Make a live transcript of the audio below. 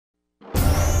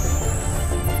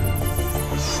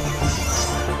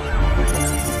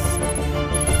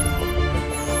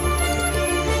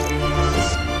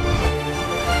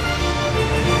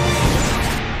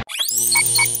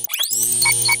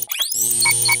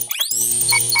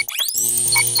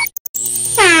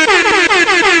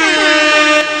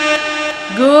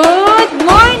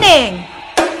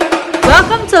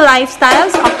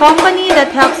Lifestyles, a company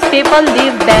that helps people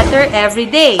live better every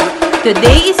day.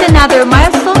 Today is another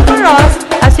milestone for us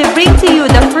as we bring to you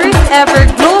the first ever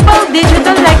global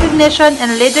digital recognition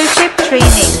and leadership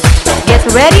training. Get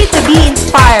ready to be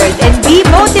inspired and be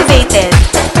motivated.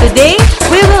 Today,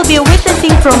 we will be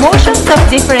witnessing promotions of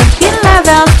different team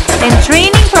levels and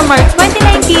training from our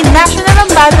 2019 National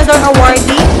Ambassador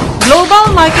Awardee,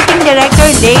 Global Marketing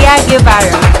Director Lea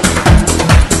Guevara.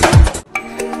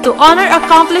 To honor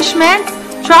accomplishments,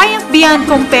 triumph beyond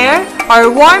compare, our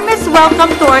warmest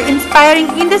welcome to our inspiring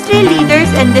industry leaders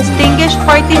and distinguished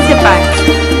participants.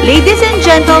 Ladies and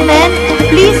gentlemen,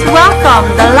 please welcome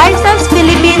the Lifestyles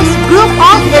Philippines Group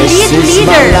of Elite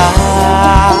Leaders.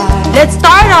 Let's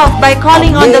start off by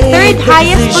calling on the third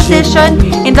highest position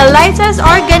in the Lifestyles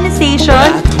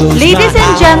organization, ladies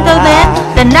and gentlemen,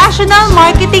 the National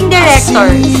Marketing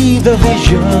Directors.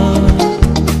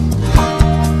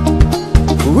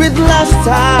 With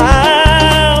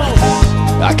lifestyle,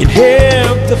 I can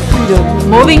help the freedom.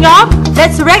 Moving up,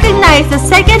 let's recognize the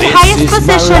second highest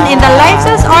position in the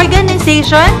Lifestyles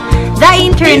organization, the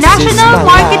International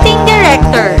Marketing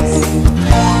Directors.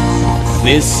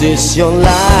 This is your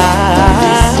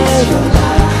life.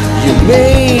 You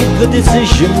made the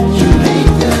decision.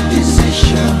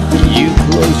 You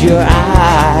close your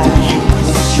eyes.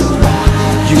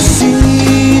 You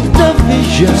see the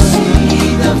vision.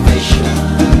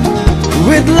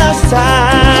 With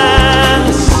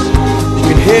lifestyles, you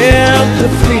can help the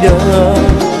freedom.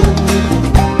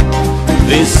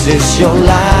 This is your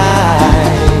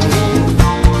life.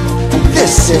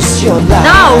 This is your life.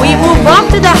 Now we move up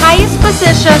to the highest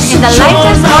position in the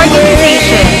Lifestyles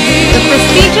organization, the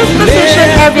prestigious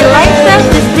position every Lifestyles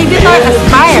distributor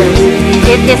aspires.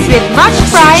 It is with much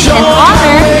pride and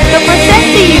honor to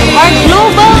present to you our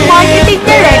Global Marketing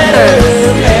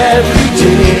Directors. Every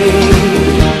day.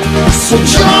 So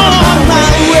join my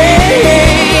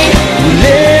way,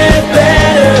 live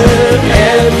better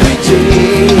every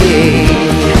day.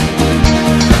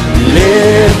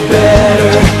 Live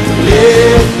better,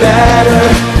 live better,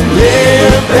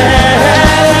 live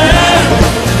better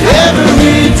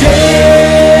every day.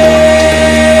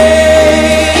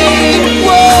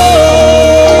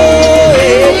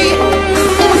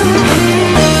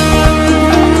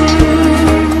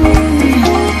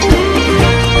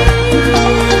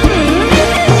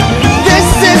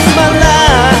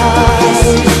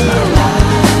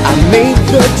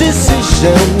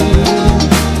 Decision.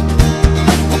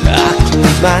 I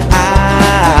close my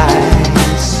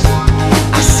eyes,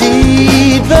 I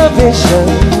see the vision.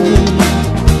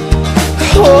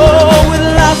 Oh, with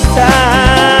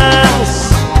lifestyles,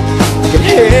 I can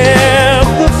help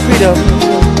the freedom.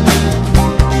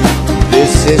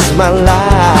 This is my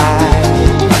life.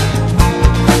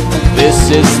 This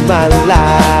is my life.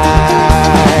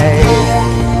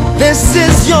 This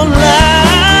is your life.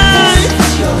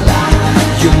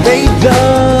 You made the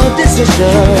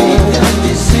decision.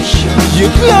 You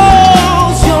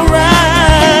close your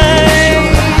eyes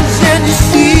and you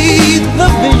see the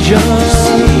vision.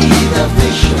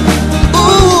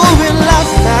 Ooh, in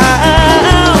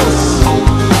lifestyles,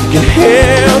 you can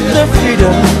help the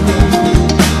freedom.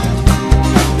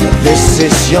 This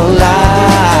is your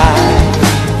life.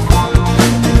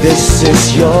 This is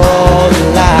your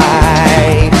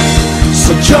life.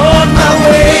 So join my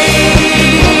way.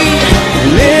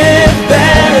 Live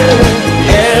better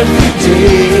every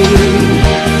day.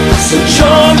 So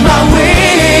join my way.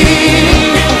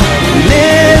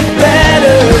 Live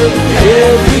better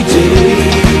every day.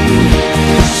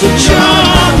 So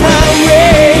join my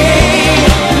way.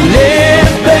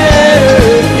 Live better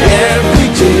every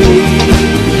day.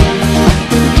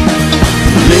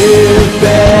 Live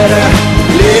better,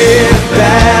 live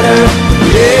better,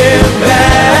 live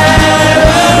better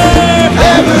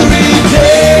every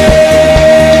day.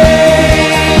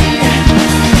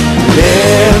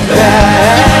 Live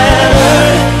better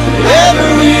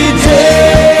every day.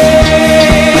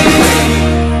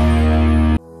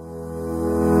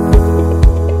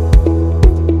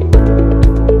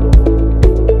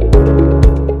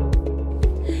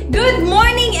 Good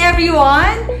morning,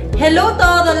 everyone! Hello to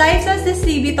all the Lifestyles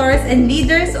distributors and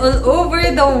leaders all over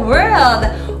the world!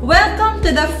 Welcome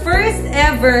to the first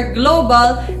ever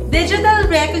Global Digital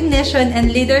Recognition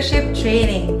and Leadership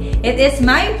Training. It is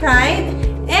my pride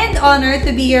and honor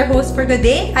to be your host for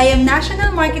today. I am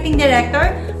National Marketing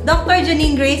Director, Dr.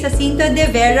 Janine Grace Jacinto de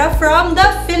Vera from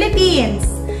the Philippines.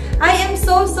 I am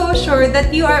so sure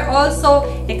that you are also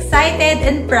excited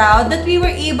and proud that we were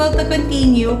able to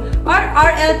continue our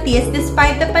RLTs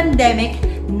despite the pandemic.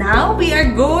 Now we are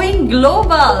going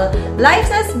global.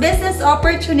 Lifestyles business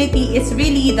opportunity is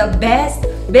really the best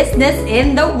business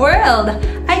in the world.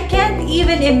 I can't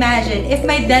even imagine if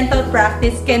my dental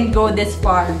practice can go this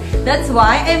far. That's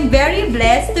why I'm very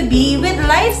blessed to be with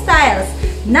Lifestyles.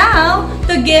 Now,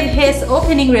 to give his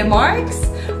opening remarks,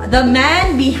 the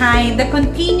man behind the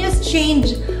continuous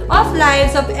change of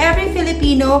lives of every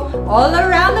Filipino all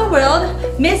around the world,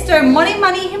 Mr. Money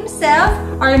Money himself,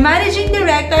 our Managing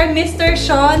Director, Mr.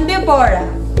 Sean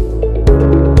Deborah.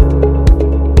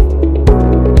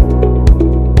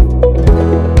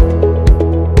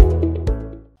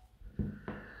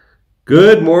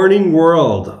 Good morning,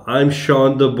 world. I'm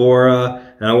Sean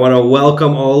Deborah, and I want to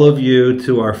welcome all of you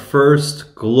to our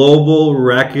first global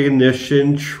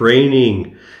recognition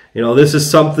training. You know, this is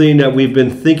something that we've been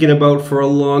thinking about for a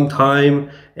long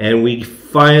time, and we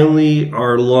finally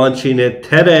are launching it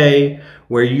today,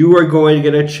 where you are going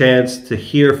to get a chance to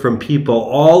hear from people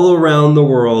all around the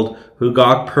world who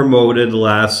got promoted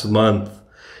last month.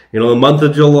 You know, the month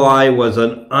of July was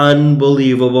an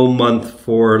unbelievable month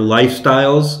for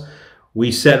Lifestyles.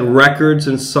 We set records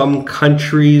in some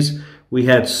countries. We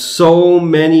had so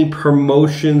many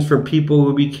promotions from people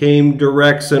who became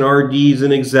directs and RDs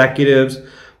and executives.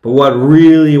 But what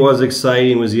really was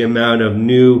exciting was the amount of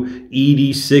new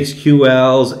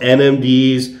ED6QLs,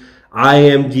 NMDs,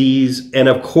 IMDs, and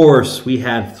of course, we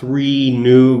had 3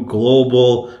 new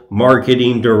global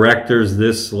marketing directors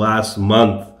this last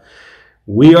month.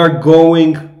 We are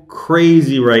going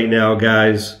crazy right now,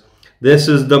 guys. This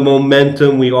is the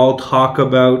momentum we all talk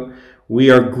about. We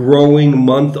are growing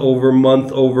month over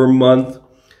month over month.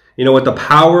 You know, with the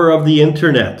power of the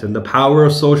internet and the power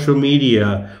of social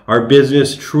media, our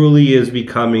business truly is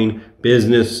becoming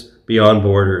business beyond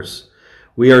borders.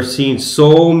 We are seeing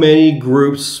so many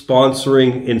groups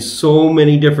sponsoring in so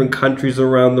many different countries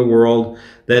around the world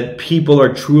that people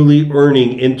are truly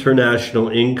earning international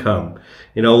income.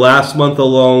 You know, last month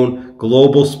alone,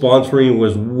 global sponsoring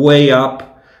was way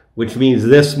up, which means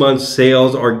this month's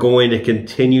sales are going to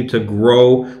continue to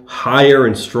grow higher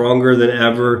and stronger than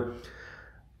ever.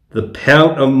 The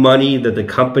amount of money that the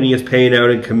company is paying out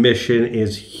in commission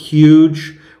is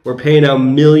huge. We're paying out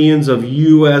millions of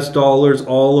US dollars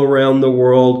all around the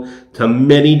world to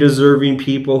many deserving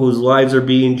people whose lives are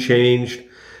being changed.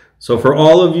 So for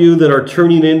all of you that are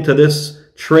tuning into this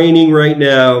training right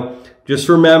now, just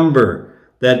remember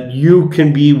that you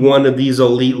can be one of these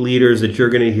elite leaders that you're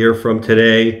going to hear from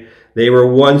today. They were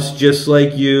once just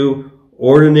like you,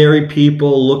 ordinary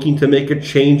people looking to make a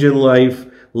change in life,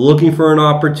 looking for an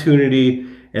opportunity,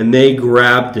 and they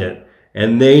grabbed it.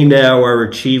 And they now are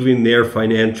achieving their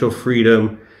financial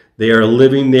freedom. They are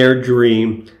living their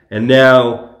dream, and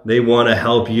now they want to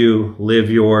help you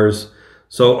live yours.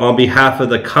 So on behalf of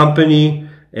the company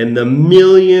and the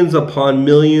millions upon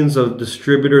millions of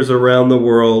distributors around the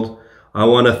world, I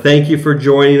want to thank you for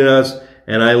joining us,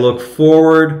 and I look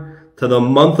forward to the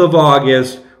month of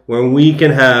August when we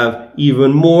can have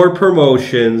even more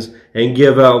promotions and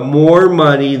give out more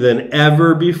money than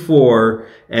ever before.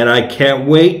 And I can't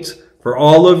wait for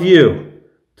all of you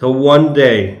to one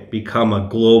day become a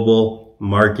global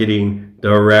marketing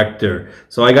director.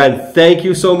 So again, thank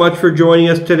you so much for joining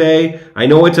us today. I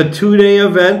know it's a 2-day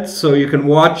event, so you can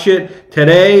watch it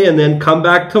today and then come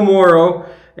back tomorrow.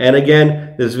 And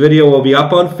again, this video will be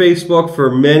up on Facebook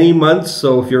for many months.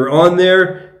 So if you're on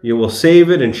there, you will save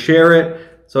it and share it.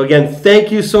 So again,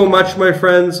 thank you so much, my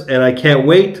friends. And I can't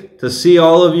wait to see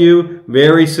all of you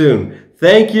very soon.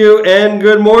 Thank you and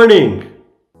good morning.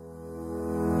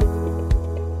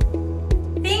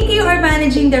 Thank you, our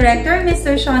Managing Director,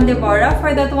 Mr. Sean Deborah,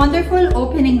 for that wonderful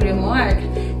opening remark.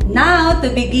 Now, to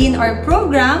begin our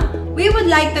program, we would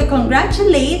like to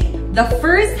congratulate the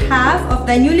first half of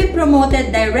the newly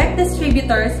promoted direct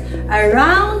distributors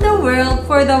around the world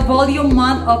for the volume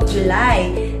month of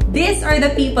July. These are the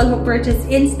people who purchase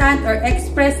instant or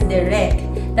express direct.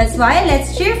 That's why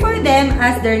let's cheer for them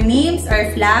as their names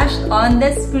are flashed on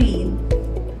the screen.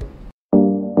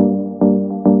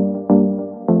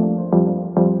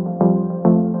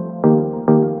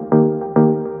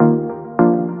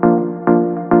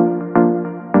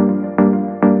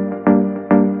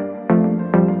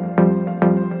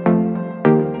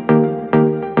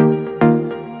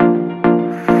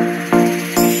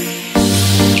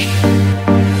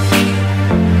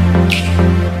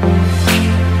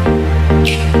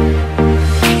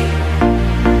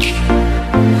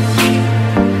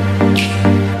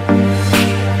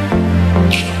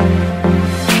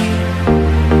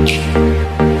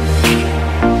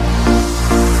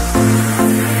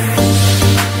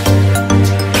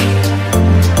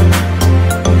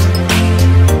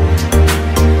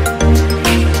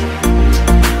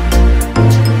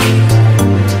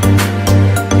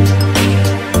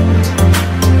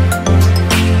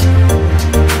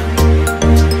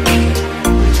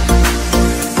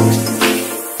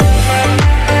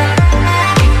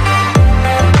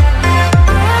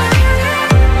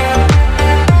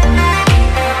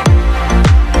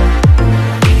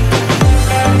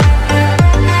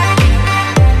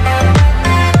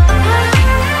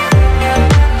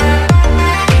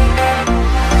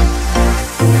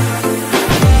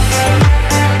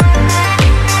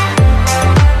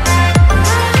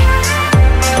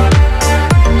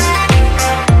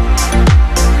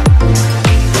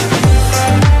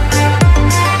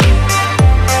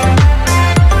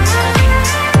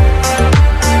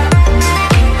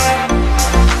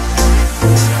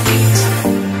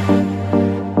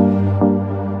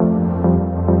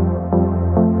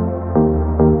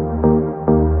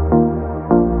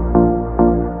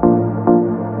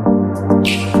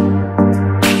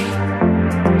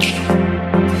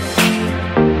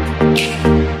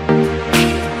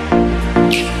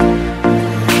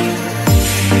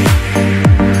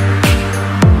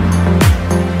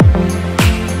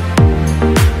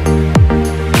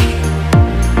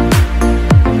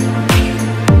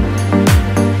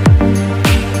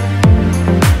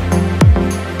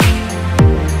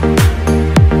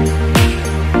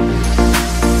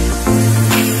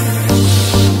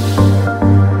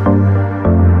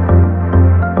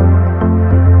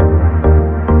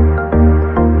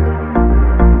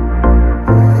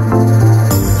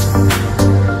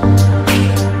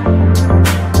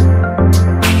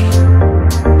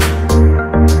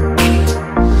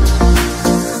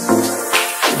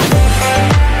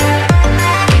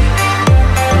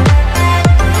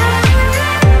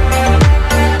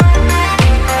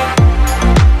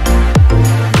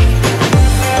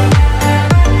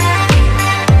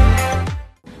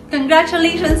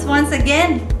 Congratulations once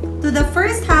again to the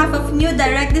first half of new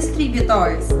direct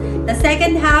distributors. The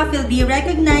second half will be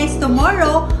recognized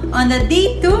tomorrow on the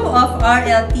day 2 of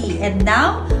RLT. And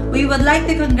now, we would like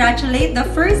to congratulate the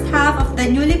first half of the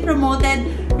newly promoted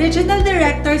regional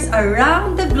directors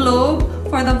around the globe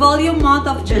for the volume month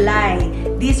of July.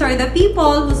 These are the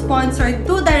people who sponsored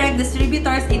 2 direct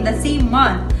distributors in the same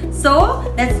month. So,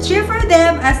 let's cheer for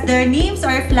them as their names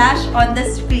are flashed on the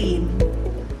screen.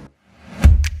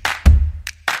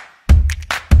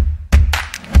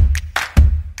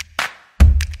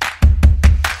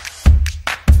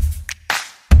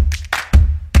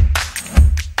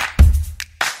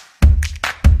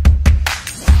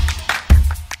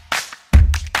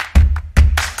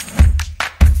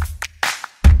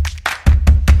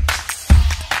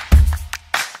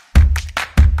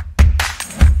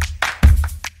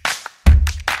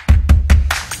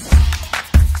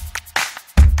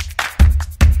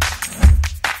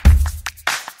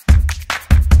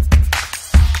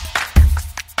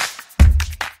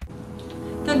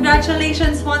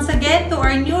 Congratulations once again to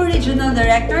our new regional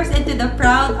directors and to the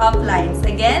proud uplines.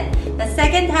 Again, the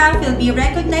second half will be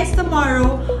recognized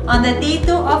tomorrow on the day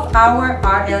 2 of our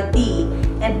RLT.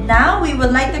 And now, we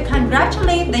would like to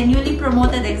congratulate the newly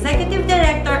promoted executive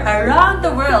director around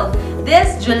the world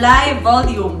this July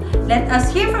volume. Let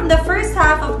us hear from the first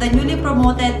half of the newly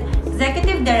promoted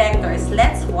executive directors.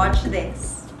 Let's watch this.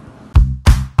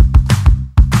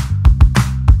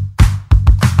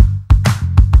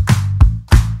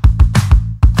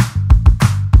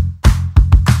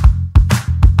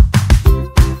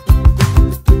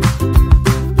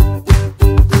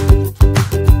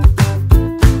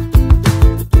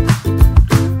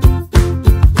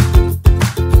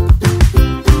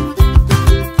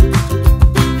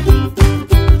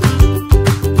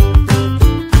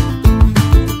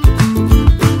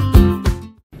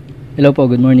 Hello po,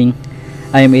 good morning.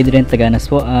 I am Adrian Taganas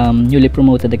po, newly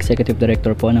promoted Executive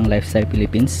Director po ng Lifestyle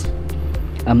Philippines.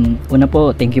 Una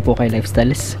po, thank you po kay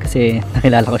Lifestyles kasi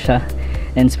nakilala ko siya,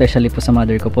 and especially po sa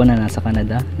mother ko po na nasa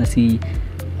Canada na si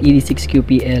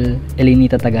ED6QPL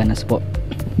Elenita Taganas po.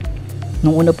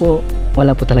 Nung una po,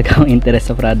 wala po talaga akong interest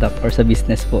sa product or sa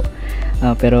business po.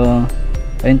 Pero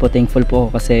ayun po, thankful po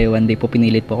ako kasi one day po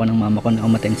pinilit po ako ng mama ko na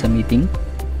umattend sa meeting,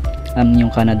 yung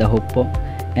Canada Hope po.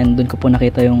 And doon ko po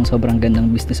nakita yung sobrang gandang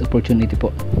business opportunity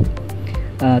po.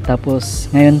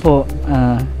 Tapos ngayon po,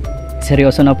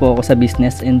 seryoso na po ako sa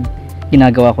business and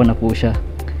ginagawa ko na po siya.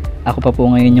 Ako pa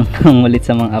po ngayon yung nangulit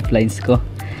sa mga uplines ko.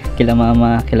 Kila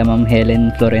mama, kila ma'am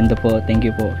Helen Florendo po, thank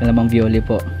you po. Kila ma'am Violi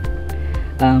po.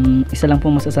 Isa lang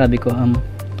po masasabi ko,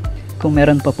 kung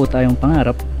meron pa po tayong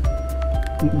pangarap,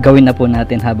 gawin na po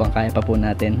natin habang kaya pa po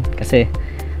natin. Kasi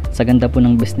sa ganda po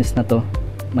ng business na to,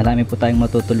 marami po tayong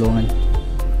matutulungan.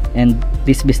 And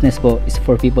this business po is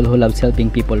for people who loves helping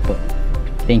people po.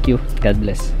 Thank you. God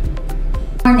bless.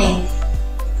 Morning.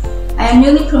 I am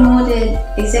newly promoted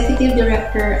Executive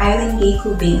Director Eileen Gay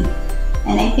Kubing,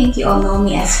 and I think you all know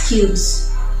me as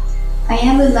Cubes. I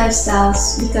am with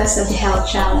Lifestyles because of the health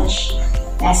challenge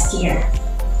last year.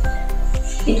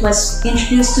 It was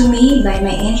introduced to me by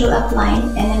my angel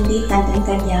upline, NMD Tantan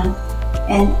Kanyang,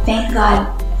 and thank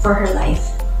God for her life.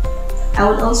 I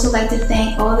would also like to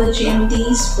thank all the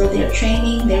GMDs for their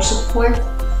training, their support,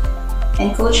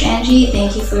 and Coach Angie,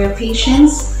 thank you for your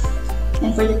patience,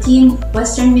 and for the team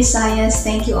Western Visayas,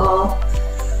 thank you all,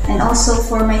 and also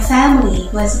for my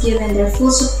family who has given their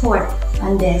full support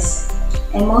on this.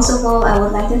 And most of all, I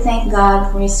would like to thank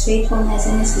God for His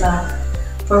faithfulness and His love,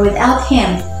 for without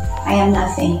Him, I am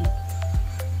nothing.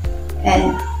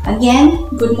 And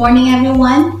again, good morning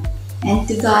everyone, and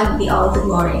to God be all the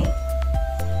glory.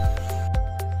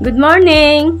 Good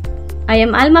morning! I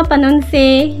am Alma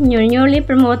Panunce, your newly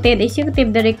promoted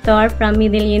Executive Director from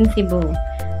Medellin, Cebu.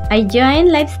 I joined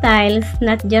Lifestyles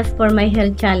not just for my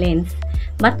health challenge,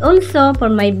 but also for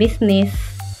my business.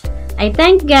 I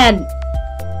thank God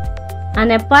and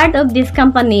a part of this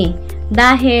company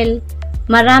dahil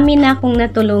marami na akong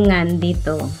natulungan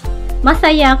dito.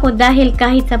 Masaya ako dahil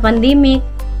kahit sa pandemic,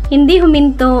 hindi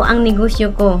huminto ang negosyo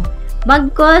ko.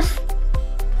 Bagkos,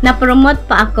 na-promote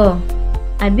pa ako.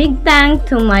 A big thank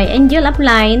to my angel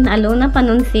upline, Alona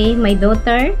Panunsi, my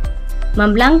daughter,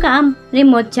 Ma'am Blanca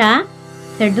Rimocha,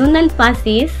 Sir Donald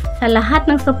Pasis, sa lahat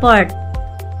ng support.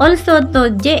 Also to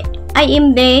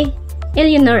IMD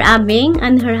Eleanor Abing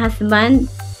and her husband,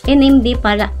 NMD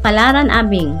Palaran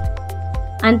Abing.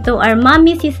 And to our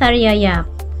mommy Cesaria Yap.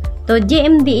 To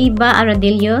GMD Iba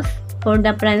Aradillos for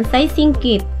the franchising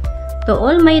kit. To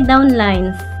all my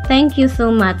downlines, thank you so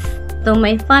much. To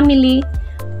my family,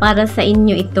 para sa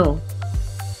inyo ito.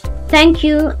 Thank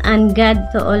you and God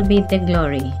to all be the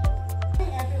glory.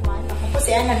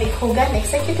 si Ana Bikhugan,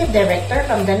 Executive Director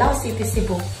from Danao City,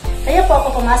 Cebu. Kaya po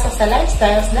ako pumasok sa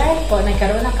lifestyles dahil po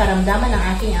nagkaroon ng karamdaman ng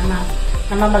aking ama.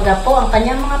 Namamaga po ang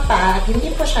kanyang mga paa at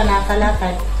hindi po siya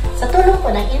nakakalakad. Sa tulong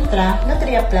po ng Intra,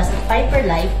 Nutria Plus at Fiber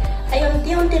Life, ay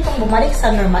unti-unti pong bumalik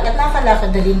sa normal at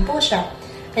nakakalakad na din po siya.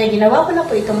 Kaya ginawa ko na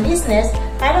po itong business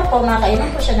para po makainom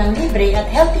po siya ng libre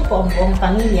at healthy po ang buong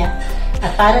pamilya.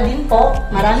 At para din po,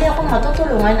 marami akong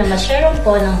matutulungan na ma-share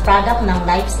po ng product ng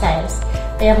lifestyles.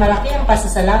 Kaya malaki ang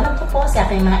pasasalamat ko po sa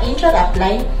aking mga angel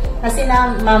upline na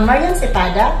sina Ma'am Marian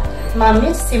Cepada, Ma'am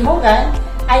Mitch Simugan,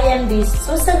 IMD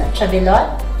Susan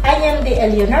Chabilot, IMD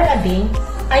Eleanor Abing,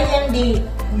 IMD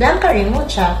Blanca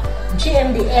Rimucha,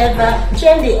 GMD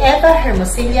Eva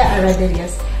Hermosilla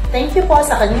Aradelius. Thank you po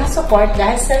sa kanyang support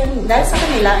dahil sa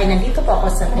kanila ay nandito po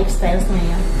ako sa Lifestyles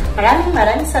ngayon.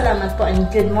 Maraming salamat po and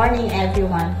good morning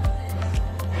everyone.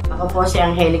 Ako po si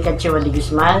Angelica Chiwali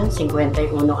Guzman,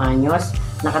 51 anyos,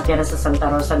 nakatira sa Santa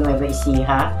Rosa, Nueva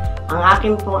Ecija. Ang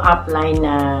aking pong upline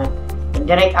na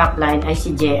direct upline ay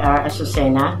si JR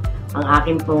Azucena. Ang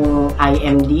aking pong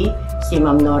IMD si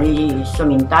Ma'am Nori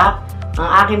Suminta. Ang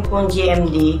aking pong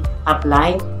GMD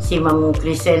upline si Ma'am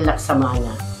Crisel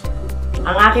Laksamana.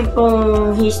 Ang aking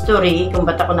pong history, kung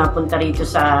ba't ako napunta rito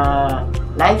sa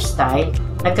lifestyle,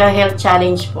 nagka-health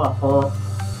challenge po ako,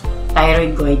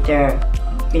 thyroid goiter.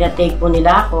 Pinatake po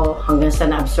nila ako hanggang sa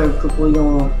na-absorb ko po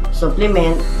yung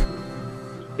supplement.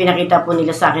 Pinakita po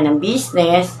nila sa akin ang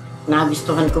business,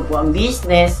 nagustuhan ko po ang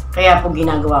business, kaya po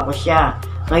ginagawa ko siya.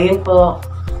 Ngayon po,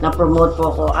 na-promote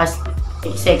po ako as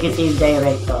Executive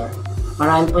Director.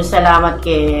 Maraming po salamat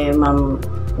kay Ma'am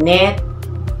Net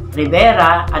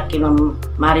Rivera at kay Ma'am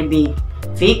Maribig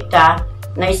Ficta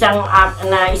na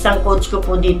isang coach ko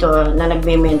po dito na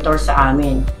nagme-mentor sa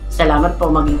amin. Salamat po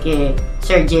maging kay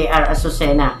Sir JR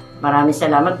Azucena. Maraming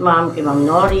salamat ma'am, kay Ma'am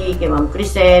Nori, kay Ma'am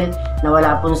Crisel na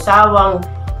wala pong sawang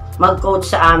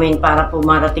mag-coach sa amin para po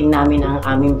marating namin ang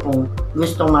aming pong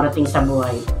gustong marating sa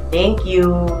buhay. Thank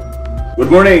you! Good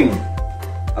morning!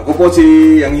 Ako po si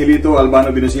Angelito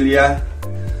Albano Binosilia,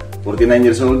 49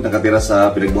 years old, nakatira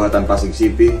sa Pinagbuhatan, Pasig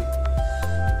City.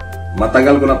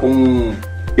 Matagal ko na pong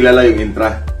kilala yung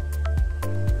Intra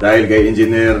dahil kay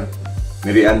Engineer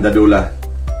Miriam Dadula.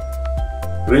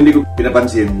 Pero hindi ko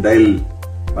pinapansin dahil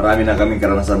marami na kaming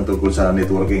karanasan tungkol sa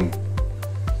networking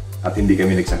at hindi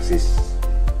kami nag-success.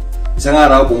 Isang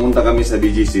araw, pumunta kami sa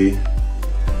BGC.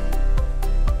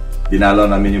 Dinalaw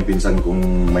namin yung pinsan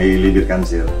kong may liver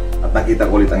cancer at nakita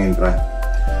ko ulit ang Intra.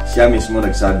 Siya mismo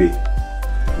nagsabi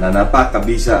na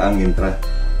napakabisa ang Intra.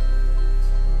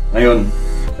 Ngayon,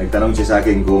 nagtanong siya sa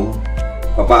akin kung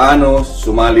papaano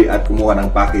sumali at kumuha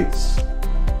ng package.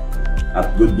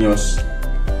 At good news,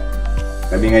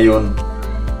 kami ngayon,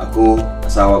 ako,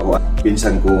 asawa ko at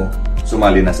pinsan ko,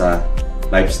 sumali na sa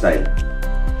lifestyle.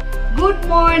 Good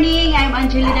morning! I'm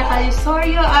Angelina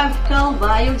Calisorio of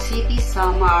Calbayog City,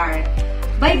 Samar.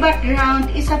 By background,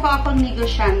 isa pa akong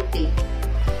negosyante.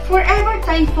 Forever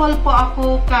thankful po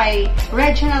ako kay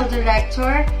Regional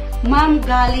Director, Ma'am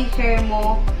Gali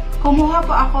Hermo. Kumuha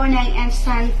po ako ng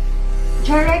instant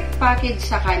direct package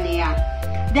sa kanya.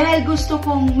 Dahil gusto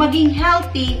kong maging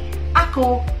healthy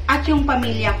ako at yung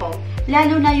pamilya ko.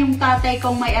 Lalo na yung tatay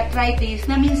kong may arthritis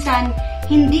na minsan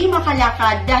hindi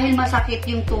makalakad dahil masakit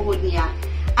yung tuhod niya.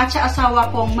 At sa asawa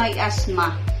kong may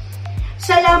asthma.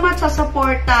 Salamat sa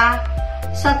suporta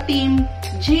sa team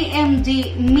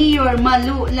GMD Mayor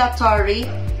Malu Latorre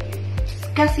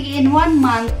kasi in 1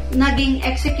 month naging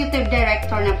executive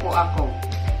director na po ako.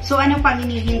 So ano pang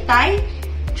hinihintay?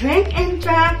 Drink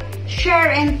Intra,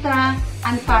 share Intra,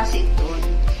 and pass it on.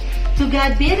 To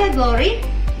God be the glory.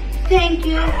 Thank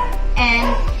you and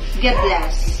God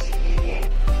bless.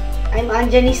 I'm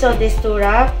Anjani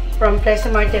Sodestura from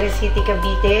Presa Martires City,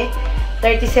 Cavite,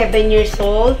 37 years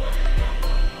old.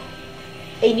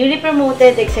 A newly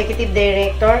promoted Executive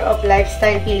Director of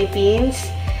Lifestyle Philippines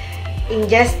in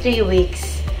just 3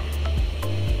 weeks.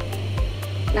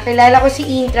 Nakilala ko si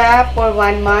Intra for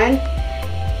 1 month.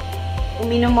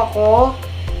 Uminom ako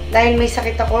dahil may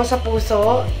sakit ako sa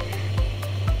puso.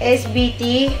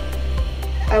 SBT.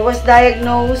 I was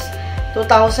diagnosed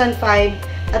 2005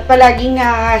 at palaging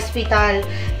na-hospital.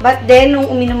 But then, nung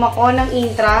uminom ako ng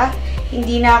Intra,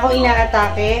 hindi na ako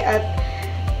inaatake at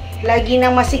lagi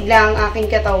nang masigla ang aking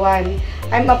katawan.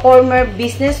 I'm a former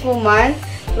businesswoman,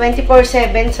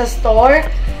 24/7 sa store.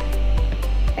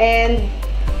 And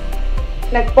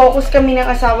nag-focus kami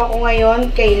ng asawa ko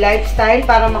ngayon kay lifestyle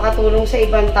para makatulong sa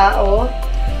ibang tao.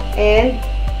 And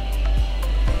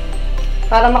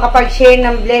para makapag-share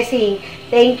ng blessing.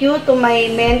 Thank you to my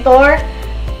mentor,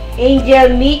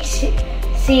 Angel Mitch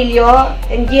Silio,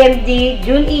 and GMD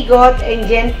June Igot and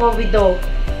Jen Povido.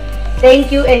 Thank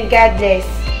you and God bless.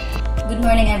 Good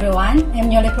morning everyone. I'm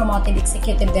newly promoted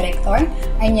Executive Director,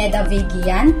 Arneda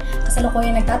Vigian.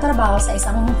 Kasalukuyan nagtatrabaho sa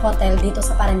isang hotel dito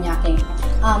sa Parañaque.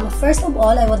 First of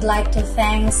all, I would like to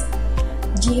thank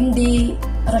GMD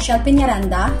Rochelle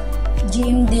Peñaranda,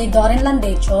 GMD Doren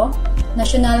Landecho,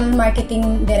 National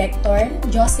Marketing Director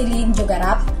Jocelyn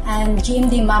Jugarap, and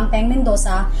GMD Ma'am Peng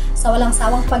Mendoza sa walang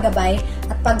sawang paggabay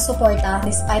at pagsuporta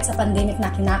despite sa pandemic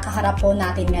na kinakaharap po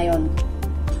natin ngayon.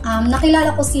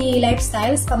 Nakilala ko si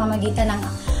Lifestyles pamamagitan ng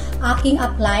aking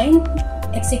upline,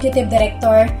 Executive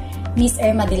Director Miss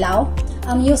Irma Dilao.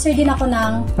 User din ako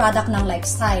ng product ng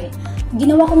Lifestyle.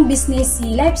 Ginawa kong business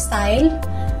si Lifestyle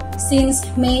since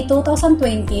May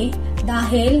 2020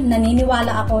 dahil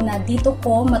naniniwala ako na dito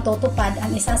ko matutupad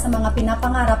ang isa sa mga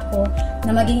pinapangarap ko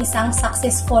na maging isang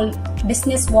successful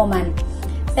businesswoman.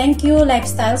 Thank you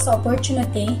Lifestyle sa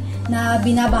opportunity na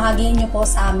binabahagi niyo po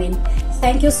sa amin.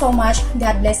 Thank you so much.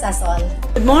 God bless us all.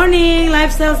 Good morning,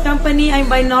 Lifestyles Company. I'm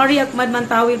Binori Akmad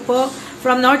Mantawid po.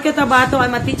 From North Cotabato,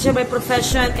 I'm a teacher by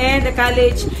profession and the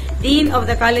college dean of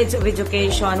the College of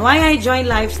Education. Why I joined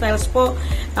Lifestyles po?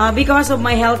 Because of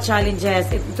my health challenges.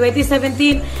 In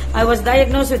 2017, I was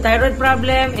diagnosed with thyroid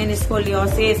problem and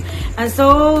scoliosis. And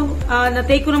so,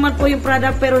 na-take ko naman po yung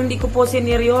product pero hindi ko po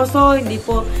sineryoso, hindi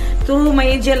po through my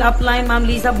angel upline, Ma'am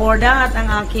Liza Borda at ang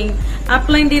aking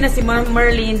upline din na si Ma'am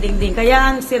Merlin Dingding.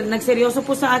 Kaya nagseryoso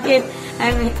po sa akin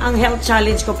ang health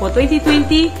challenge ko po.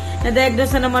 2020,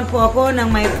 na-diagnose na naman po ako ng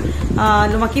may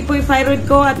lumaki po yung thyroid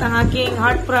ko at ang aking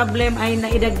heart problem ay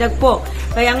naidagdag po.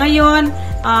 Kaya ngayon,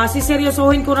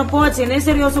 siseryosohin ko na po at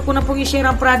sineseryoso ko na pong i-share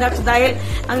ang products dahil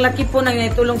ang laki po na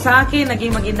itulong sa akin,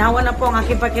 naging maginawa na po ang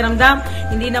aking pakiramdam,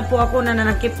 hindi na po ako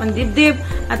nananakip ang dibdib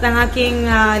at ang aking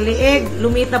lieg,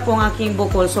 lumiit na po ang aking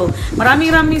bukol. So,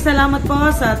 maraming salamat po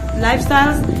sa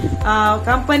Lifestyles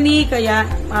Company, kaya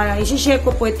isi-share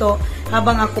ko po ito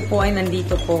habang ako po ay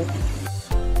nandito po.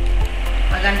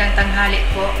 Magandang tanghali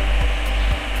po.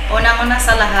 Unang-una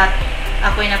sa lahat,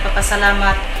 ako'y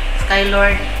nagpapasalamat kay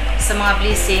Lord sa mga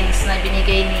blessings na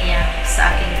binigay niya sa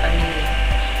aking pamilya.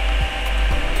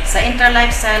 Sa Intra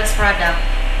Lifestyles product,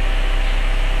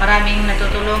 maraming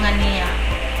natutulungan niya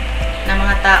ng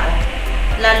mga tao,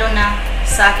 lalo na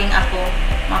sa aking apo,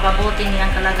 mapabuti niyang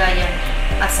kalagayan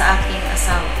at sa aking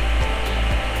asawa.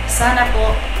 Sana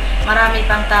po marami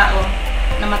pang tao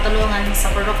na matulungan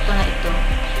sa produkto na ito.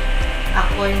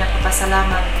 Ako'y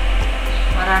nagpapasalamat.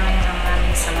 Maraming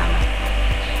salamat.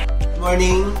 Good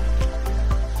morning.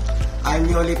 I'm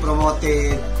newly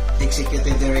promoted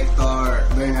Executive Director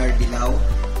Bernard Dilao.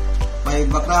 My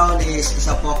background is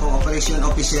isa po akong Operation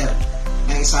Officer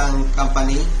ng isang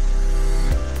company.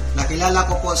 Nakilala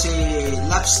ko po si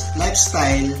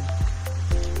Lifestyle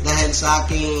dahil sa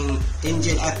aking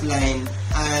engine upline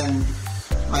and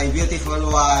my beautiful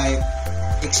wife,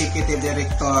 Executive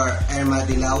Director Irma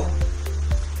Dilao.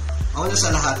 Una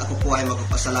sa lahat, ako po ay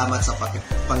magpapasalamat sa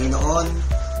Panginoon.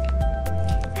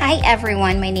 Hi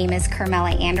everyone, my name is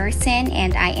Carmela Anderson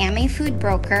and I am a food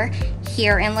broker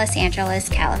here in Los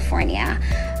Angeles, California.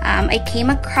 I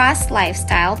came across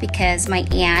Lifestyle because my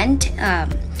aunt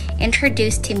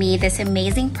introduced to me this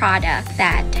amazing product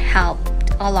that helped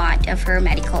a lot of her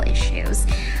medical issues.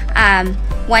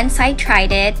 Once I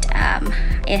tried it,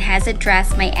 it has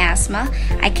addressed my asthma.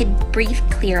 I could breathe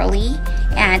clearly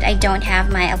and I don't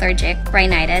have my allergic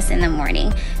rhinitis in the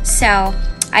morning. So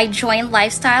I joined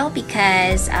Lifestyle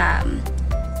because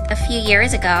a few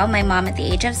years ago, my mom at the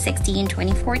age of 60 in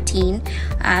 2014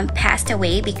 passed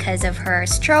away because of her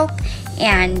stroke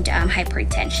and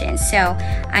hypertension. So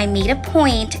I made a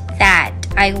point that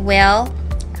I will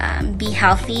be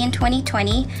healthy in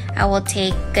 2020. I will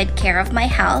take good care of my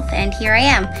health, and here I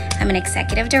am. I'm an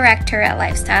executive director at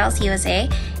Lifestyles USA,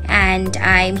 and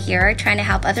I'm here trying to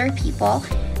help other people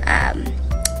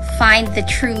find the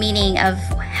true meaning of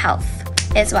health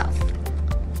as well.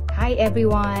 Hi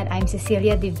everyone, I'm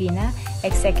Cecilia Divina,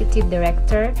 Executive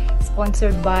Director,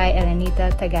 sponsored by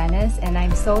Elenita Taganas, and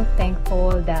I'm so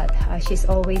thankful that she's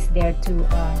always there to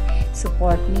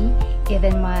support me.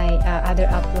 Even my other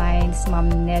uplines,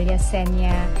 Ma'am Nelia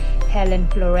Senya, Helen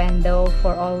Florendo,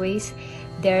 for always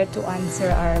there to answer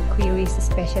our queries,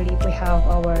 especially if we have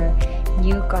our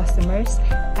new customers.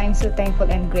 I'm so thankful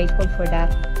and grateful for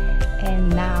that. And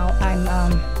now I'm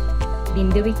been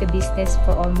doing the business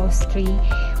for almost 3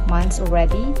 months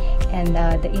already, and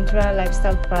the Intra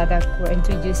Lifestyle product were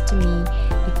introduced to me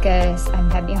because I'm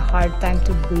having a hard time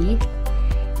to breathe,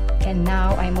 and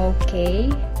now I'm okay,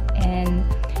 and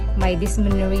my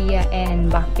dysmenorrhea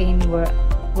and back pain were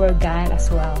gone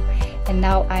as well, and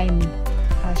now I'm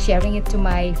sharing it to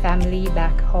my family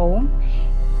back home.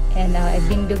 And I've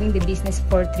been doing the business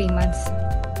for 3 months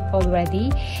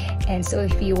already. And so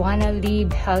if you want to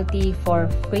live healthy for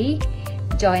free,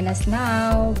 join us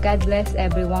now. God bless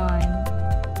everyone.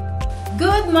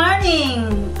 Good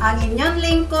morning! Ang inyong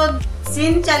lingkod,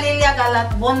 Cynthia Lilia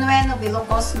Galat Bonweno,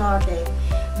 Ilocos Norte.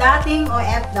 Dating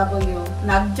OFW.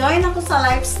 Nag-join ako sa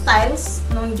Lifestyles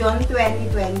noong June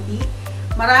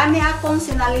 2020. Marami akong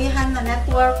sinalihan na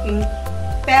networking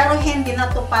pero hindi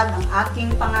natupad ang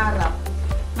aking pangarap.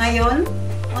 Ngayon,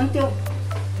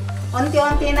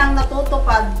 unti-unti nang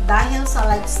natutupad dahil sa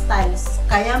Lifestyles.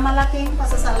 Kaya malaking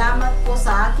pasasalamat ko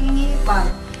sa aking hipag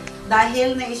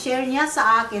dahil na-share niya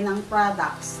sa akin ang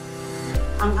products.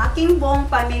 Ang aking buong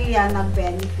pamilya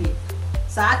nag-benefit.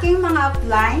 Sa aking mga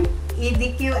upline,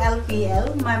 EDQ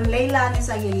LPL, Ma'am Leilani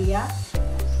Sagilia,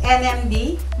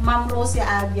 NMD, Ma'am Rosia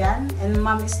Abian, and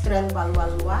Ma'am Estrel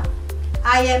Balwalwa,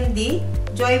 IMD,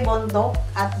 Joy Bondok,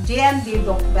 at GMD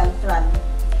Doc Beltran.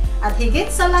 At higit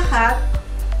sa lahat,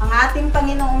 ang ating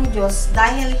Panginoong Diyos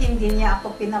dahil hindi niya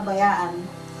ako pinabayaan.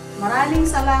 Maraming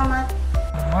salamat.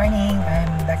 Good morning,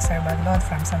 I'm Dexter Baglod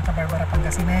from Santa Barbara,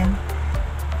 Pangasinan,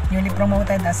 newly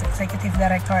promoted as Executive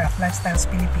Director of Lifestyles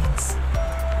Philippines.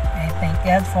 I thank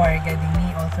God for guiding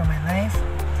me all through my life,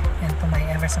 and to my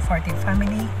ever-supportive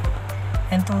family,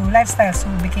 and to Lifestyles who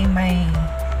became my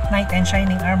knight and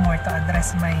shining armor to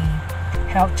address my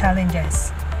health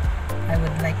challenges. I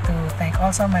would like to thank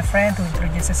also my friend who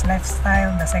introduces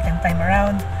Lifestyle the second time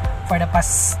around for the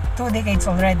past 2 decades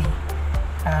already.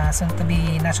 Soon to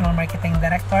be National Marketing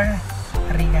Director,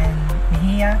 Regan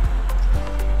Mejia,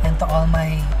 and to all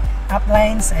my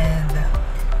uplines and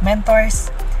mentors,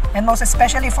 and most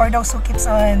especially for those who keeps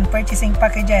on purchasing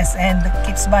packages and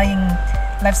keeps buying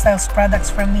Lifestyles products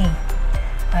from me.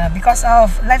 Because of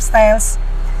Lifestyles,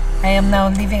 I am now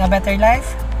living a better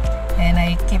life, and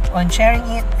I keep on sharing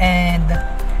it and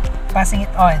passing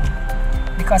it on.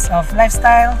 Because of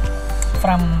Lifestyle,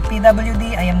 from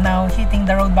PWD, I am now hitting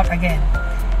the road back again.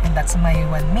 And that's my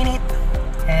 1 minute,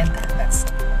 and let's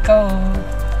go.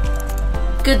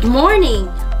 Good morning!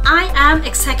 I am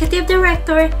Executive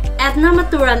Director Edna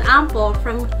Maturan Ampo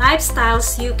from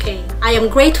Lifestyles UK. I am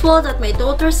grateful that my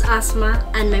daughter's asthma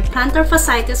and my plantar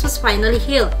fasciitis was finally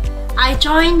healed. I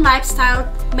joined Lifestyle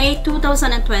May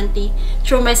 2020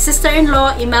 through my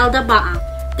sister-in-law Imelda Baang.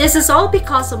 This is all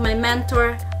because of my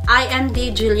mentor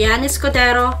IMD Julian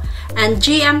Escudero and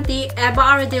GMD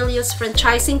Eva Aradilius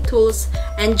Franchising Tools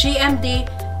and GMD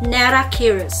Nera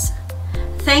Kiros.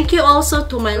 Thank you also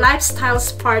to my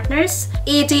Lifestyles partners,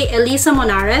 ED Elisa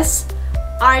Monares,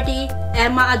 RD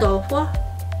Emma Adolfo,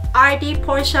 RD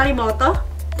Portia Rimoto.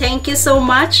 Thank you so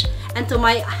much. And to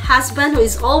my husband who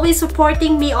is always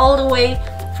supporting me all the way,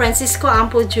 Francisco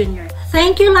Ampo Jr.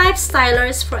 Thank you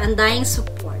Lifestylers for undying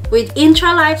support. With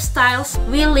Intra Lifestyles,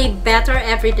 we live better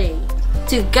every day.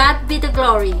 To God be the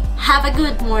glory. Have a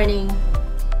good morning.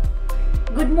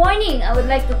 Good morning. I would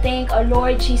like to thank our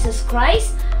Lord Jesus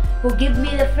Christ who gave me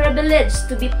the privilege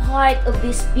to be part of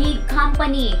this big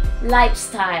company,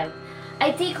 Lifestyle.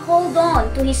 I take hold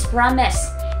on to His promise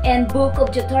in Book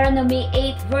of Deuteronomy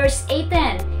 8 verse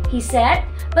 18. He said,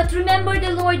 "But remember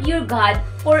the Lord your God,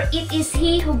 for it is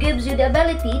He who gives you the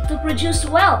ability to produce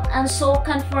wealth and so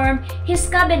confirm His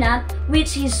covenant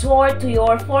which He swore to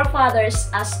your forefathers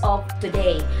as of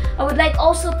today." I would like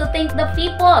also to thank the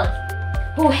people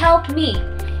who helped me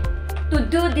to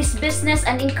do this business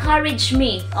and encourage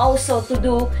me also to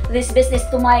do this business.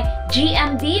 To my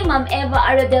GMD, Ma'am Eva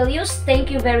Aradelius,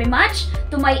 thank you very much.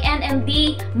 To my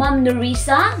NMD, Ma'am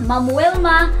Norisa, Ma'am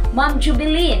Wilma, Ma'am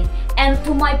Jubilin, and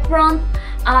to my front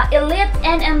elite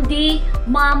NMD,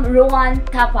 Ma'am Rowan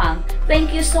Tapang.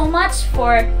 Thank you so much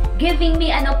for giving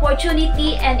me an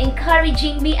opportunity and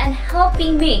encouraging me and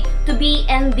helping me to be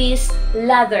in this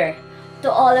ladder. To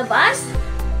all of us,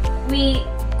 we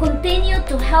continue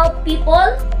to help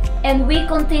people and we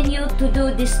continue to do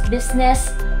this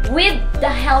business with the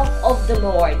help of the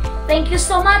Lord. Thank you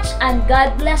so much and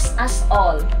God bless us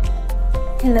all.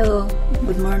 Hello,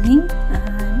 good morning.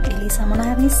 I'm Elisa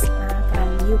Monares from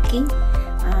UK.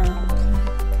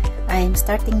 I'm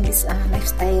starting this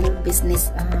lifestyle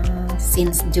business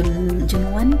since June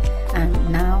 1, and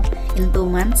now in 2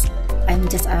 months I'm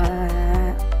just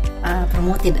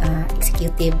promoted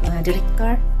executive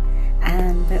director.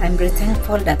 And I'm very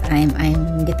thankful that I'm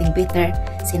getting better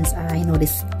since I know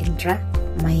this Intra.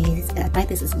 My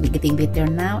arthritis is getting better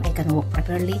now. I can walk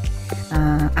properly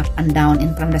up and down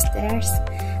and from the stairs.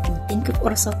 And thank you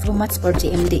also too much for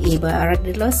GMD Eva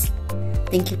Aradilos.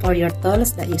 Thank you for your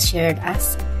tools that you shared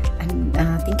us. And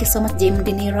thank you so much,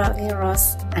 GMD Nira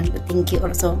Ross, and thank you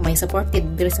also my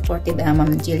very supported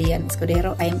Ma'am Jillian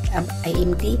Escudero,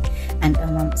 IMD, and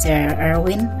Sir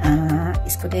Erwin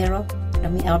Escudero,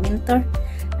 our mentor,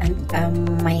 and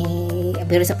my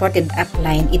very supported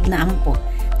upline, Idna Ampo.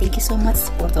 Thank you so much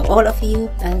for all of you.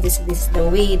 This is the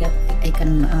way that I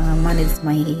can manage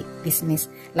my business,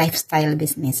 lifestyle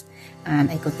business, and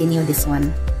I continue this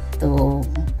one to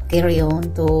carry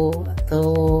on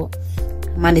to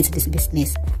manage this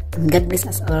business. And God bless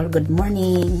us all. Good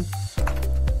morning.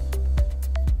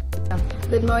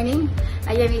 Good morning.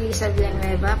 I am Elisa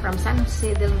Villanueva from San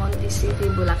Jose del Monte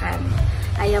City, Bulacan.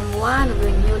 I am one of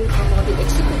the newly promoted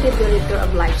Executive Director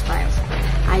of Lifestyles.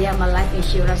 I am a life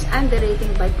insurance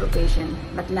underwriting by profession,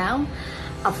 but now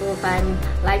a full-time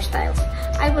Lifestyles.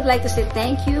 I would like to say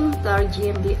thank you to our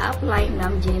GMD upline,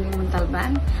 Ma'am Jenny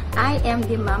Montalban. I am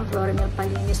the Ma'am Florimel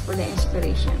Palinis for the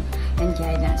inspiration and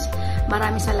guidance.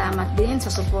 Maraming salamat din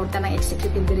sa suporta ng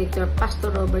Executive Director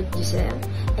Pastor Robert Giselle,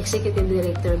 Executive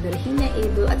Director Virginia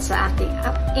Edu, at sa aking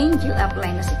angel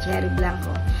upline na si Cherry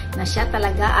Blanco, na siya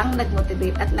talaga ang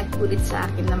nag-motivate at nagpulit sa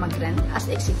akin na mag-run as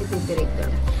Executive Director.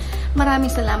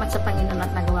 Maraming salamat sa Panginoon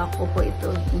at nagawa ko po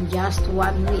ito in just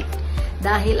 1 week.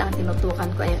 Dahil ang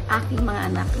tinutukan ko ay ang aking mga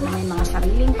anak na may mga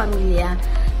sariling pamilya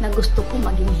na gusto ko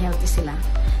maging healthy sila.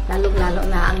 Lalong-lalo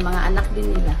na ang mga anak din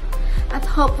nila. At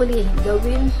hopefully,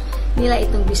 gawin nila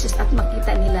itong business at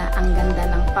makita nila ang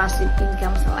ganda ng passive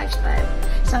income sa lifestyle.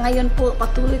 Sa ngayon po,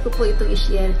 patuloy ko po ito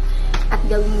i-share at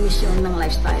gawing mission ng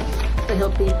lifestyle to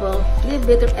help people live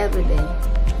better every day.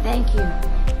 Thank you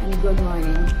and good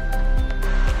morning.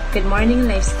 Good morning,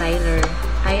 Lifestyler.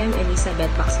 I am Elizabeth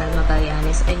Paxal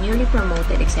Magallanes, a newly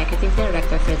promoted Executive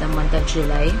Director for the month of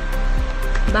July.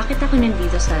 Bakit ako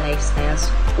nandito sa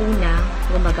Lifestyles? Una,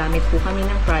 gumagamit po kami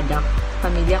ng product,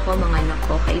 pamilya ko, mga anak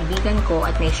ko, kaibigan ko,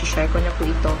 at naishishare ko na po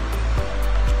ito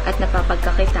at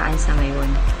napapagkakitaan sa ngayon.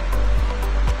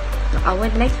 I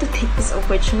would like to take this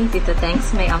opportunity to thank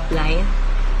my upline.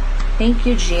 Thank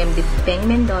you GMD Peng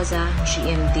Mendoza,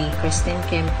 GMD Kristen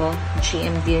Kempo,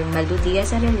 GMD Malu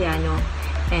Diaz Arellano,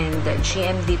 and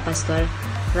GMD Pastor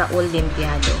Raul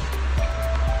Limpiado.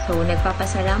 So,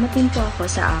 nagpapasalamat din po ako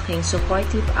sa aking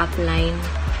supportive upline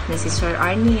na si Sir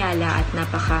Arnie Yala at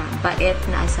napaka-bait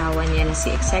na asawa niya na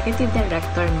si Executive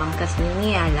Director Ma'am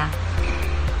Kathleen Yala.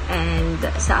 And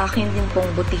sa akin din pong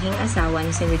butihing asawa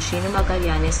na si Regina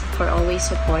Magallanes for always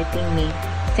supporting me.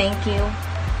 Thank you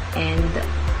and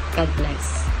God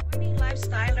bless. Good morning,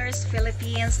 Lifestylers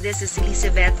Philippines. This is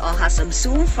Elizabeth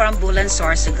Ohasabsum from Bulan,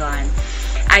 Sorsogon.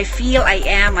 I feel I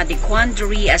am at the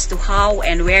quandary as to how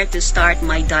and where to start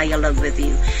my dialogue with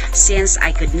you, since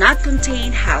I could not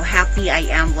contain how happy I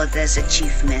am with this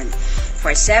achievement.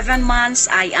 For 7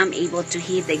 months, I am able to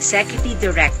hit the Executive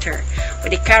Director.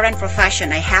 With the current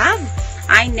profession I have,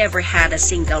 I never had a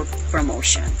single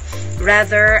promotion.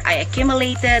 Rather, I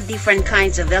accumulated different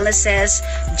kinds of illnesses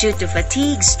due to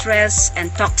fatigue, stress, and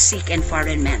toxic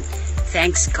environment.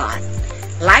 Thanks God.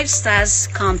 Lifestyles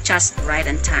come just right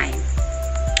on time.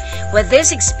 With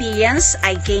this experience,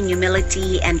 I gain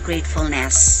humility and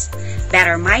gratefulness,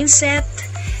 better mindset,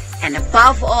 and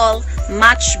above all,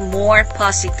 much more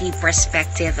positive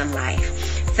perspective in life.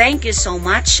 Thank you so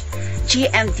much,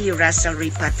 GMD Russell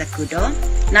Ripatacudo,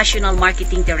 National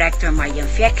Marketing Director Mariam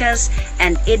Fiecas,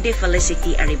 and Edi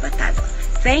Felicity Aribatado.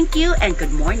 Thank you and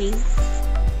good morning.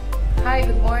 Hi,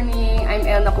 good morning. I'm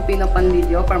Elna Cupino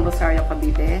Panlilio from Rosario,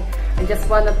 Cavite. I just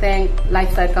want to thank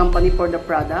Lifestyle Company for the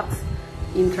products,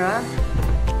 Intra,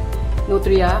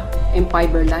 Nutria, and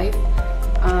Fiber Life,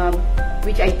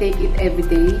 which I take it every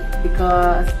day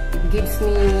because it gives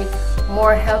me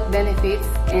more health benefits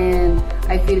and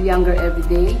I feel younger every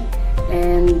day,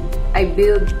 and I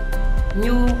build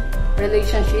new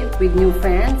relationship with new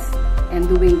friends and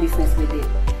doing business with it.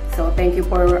 So thank you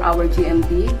for our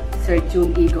GMD, Sir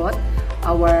June Igot,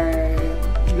 our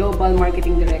Global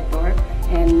Marketing Director,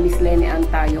 and Miss Lenny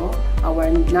Antayo,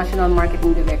 our National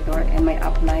Marketing Director, and my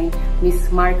upline, Miss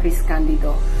Marcris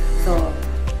Candido. So,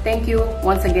 thank you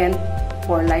once again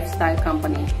for Lifestyle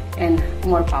Company and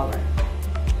more power.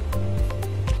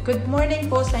 Good morning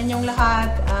po sa inyong lahat.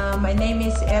 My name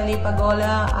is Ellie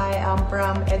Pagola. I am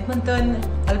from Edmonton,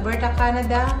 Alberta,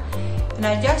 Canada. And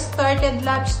I just started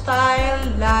Lifestyle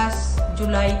last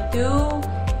July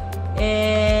 2.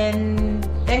 And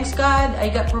thanks God,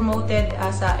 I got promoted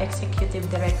as an Executive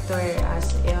Director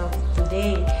as of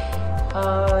today.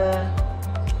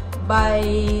 By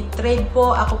trade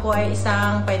po, ako po ay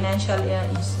isang financial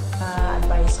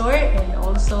advisor and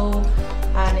also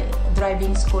a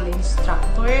driving school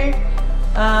instructor.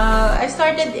 I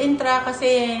started Intra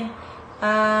kasi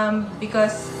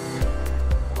because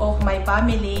of my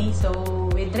family. So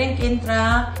we drink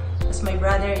Intra, as my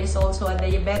brother is also a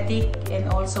diabetic, and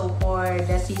also for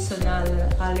the seasonal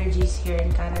allergies here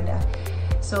in Canada.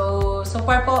 So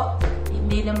far po,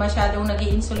 hindi na masyadong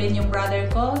nag-i-insulin yung brother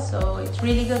ko. So it's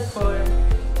really good for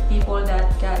people that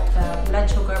got blood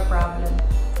sugar problem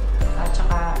at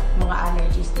saka mga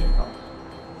allergies din po.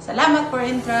 Salamat for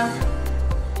Intra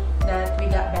that we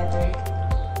got better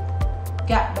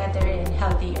and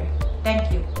healthier.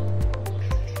 Thank you.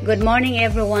 Good morning,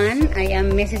 everyone. I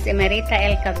am Mrs. Emerita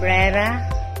L. Cabrera,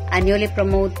 a newly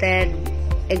promoted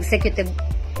Executive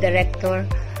Director.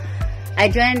 I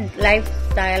joined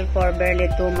Lifestyle for barely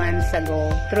 2 months ago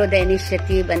through the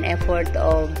initiative and effort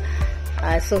of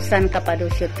Susan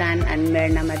Capadocio-Tan and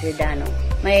Myrna Madridano.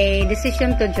 My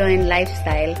decision to join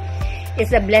Lifestyle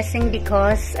is a blessing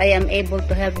because I am able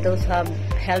to help those who have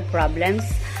health problems,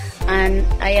 and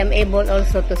I am able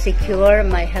also to secure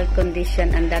my health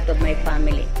condition and that of my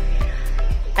family.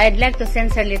 I'd like to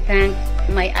sincerely thank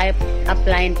my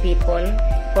upline people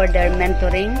for their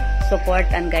mentoring, support,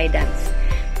 and guidance.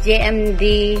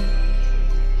 JMD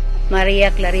Maria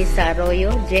Clarissa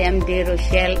Arroyo, JMD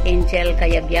Rochelle Angel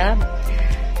Cayabyab,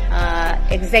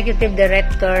 Executive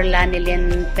Director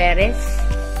Lanilyn Perez,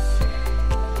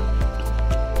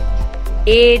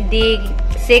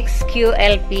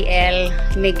 AD6QLPL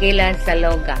Miguela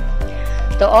Saloga.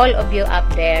 To all of you up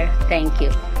there, thank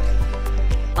you.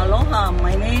 Aloha,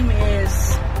 my name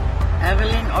is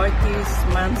Evelyn Ortiz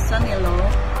Manzanillo,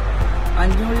 a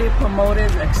newly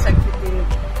promoted Executive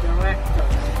Director.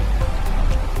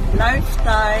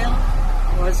 Lifestyle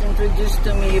was introduced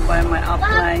to me by my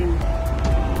upline,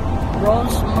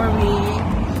 Rosemary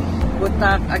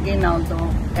Butak Aguinaldo,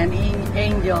 and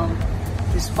Angel,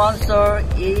 the sponsor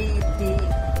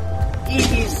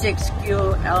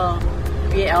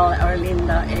ED6QLPL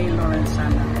Erlinda A.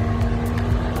 Lorenzana.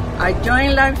 I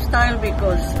joined Lifestyle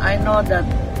because I know that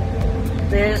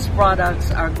these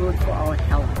products are good for our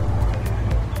health.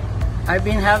 I've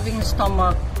been having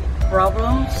stomach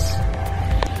problems.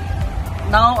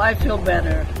 Now I feel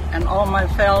better, and all my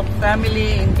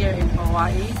family in here in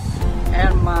Hawaii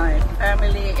and my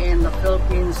family in the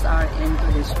Philippines are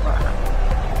into this product.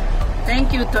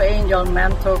 Thank you to Angel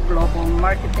Mentor Global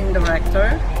Marketing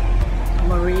Director,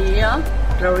 Maria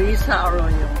Clarissa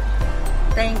Arroyo.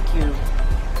 Thank you.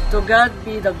 To God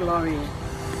be the glory.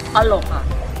 Aloha.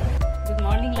 Good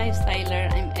morning, Lifestyler.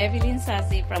 I'm Evelyn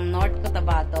Sasi from North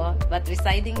Cotabato, but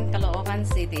residing in Caloocan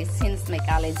City since my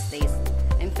college days.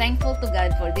 I'm thankful to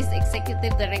God for this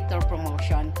Executive Director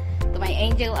promotion, to my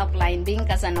Angel upline, Bing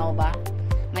Casanova,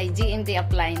 my GMD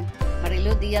upline,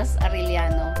 Marilu Diaz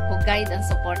Arellano, who guide and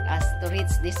support us to reach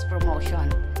this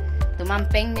promotion, to Ma'am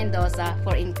Peng Mendoza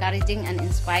for encouraging and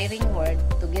inspiring word,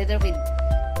 together with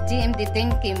GMD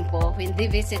Ting Kimpo when they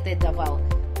visited Davao.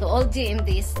 To all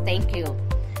GMDs, thank you.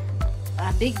 A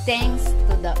big thanks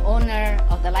to the owner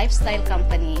of the Lifestyle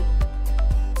Company,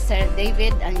 Sir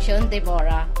David and Sean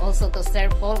Deborah, also to Sir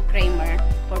Paul Kramer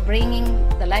for bringing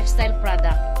the Lifestyle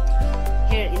product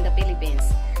here in the Philippines.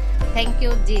 Thank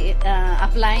you,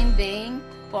 Upline Bing,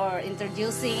 for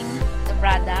introducing the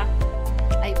product.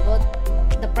 I bought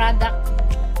the product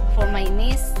for my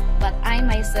niece, but I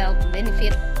myself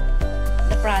benefit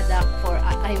the product for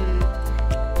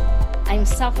I'm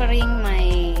suffering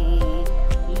my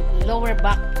lower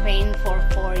back pain for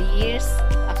 4 years.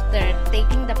 After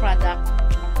taking the product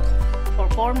for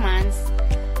 4 months,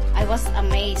 I was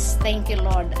amazed. Thank you,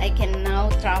 Lord. I can now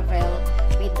travel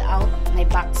without my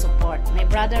back support. My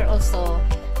brother also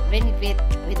benefit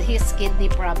with his kidney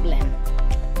problem.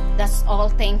 That's all.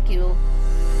 Thank you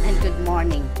and good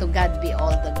morning. To God be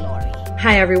all the glory.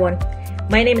 Hi everyone.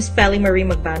 My name is Feli Marie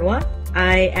Magbanwa.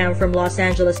 I am from Los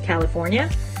Angeles, California.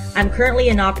 I'm currently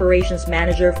an operations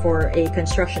manager for a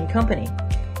construction company.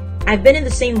 I've been in the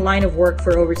same line of work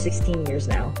for over 16 years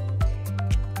now.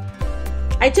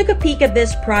 I took a peek at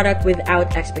this product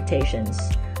without expectations.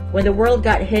 When the world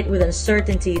got hit with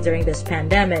uncertainty during this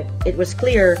pandemic, it was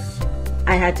clear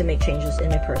I had to make changes in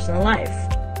my personal life.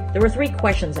 There were 3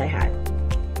 questions I had.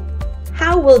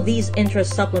 How will these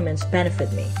interest supplements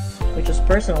benefit me? Which was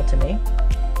personal to me.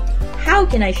 How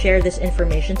can I share this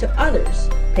information to others?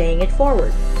 Paying it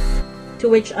forward. To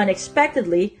which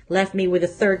unexpectedly left me with a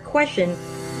 3rd question,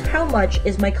 how much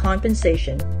is my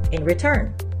compensation in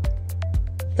return?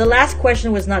 The last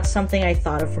question was not something I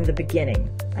thought of from the beginning.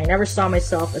 I never saw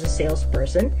myself as a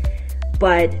salesperson,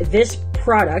 but this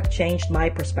product changed my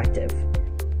perspective.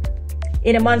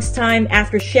 In a month's time,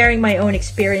 after sharing my own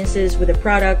experiences with the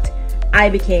product, I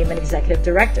became an executive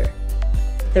director.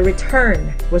 The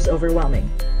return was overwhelming,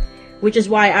 which is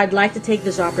why I'd like to take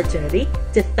this opportunity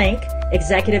to thank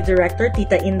Executive Director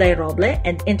Tita Inday Roble,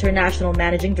 and International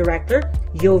Managing Director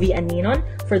Yovi Aninon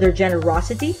for their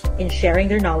generosity in sharing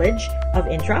their knowledge of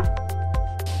Intra.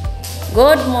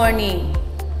 Good morning.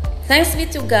 Thanks be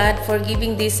to God for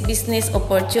giving this business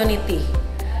opportunity.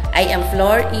 I am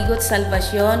Flor Igot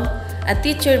Salvacion, a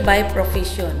teacher by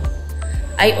profession.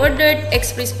 I ordered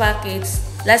express package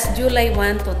last July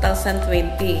 1,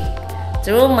 2020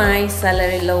 through my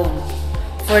salary loan.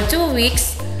 For 2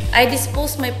 weeks, I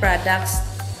disposed my products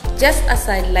just a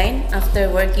sideline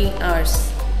after working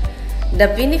hours.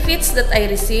 The benefits that I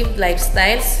received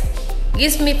lifestyles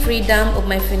gives me freedom of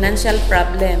my financial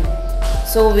problem.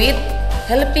 So with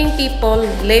helping people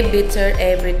live better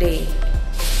every day.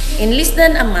 In less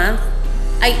than a month,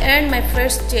 I earned my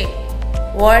first check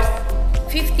worth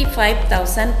 55,000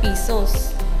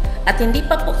 pesos. At hindi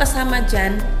pa po kasama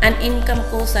dyan ang income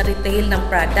ko sa retail ng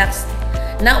products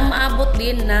na umaabot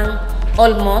din ng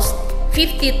almost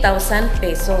 50,000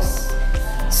 pesos.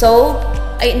 So,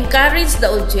 I encourage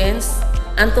the audience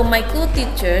and to my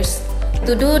co-teachers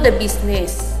to do the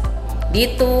business.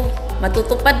 Dito,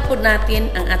 matutupad po natin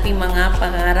ang ating mga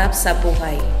pangarap sa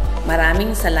buhay.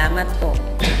 Maraming salamat po.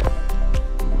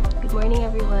 Good morning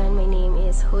everyone, my name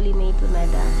is Holy May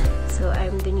Plumeda. So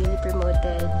I'm the newly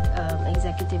promoted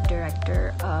Executive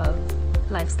Director of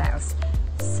Lifestyles.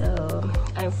 So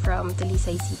I'm from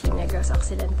Talisay City, Negros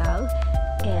Occidental,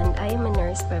 and I am a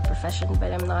nurse by profession,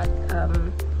 but I'm not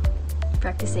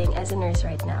practicing as a nurse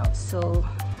right now. So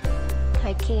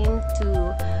I came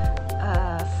to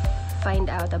find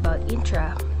out about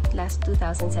Intra last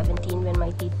 2017 when my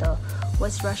tito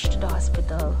was rushed to the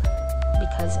hospital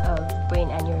because of brain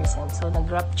aneurysm. So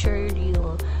nag-ruptured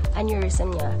yung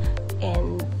aneurysm niya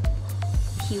and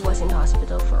he was in the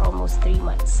hospital for almost 3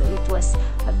 months. So it was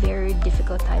a very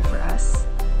difficult time for us.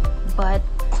 But,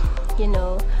 you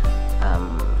know,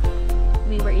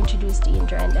 we were introduced to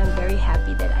Intra and I'm very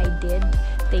happy that I did.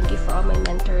 Thank you for all my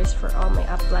mentors, for all my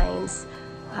uplines.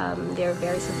 They're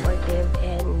very supportive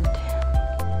and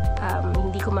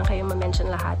hindi ko man kayo ma-mention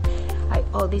lahat. I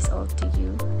owe this all to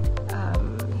you.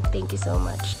 Thank you so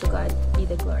much. To God be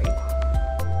the glory.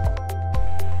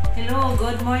 Hello,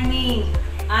 good morning.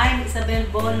 I'm Isabel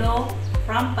Bolo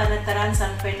from Panataran,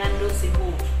 San Fernando,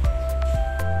 Cebu.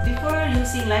 Before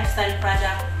using lifestyle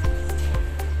product,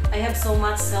 I have so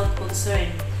much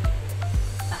self-concern.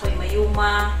 Ako'y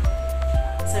mayuma,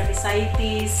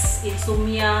 cervicitis,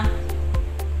 insomnia,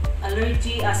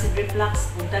 allergy, acid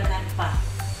reflux, ug daghan pa.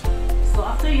 So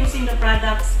after using the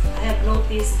products, I have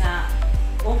noticed na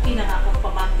okay na nga akong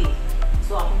pamati.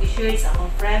 So akong gi-share sa akong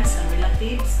friends and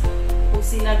relatives kung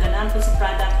sila ganahan po sa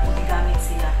product kung gigamit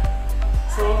sila.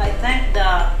 So I thank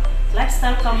the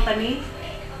lifestyle company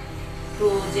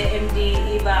to JMD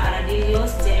Iba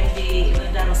Aradillos, JMD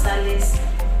Imelda Rosales,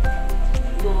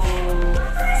 to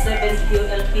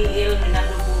 7QLPL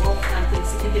Rinaldo Buhok, and to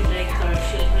Executive Director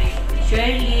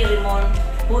Shirley Ramon,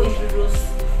 who introduced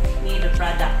me the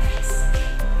products.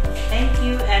 Thank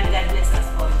you and God bless us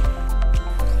all.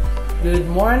 Good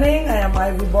morning, I am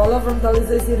Ivy Bola from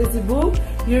Talisay City, Cebu,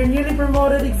 your newly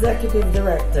promoted Executive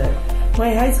Director.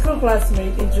 My high school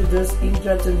classmate introduced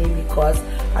Intra to me because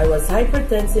I was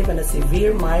hypertensive and a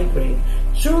severe migraine.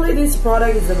 Truly, this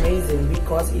product is amazing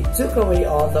because it took away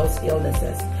all those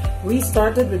illnesses. We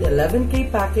started with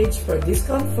 11K package for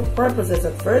discount for purposes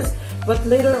at first, but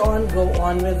later on go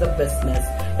on with the business.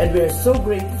 And we are so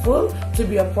grateful to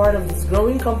be a part of this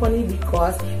growing company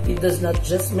because it does not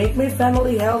just make my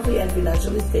family healthy and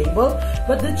financially stable,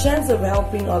 but the chance of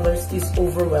helping others is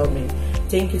overwhelming.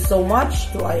 Thank you so much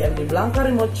to IMD Blanca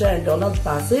Rimocha and Donald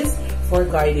Pasis for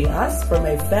guiding us, for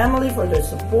my family for their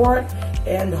support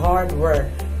and hard work,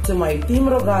 to my team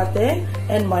Rogate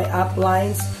and my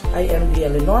uplines, IMD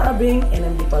Eleanor Abing,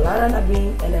 NMD Palaran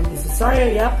Abing, NMD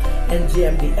Cesaria Yap, and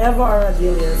GMD Eva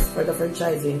Aradilius for the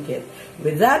franchising kit.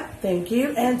 With that, thank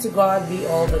you, and to God be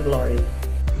all the glory.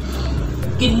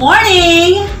 Good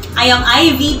morning! I am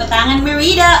Ivy Batangan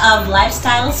Merida of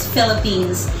Lifestyles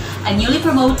Philippines, a newly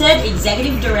promoted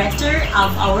Executive Director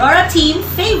of Aurora Team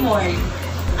Favored.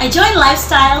 I joined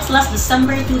Lifestyles last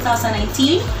December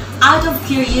 2019 out of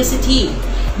curiosity.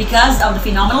 Because of the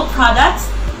phenomenal products,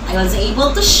 I was able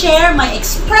to share my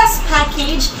express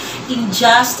package in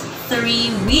just 3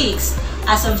 weeks.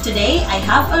 As of today, I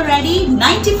have already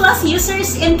 90 plus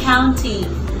users in counting.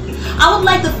 I would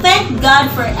like to thank God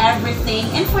for everything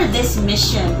and for this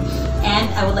mission.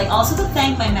 And I would like also to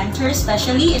thank my mentors,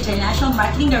 especially International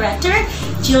Marketing Director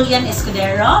Jillian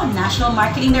Escudero, National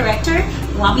Marketing Director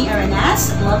Wami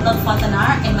Aranas, London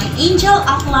Fontanar, and my angel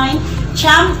upline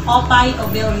Cham Opay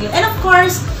Ovilio. And of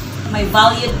course, my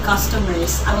valued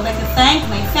customers. I would like to thank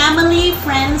my family,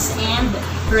 friends, and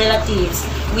relatives.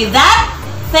 With that,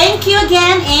 thank you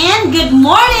again and good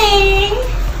morning!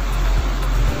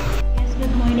 Yes,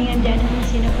 good morning. I'm Jana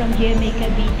Lucina from GMA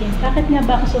Cavite. Bakit nga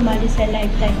ba ako sumali sa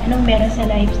Lifetime? Anong meron sa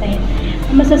Lifetime?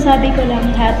 Ang masasabi ko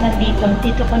lang lahat nandito.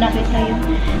 Dito ko nakita yung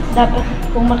dapat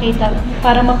kong makita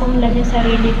para mapunlad yung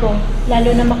sarili ko.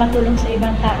 Lalo na makatulong sa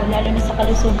ibang tao, lalo na sa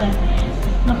kalusugan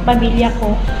ng pamilya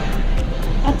ko.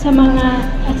 At sa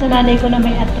nanay ko na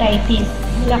may arthritis.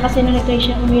 Wala kasi nung nag-try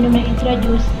siya uminom ng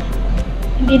intrajuice,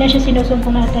 hindi na siya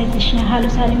sinusumpong na arthritis niya.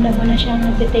 Halos halim labo na siyang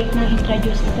nag-take ng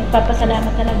intrajuice. Nagpapasalamat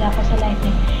talaga ako sa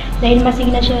Lifetime. Dahil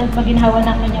masigna siya maginhawa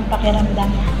ng kanyang pakiramdam.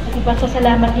 At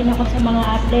ipasasalamat din ako sa mga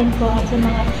upline ko at sa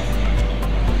mga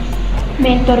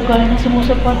mentor ko na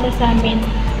sumusuporta sa amin.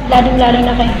 Lalong-lalo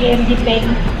na kay GMD Peng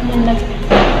na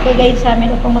nagbigay sa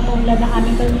amin upang mapunlad ng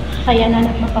aming kakayanan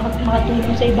at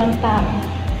makatulong sa ibang tao.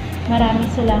 Maraming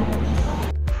salamat.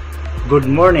 Good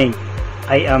morning.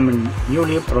 I am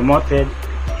newly promoted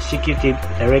Executive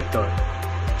Director,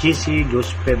 GC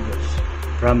Dos Pueblos,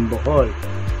 from Bohol.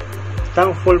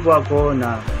 Thankful po ako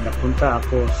na napunta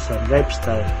ako sa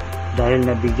Lifestyle dahil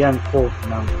nabigyan ko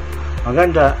ng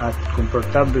maganda at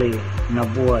komportable na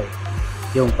buhay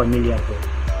yung pamilya ko.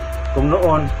 Kung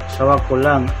noon, sawa ko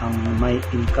lang ang may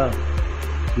income.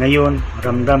 Ngayon,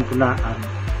 ramdam ko na ang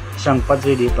isang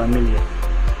padre di pamilya.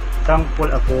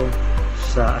 Thankful ako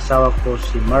sa asawa ko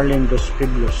si Marlene Dos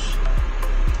Pueblos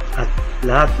at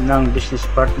lahat ng business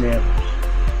partner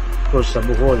ko sa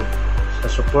Bohol sa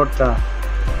suporta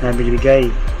na binibigay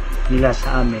nila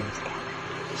sa amin.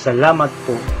 Salamat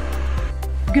po.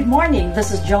 Good morning, this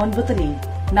is Joan Butali,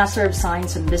 Master of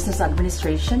Science in Business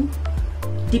Administration,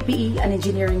 DPE and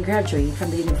Engineering graduate from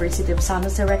the University of San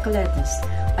Jose Recoletos.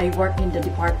 I work in the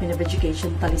Department of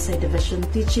Education, Talisay Division,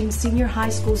 teaching senior high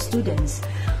school students.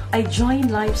 I joined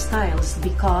Lifestyles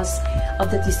because of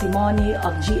the testimony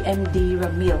of GMD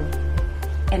Ramil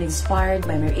and inspired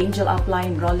by my angel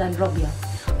upline Roland Robia.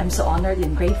 I'm so honored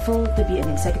and grateful to be an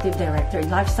Executive Director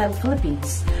in Lifestyle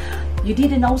Philippines. You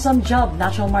did an awesome job,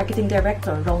 National Marketing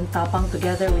Director Ron Tapang,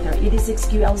 together with our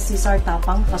ED6QL Cesar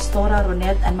Tapang, Pastora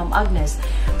Ronette, and Ma'am Agnes,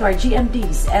 to our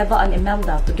GMDs, Eva and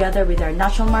Imelda, together with our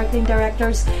National Marketing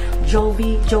Directors,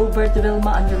 Jovi, Jobert,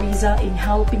 Wilma, and Yuriza, in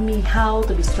helping me how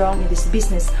to be strong in this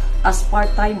business as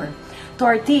part-timer. To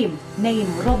our team, name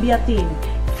Robia Team,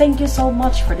 thank you so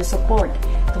much for the support.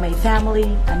 To my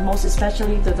family, and most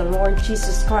especially to the Lord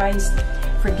Jesus Christ,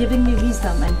 for giving me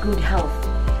wisdom and good health.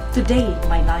 Today,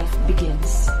 my life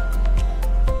begins.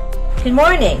 Good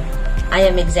morning. I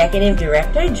am Executive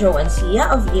Director Joe Ancia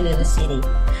of Iloilo City.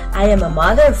 I am a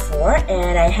mother of 4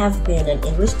 and I have been an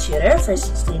English tutor for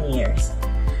 16 years.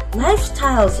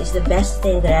 Lifestyles is the best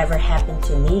thing that ever happened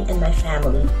to me and my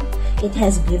family. It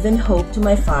has given hope to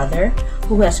my father,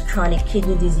 who has chronic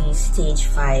kidney disease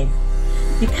stage 5.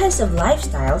 Because of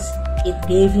Lifestyles, it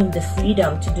gave him the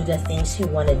freedom to do the things he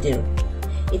wanted to do.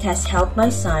 It has helped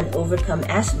my son overcome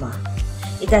asthma.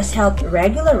 It has helped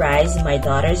regularize my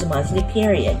daughter's monthly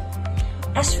period.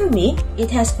 As for me, it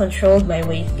has controlled my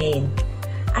weight gain.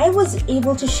 I was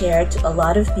able to share to a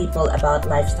lot of people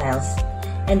about Lifestyles,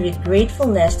 and with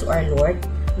gratefulness to our Lord,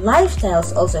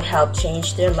 Lifestyles also helped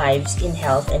change their lives in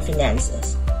health and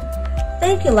finances.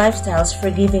 Thank you, Lifestyles, for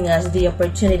giving us the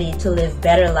opportunity to live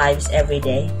better lives every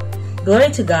day. Glory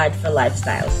to God for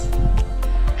Lifestyles.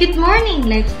 Good morning,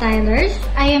 Lifestylers!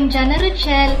 I am Jana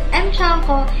Rochelle M.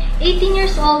 Chanco, 18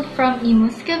 years old from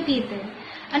Imus, Cavite.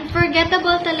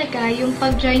 Unforgettable talaga yung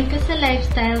pag-join ko sa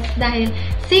Lifestyles dahil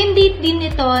same date din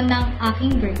ito ng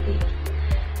aking birthday.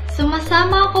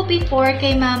 Sumasama ako before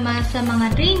kay Mama sa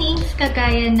mga trainings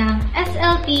kagaya ng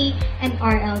SLT and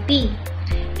RLT.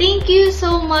 Thank you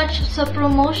so much sa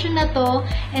promotion na to,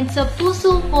 and sa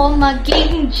puso ko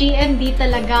maging GMD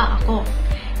talaga ako.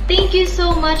 Thank you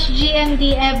so much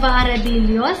GMD Eva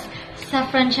Aradillos sa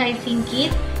franchising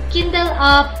kit, Kindle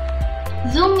app,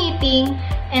 Zoom meeting,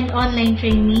 and online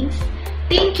trainings.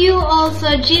 Thank you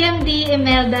also GMD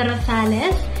Imelda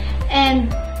Rosales,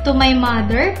 and to my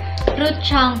mother, Ruth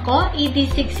Chanco,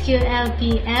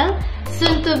 ED6QLPL,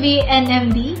 soon to be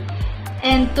NMD,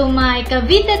 and to my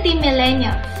Cavite Team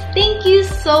Millennials. Thank you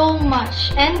so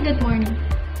much and good morning.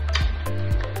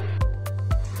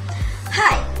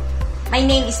 Hi, my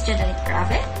name is Jodalit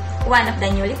Crave, one of the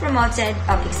newly promoted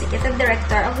Executive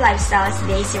Director of Lifestyles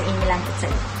based here in Milan,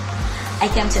 Italy.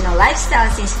 I came to know Lifestyle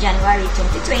since January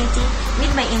 2020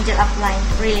 with my angel upline,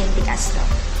 Rilyn De Castro.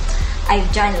 I've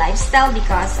joined Lifestyle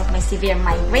because of my severe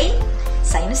migraine,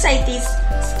 sinusitis,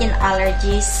 skin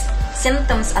allergies,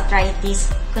 symptoms, arthritis,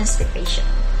 constipation.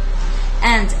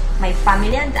 And My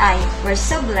family and I were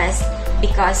so blessed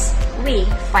because we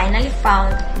finally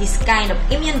found this kind of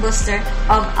immune booster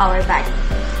of our body.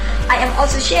 I am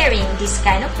also sharing this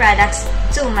kind of products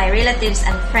to my relatives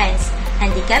and friends, and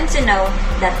they came to know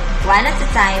that one at a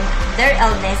time their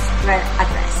illness were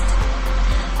addressed.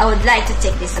 I would like to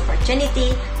take this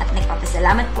opportunity at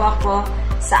nagpapasalamat po ako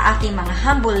sa aking mga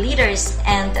humble leaders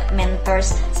and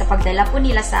mentors sa pagdala po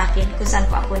nila sa akin kung saan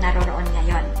po ako naroroon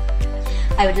ngayon.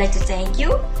 I would like to thank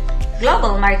you,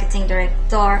 Global Marketing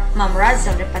Director Ma'am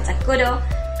Razal Repatacudo,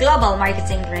 Global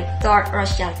Marketing Director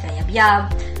Rochelle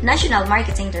Cayabyab, National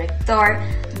Marketing Director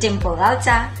Dimple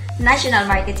Alta, National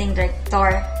Marketing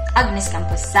Director Agnes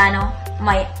Camposano,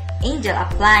 my Angel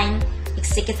Upline,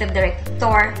 Executive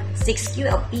Director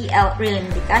 6QLPL Rilin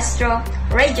De Castro,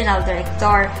 Regional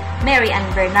Director Mary Ann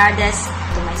Bernardes,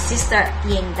 to my sister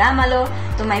Ying Damalo,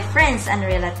 to my friends and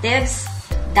relatives,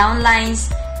 downlines,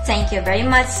 thank you very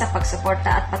much sa pagsuporta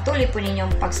at patuloy po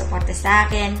ninyong pagsuporta sa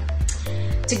akin.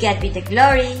 To God be the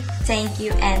glory. Thank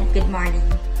you and good morning.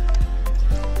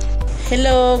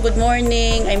 Hello, good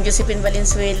morning. I'm Josephine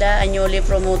Valenzuela, a newly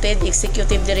promoted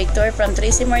Executive Director from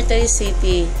Tracy Martires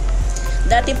City.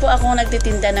 Dati po ako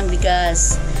nagtitinda ng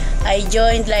bigas. I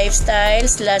joined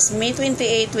Lifestyles last May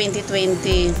 28,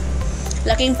 2020.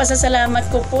 Laking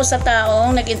pasasalamat ko po sa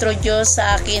taong nag-introduce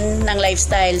sa akin ng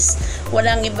Lifestyles.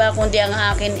 Walang iba kundi ang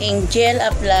akin Angel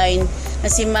Upline na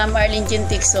si Ma'am Arlene Jean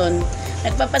Tixon.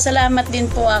 Nagpapasalamat din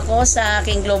po ako sa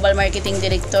aking Global Marketing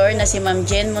Director na si Ma'am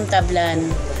Jen Montablan.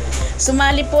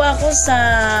 Sumali po ako sa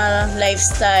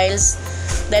Lifestyles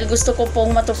dahil gusto ko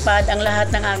pong matupad ang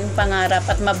lahat ng aking pangarap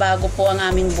at mabago po ang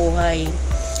aming buhay.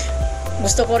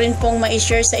 Gusto ko rin pong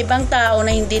ma-share sa ibang tao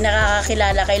na hindi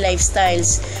nakakakilala kay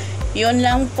Lifestyles. Yun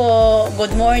lang po.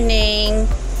 Good morning.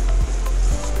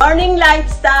 Morning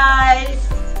Lifestyles!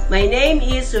 My name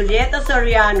is Julieta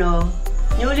Soriano,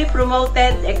 newly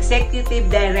promoted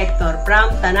Executive Director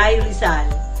from Tanay Rizal.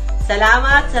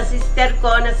 Salamat sa sister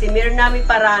ko na si Mirna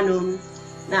Miparanum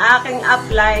na aking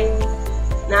upline.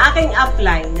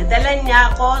 Nadala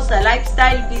niya ako sa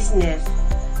lifestyle business.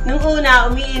 Nung una,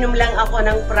 umiinom lang ako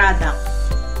ng products.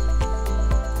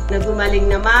 Nagumaling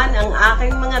naman ang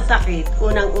aking mga sakit.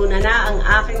 Unang-una na ang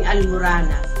aking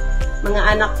almuranas. Mga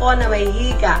anak ko na may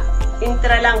hika.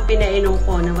 Intra lang pinainom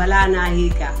ko na wala na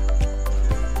hika.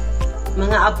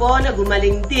 Mga apo na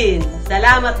gumaling din.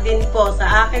 Salamat din po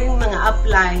sa aking mga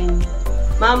upline,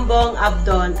 Mambong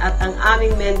Abdon at ang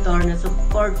aming mentor na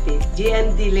supportive,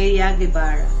 GMD Leia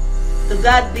Guevara. To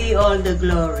God be all the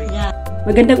glory.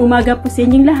 Magandang umaga po sa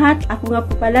inyong lahat. Ako nga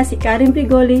po pala si Karen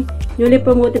Brigoli, newly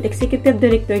promoted Executive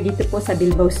Director dito po sa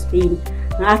Bilbao, Spain.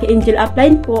 Ang aking angel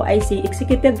upline po ay si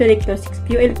Executive Director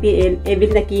 6QLPL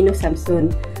Evil Nakino Samson.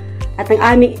 At ang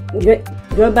aming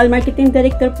Global Marketing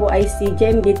Director po ay si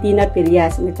GMD Tina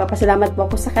Perias. Nagpapasalamat po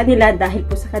ako sa kanila dahil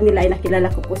po sa kanila ay nakilala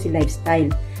ko po si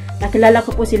Lifestyle. Nakilala ko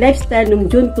po si Lifestyle noong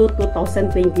June 2,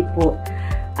 2020 po.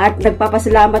 At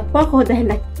nagpapasalamat po ako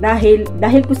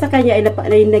dahil po sa kanya ay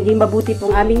naging mabuti po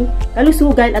ang aming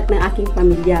kalusugan at ng aking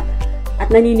pamilya.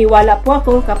 At naniniwala po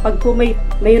ako kapag po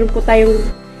mayroon po tayong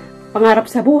pangarap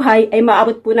sa buhay ay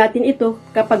maabot po natin ito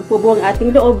kapag po buong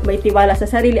ating loob, may tiwala sa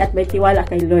sarili at may tiwala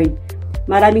kay Lord.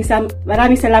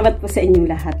 Maraming salamat po sa inyong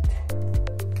lahat.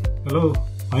 Hello,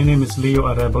 my name is Leo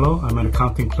Arevalo. I'm an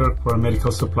accounting clerk for a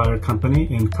medical supplier company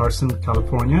in Carson,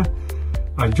 California.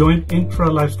 I joined Intra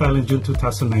Lifestyle in June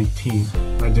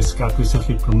 2019. I just got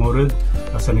recently promoted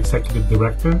as an executive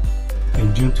director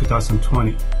in June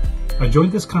 2020. I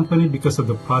joined this company because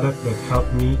of the product that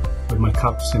helped me with my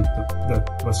cough symptom that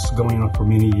was going on for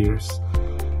many years.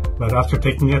 But after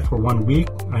taking it for 1 week,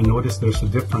 I noticed there's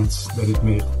a difference that it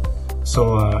made.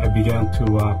 So I began to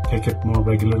take it more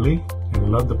regularly and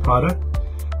love the product.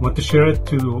 I want to share it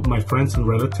to my friends and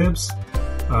relatives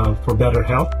for better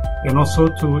health, and also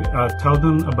to tell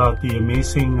them about the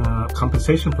amazing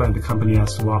compensation plan the company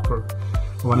has to offer.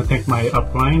 I want to thank my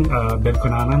upline, Ben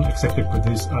Conanan, Executive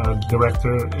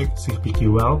Director,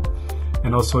 CPQL,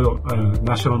 and also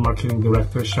National Marketing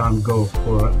Director, Sean Go,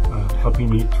 for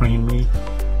helping me, train me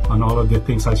on all of the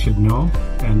things I should know.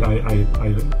 And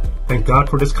I thank God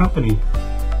for this company.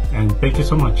 And thank you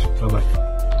so much. Bye-bye.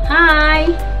 Hi!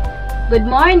 Good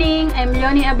morning! I'm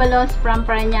Leonie Abalos from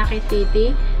Parañaque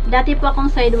City. Dati po akong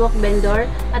sidewalk vendor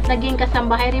at naging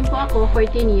kasambahay rin po ako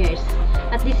 14 years.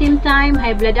 At the same time,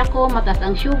 high blood ako, mataas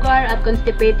ang sugar at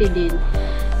constipated din.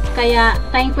 Kaya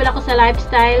thankful ako sa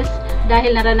Lifestyles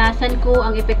dahil naranasan ko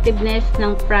ang effectiveness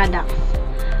ng products.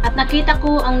 At nakita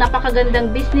ko ang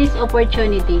napakagandang business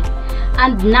opportunity.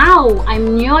 And now,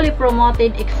 I'm newly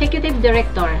promoted Executive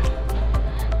Director.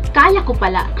 Kaya ko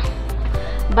pala.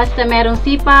 basta merong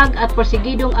sipag at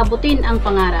porsigidong abutin ang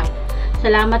pangarap.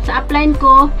 Salamat sa upline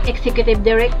ko, Executive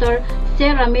Director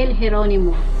Sir Ramil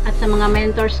Jeronimo, at sa mga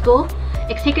mentors ko,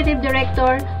 Executive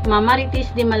Director Ma'am Maritis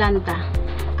Di Malanta,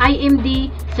 IMD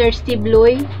Sir Steve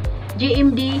Loy,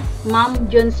 GMD Ma'am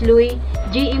Jones Loy,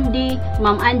 GMD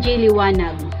Ma'am Angie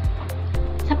Liwanag.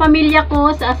 Sa pamilya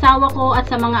ko, sa asawa ko at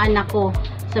sa mga anak ko,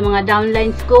 sa mga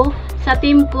downlines ko, sa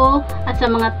team ko, at sa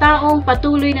mga taong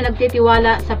patuloy na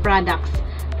nagtitiwala sa products.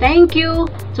 Thank you.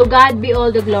 To God be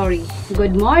all the glory.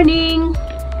 Good morning.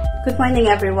 Good morning,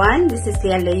 everyone. This is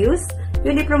Lian Leus,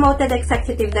 newly promoted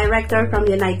Executive Director from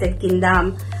United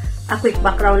Kingdom. A quick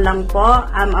background lang po.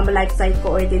 I'm a lifestyle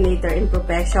coordinator in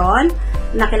profession.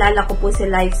 Nakilala ko po si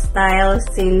Lifestyle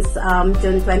since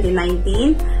June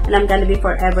 2019. And I'm gonna be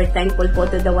forever thankful po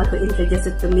to the one who introduced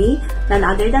it to me. None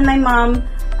other than my mom,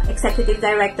 Executive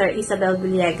Director Isabel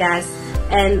Villegas,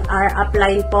 and our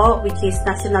upline po, which is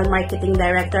National Marketing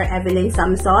Director Evelyn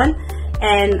Samson.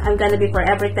 And I'm gonna be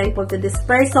forever thankful to this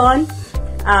person.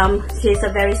 She's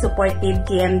a very supportive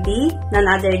GMD, none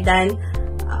other than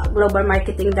Global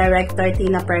Marketing Director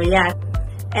Tina Perlia.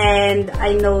 And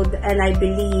I know and I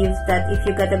believe that if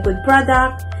you got a good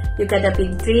product, you got a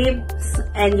big dreams,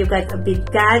 and you got a big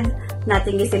God,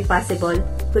 nothing is impossible.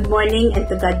 Good morning, and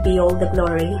to God be all the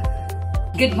glory.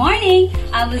 Good morning!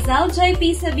 I'm Lizelle Joy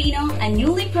P. Sabino, a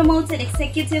newly promoted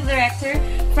Executive Director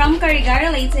from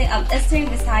Carigara Leyte of Eastern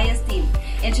Visayas team.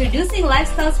 Introducing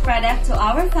Lifestyles product to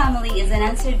our family is an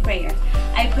answered prayer.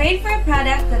 I prayed for a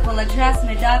product that will address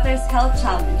my daughter's health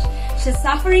challenge. She's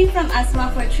suffering from asthma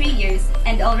for 3 years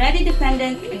and already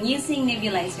dependent on using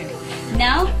nebulizer.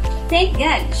 Now, thank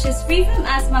God, she's free from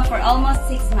asthma for almost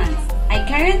 6 months. I'm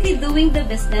currently doing the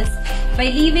business by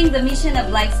living the mission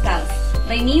of Lifestyles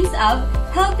by means of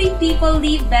helping people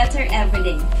live better every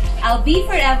day. I'll be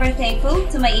forever thankful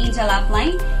to my angel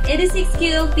upline,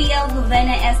 86QLPL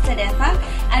Juvena Estedefa,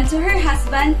 and to her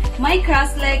husband, my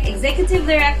cross-leg Executive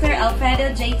Director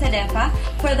Alfredo J. Tadefa,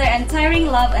 for their untiring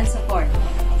love and support.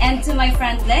 And to my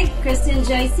front leg, Kristen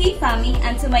Joy C. Fami,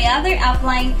 and to my other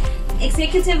upline,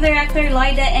 Executive Director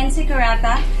Loida N.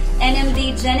 Securata,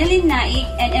 NMD Jeneline Naik,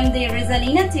 and MD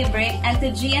Rizalina Tibre, and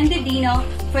to GMD Dino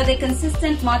for the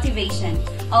consistent motivation.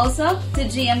 Also, to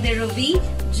GMD Ruby,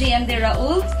 GMD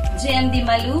Raul, GMD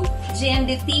Malu,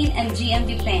 GMD Teen, and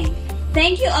GMD Peng.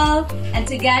 Thank you all, and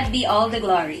to God be all the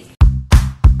glory.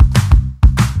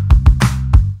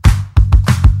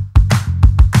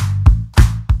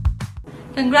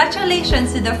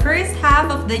 Congratulations to the first half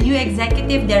of the new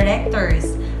executive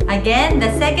directors. Again,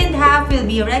 the second half will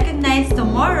be recognized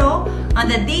tomorrow on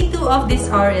the day 2 of this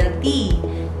RLT.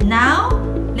 Now,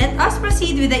 let us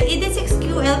proceed with the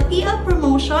 86QLPL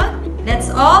promotion.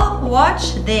 Let's all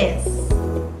watch this.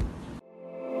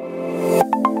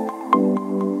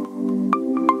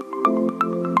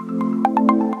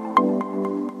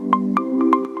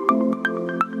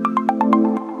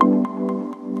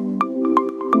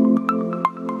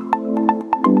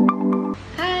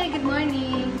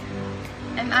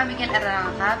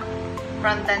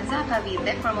 From Tanza,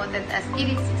 Cavite, promoted as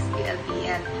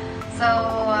 86QLPL. So,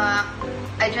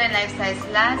 I joined Lifestyles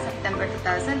last September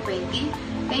 2020.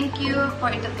 Thank you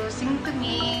for introducing to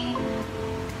me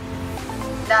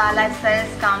the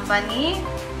Lifestyles company,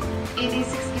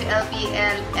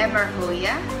 86QLPL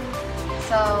Emerhoya.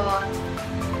 So,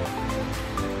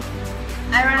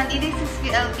 I run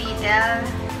 86QLPL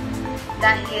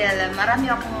dahil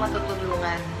marami akong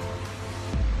matutulungan.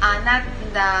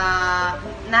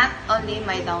 Not only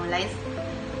my downlines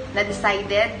na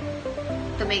decided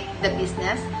to make the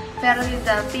business, pero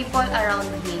the people around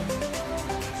me.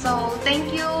 So,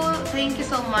 thank you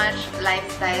so much,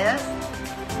 Lifestyles,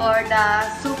 for the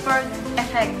super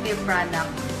effective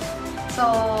product. So,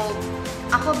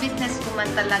 ako businesswoman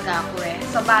talaga ako eh.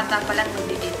 So, bata pa lang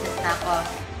nag-business na ako.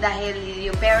 Dahil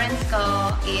yung parents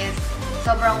ko is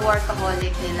sobrang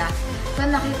workaholic nila. So,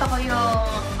 nakita ko yung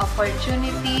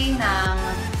opportunity ng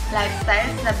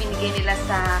Lifestyles na binigay nila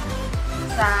sa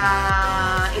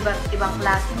iba't ibang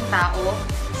klaseng tao.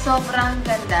 Sobrang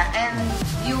ganda. And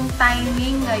yung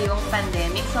timing ngayong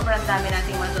pandemic, sobrang dami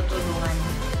nating matutulungan.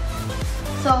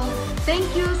 So, thank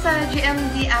you sa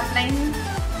GMD upline,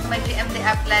 my GMD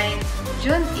upline,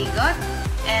 June Igot,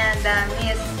 and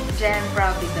Miss Jen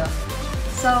Provido.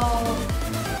 So,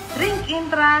 drink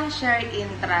intra, share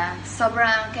intra.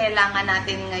 Sobrang kailangan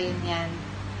natin ngayon yan.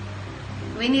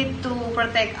 We need to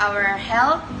protect our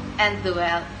health and the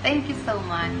wealth. Thank you so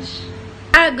much.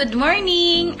 Good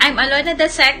morning. I'm Alona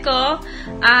Daseco,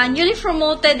 newly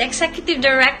promoted Executive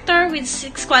Director with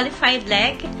 6 qualified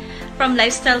leg from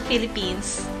Lifestyle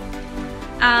Philippines.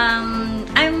 I'm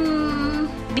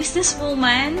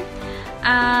businesswoman.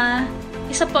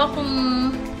 Isa po akong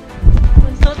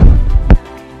consultant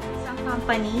sa isang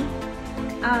company.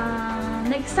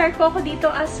 Nag-start po ako dito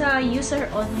as a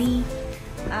user only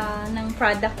ng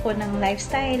product ko ng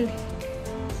lifestyle.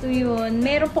 So yun,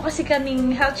 meron po kasi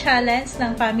kaming health challenge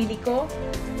ng family ko.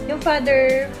 Yung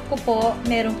father ko po,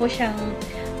 meron po siyang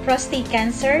prostate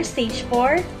cancer, stage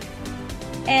 4.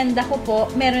 And ako po,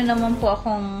 meron naman po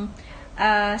akong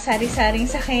sari-saring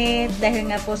sakit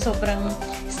dahil nga po sobrang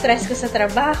stress ko sa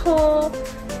trabaho,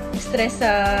 stress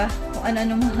sa kung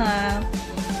ano-ano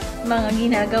mga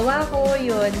ginagawa ko,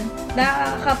 yun.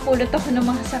 Nakakapulot ako ng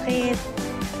mga sakit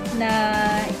na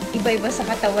iba-iba sa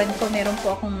katawan ko. Meron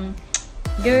po akong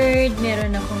GERD,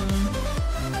 meron akong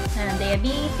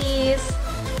diabetes,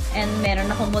 and meron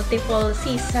akong multiple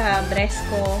cysts sa breast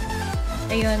ko.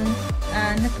 Ayun,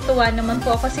 natutuwa naman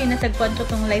po ako kasi natagpuan ko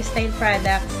tong lifestyle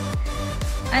products.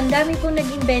 Ang dami pong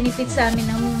naging benefit sa amin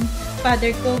ng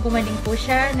father ko. Gumaling po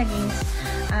siya, naging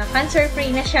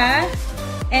cancer-free na siya.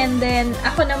 And then,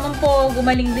 ako naman po,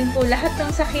 gumaling din po lahat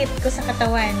ng sakit ko sa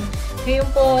katawan. Ngayon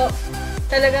po,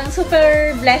 talagang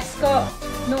super blessed ko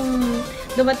nung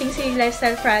dumating si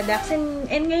lifestyle products.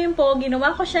 And ngayon po,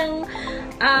 ginawa ko siyang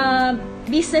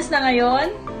business na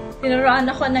ngayon. Tinuruan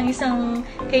ako ng isang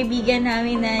kaibigan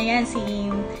namin na yan, si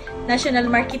National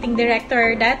Marketing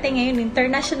Director dati, ngayon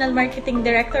International Marketing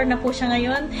Director na po siya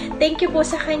ngayon. Thank you po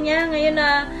sa kanya. Ngayon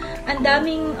na ang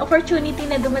daming opportunity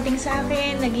na dumating sa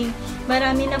akin.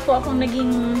 Marami na po akong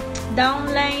naging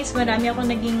downlines, marami akong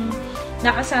naging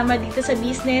nakasama dito sa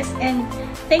business, and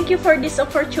thank you for this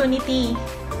opportunity.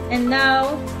 And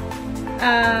now,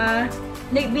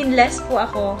 nag-bless po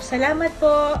ako. Salamat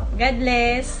po. God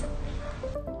bless.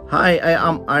 Hi, I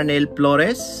am Arnel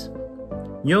Flores,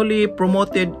 newly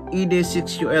promoted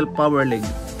ED6UL Power League.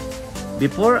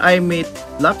 Before I met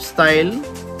lifestyle,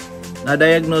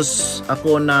 na-diagnose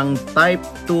ako ng type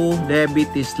 2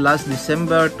 diabetes last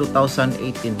December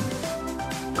 2018.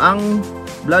 Ang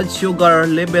blood sugar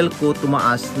level ko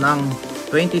tumaas ng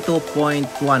 22.1.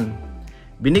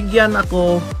 Binigyan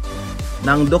ako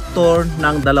ng doktor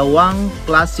ng 2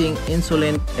 klaseng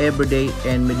insulin everyday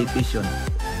and medication.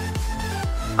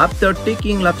 After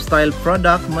taking lifestyle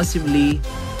product massively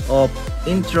of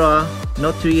Intra,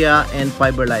 Nutria, and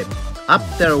Fiberlife,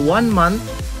 after 1 month,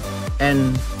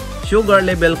 and sugar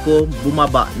level ko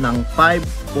bumaba ng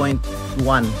 5.1.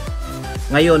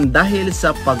 Ngayon, dahil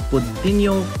sa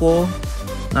pag-continue ko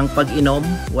ng pag-inom,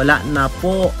 wala na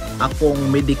po akong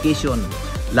medication.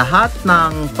 Lahat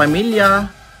ng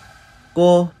pamilya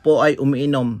ko po ay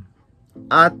umiinom.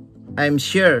 At I'm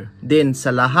sure din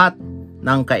sa lahat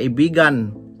ng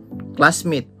kaibigan,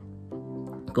 classmate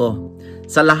ko,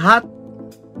 sa lahat.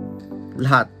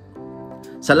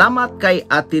 Salamat kay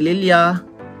Ate Lilia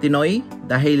Tinoy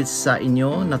dahil sa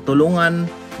inyo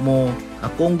natulungan mo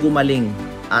akong gumaling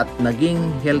at naging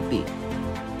healthy.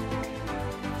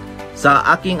 Sa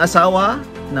aking asawa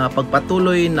na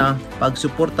pagpatuloy na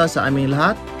pagsuporta sa aming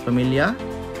lahat, pamilya,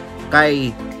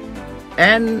 kay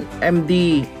NMD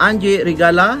Angie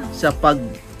Regala sa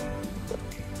pagtulong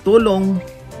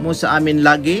mo sa amin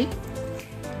lagi,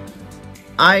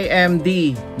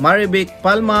 IMD Marivic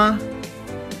Palma,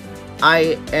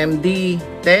 IMD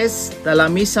Tess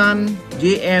Talamisan,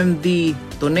 GMD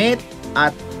Tunet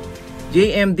at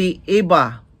GMD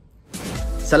Eva.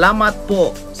 Salamat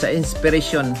po sa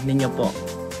inspiration ninyo po.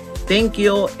 Thank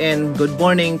you and good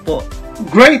morning po.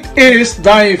 Great is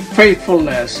thy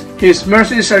faithfulness. His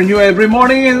mercies are new every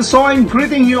morning, and so I'm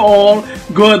greeting you all.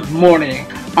 Good morning.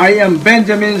 I am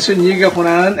Benjamin Zuniga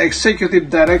Cunan,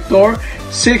 Executive Director,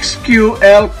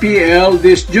 6QLPL,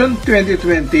 this June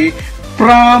 2020,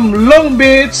 from Long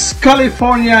Beach,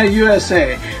 California,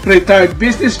 USA. Retired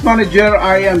business manager.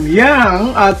 I am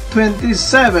young at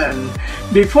 27.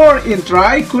 Before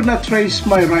Intra, I could not raise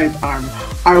my right arm.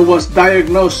 I was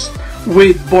diagnosed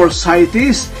with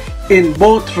bursitis in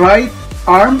both right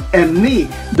arm and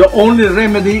knee. The only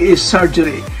remedy is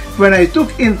surgery. When I took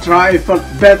Intra, I felt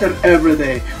better every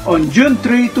day. On June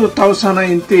 3,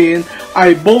 2019,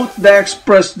 I bought the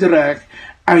Express Direct.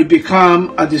 I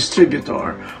became a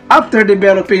distributor. After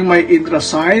developing my Intra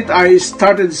site, I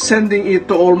started sending it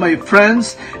to all my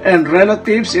friends and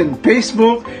relatives in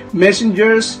Facebook,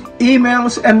 messengers,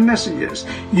 emails, and messages.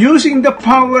 Using the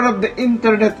power of the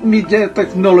internet media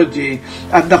technology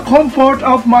at the comfort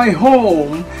of my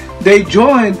home, they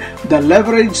joined the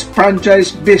leverage franchise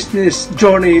business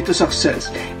journey to success.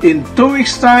 In 2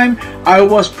 weeks' time, I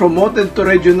was promoted to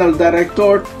regional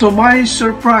director. To my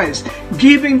surprise,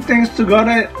 giving thanks to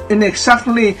God, in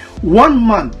exactly 1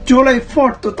 month, July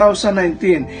 4,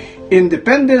 2019,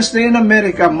 Independence Day in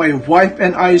America, my wife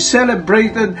and I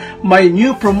celebrated my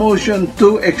new promotion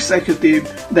to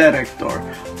Executive Director.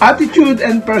 Attitude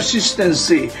and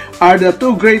persistency are the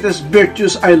two greatest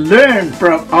virtues I learned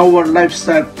from our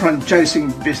lifestyle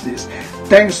franchising business.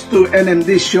 Thanks to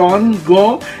NMD Sean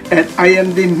Go and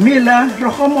IMD Mila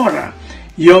Rocamora,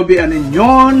 Yobi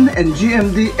Aninyon, and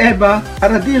GMD Eva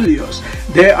Aradilios.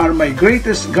 They are my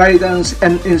greatest guidance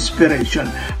and inspiration.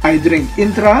 I drink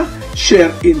Intra,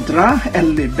 share Intra,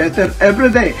 and live better every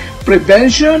day.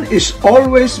 Prevention is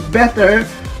always better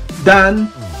than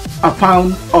a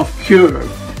pound of cure.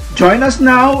 Join us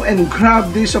now and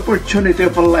grab this opportunity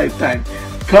of a lifetime.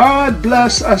 God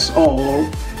bless us all.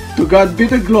 To God be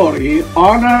the glory,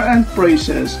 honor, and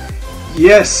praises.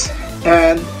 Yes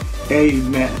and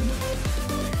amen.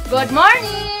 Good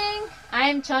morning!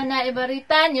 I'm Chona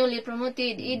Ibarita, newly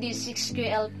promoted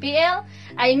ED6QLPL.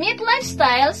 I meet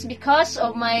lifestyles because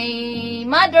of my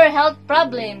mother health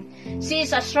problem. She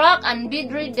is a stroke and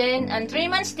bedridden, and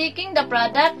 3 months taking the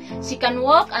product, she can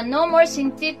walk and no more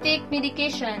synthetic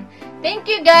medication. Thank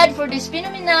you God for this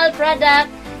phenomenal product,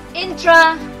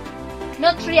 Intra,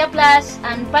 Nutria Plus,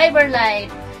 and Fiber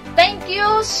Life. Thank you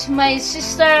my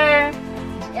sister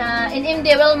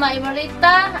NMD Wilma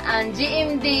Ibarita and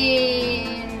GMD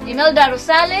Imelda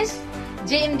Rosales,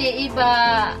 GMD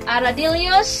Eva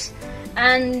Aradilios,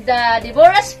 and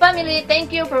Deborah's family.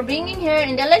 Thank you for bringing here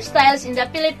in the lifestyles in the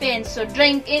Philippines. So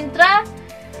drink Intra,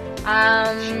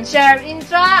 share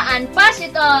Intra, and pass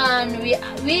it on.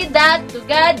 With that, to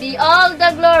God be all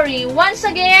the glory. Once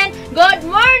again, good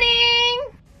morning!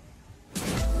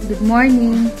 Good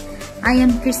morning. I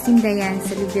am Christine Dayan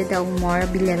Salida Daumor,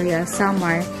 Villarreal,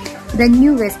 Samar, the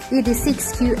newest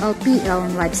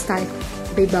 86QLPL lifestyle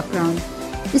by background.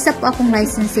 Isa po akong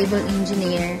licensed civil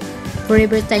engineer.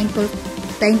 Forever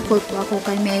thankful po ako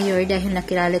kay Mayor dahil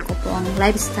nakilala ko po ang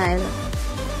lifestyle.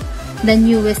 The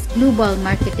newest global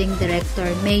marketing director,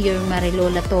 Mayor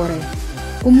Marilola Torre.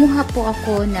 Kumuha po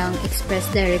ako ng Express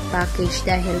Direct Package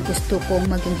dahil gusto kong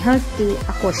maging healthy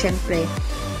ako syempre.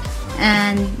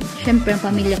 And syempre ang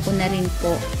pamilya ko na rin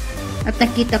po. At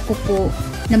nakita ko po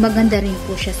na maganda rin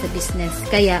po siya sa business.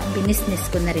 Kaya binisnes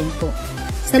ko na rin po.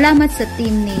 Salamat sa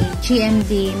team ni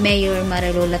GMD Mayor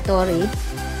Marilola Torre.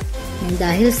 And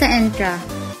dahil sa Entra,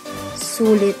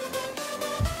 sulit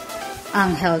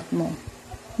ang health mo.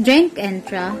 Drink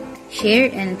Entra,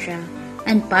 share Entra,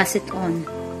 and pass it on.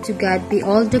 To God be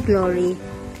all the glory.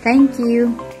 Thank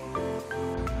you.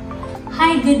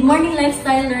 Hi, good morning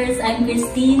lifestylers. I'm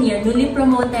Christine, your newly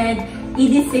promoted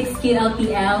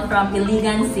ED6QLPL from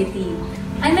Iligan City.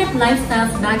 I met Lifestyles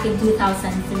back in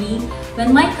 2003 when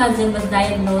my cousin was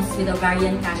diagnosed with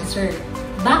ovarian cancer.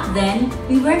 Back then,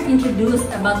 we weren't introduced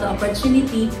about the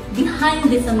opportunity behind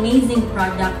this amazing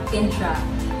product, Intra.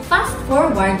 Fast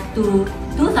forward to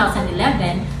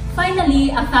 2011,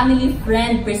 finally a family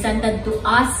friend presented to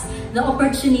us the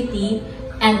opportunity,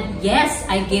 and yes,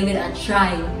 I gave it a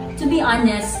try. To be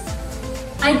honest,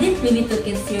 I didn't really took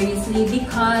it seriously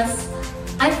because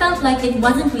I felt like it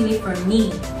wasn't really for me.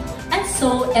 And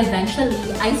so eventually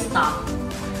I stopped.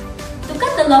 To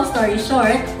cut the long story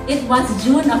short, it was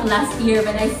June of last year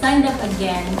when I signed up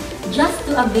again just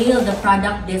to avail the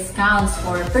product discounts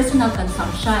for personal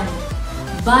consumption.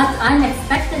 But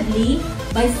unexpectedly,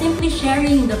 by simply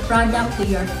sharing the product to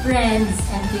your friends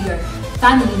and to your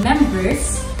family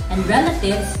members and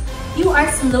relatives, you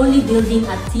are slowly building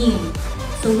a team.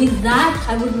 So with that,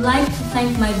 I would like to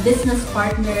thank my business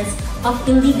partners of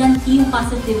Iligan Team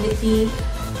Positivity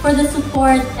for the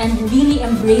support and really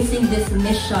embracing this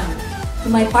mission.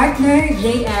 To my partner,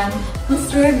 JM, who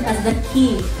served as the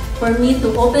key for me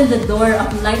to open the door of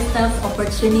lifestyles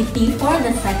opportunity for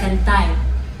the second time.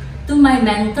 To my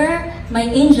mentor,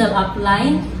 my angel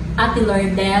upline, Ate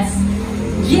Lourdes,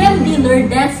 GMD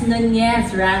Lourdes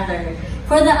Nunez rather,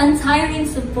 for the untiring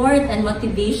support and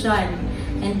motivation,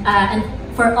 and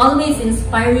for always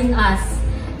inspiring us.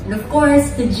 And of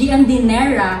course, to GMD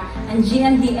Nera and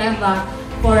GMD Eva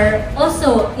for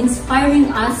also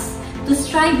inspiring us to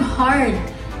strive hard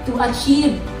to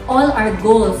achieve all our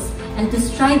goals and to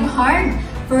strive hard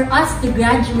for us to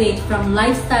graduate from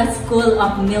Lifestyle School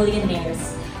of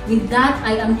Millionaires. With that,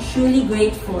 I am truly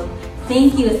grateful.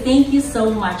 Thank you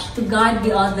so much. To God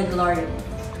be all the glory.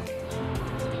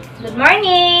 Good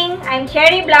morning! I'm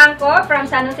Cherry Blanco from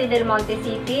San Jose del Monte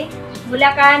City,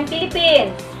 Bulacan,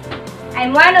 Philippines.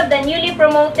 I'm one of the newly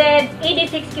promoted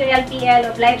ED6QLPL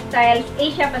of Lifestyles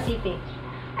Asia Pacific.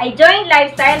 I joined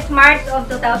Lifestyles March of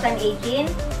 2018.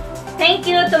 Thank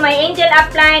you to my angel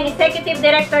upline, Executive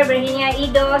Director Virginia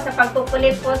Ido sa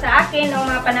pagpupulit po sa akin noong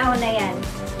mga panahon na yan.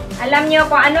 Alam niyo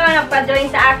kung ano ang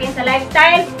nagpa-join sa akin sa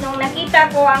lifestyle nung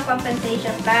nakita ko ang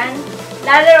compensation plan,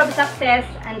 ladder of success,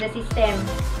 and the system.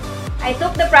 I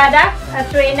took the products at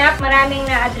true enough maraming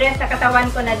na-address sa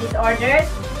katawan ko na disorders,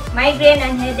 migraine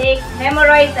and headache,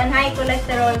 hemorrhoids and high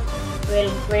cholesterol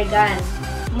were gone.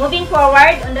 Moving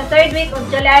forward, on the 3rd week of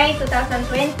July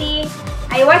 2020,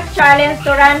 I was challenged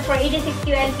to run for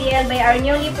ED6QLPL by our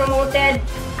newly promoted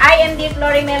IMD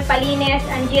Florimel Palines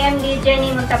and GMD Jenny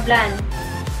Montablan.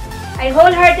 I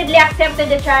wholeheartedly accepted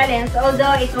the challenge,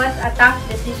 although it was a tough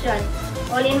decision.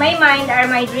 All in my mind are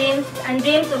my dreams and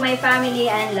dreams of my family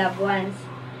and loved ones.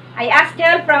 I asked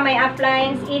help from my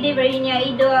uplines, ED Verinia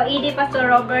Ido, ED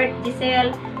Pastor Robert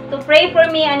Giselle, to pray for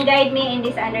me and guide me in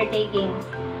this undertaking.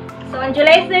 So on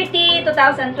July 30,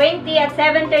 2020 at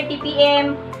 7:30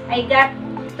 p.m., I got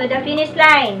to the finish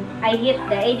line. I hit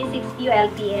the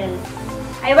 86QLPL.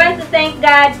 I want to thank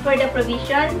God for the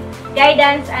provision,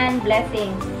 guidance, and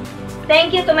blessings.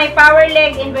 Thank you to my power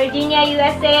leg in Virginia,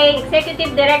 USA,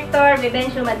 Executive Director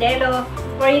Vivencio Madelo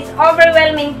for his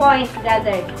overwhelming points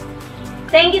gathered.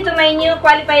 Thank you to my new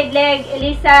qualified leg,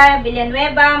 Elisa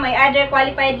Villanueva, my other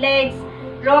qualified legs,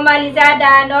 Roma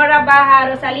Lizada, Nora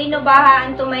Baha, Rosalino Baha,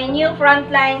 and to my new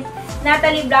frontlines,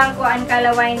 Natalie Blanco and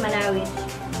Calawain Manawis.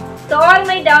 To all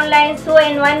my downlines who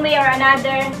in one way or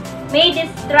another made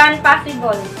this run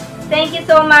possible, thank you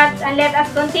so much and let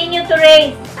us continue to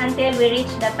race until we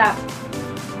reach the top.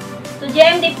 To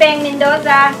GMD Peng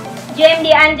Mendoza,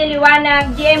 GMD Angeli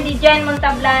Wanag, GMD Jen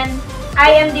Montablan,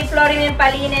 IMD Florimel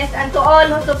Palines, and to all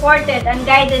who supported and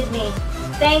guided me,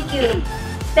 thank you.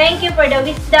 Thank you for the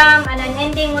wisdom and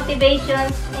unending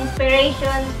motivations,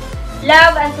 inspiration,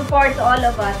 love, and support to all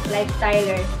of us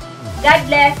lifestylers. God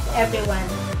bless everyone.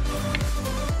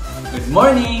 Good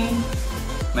morning!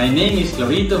 My name is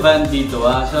Clarito Van Vito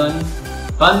Ason,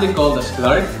 fondly called as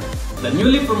Clark, the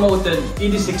newly promoted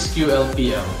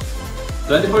ED6QLPL.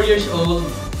 24 years old,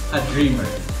 a dreamer.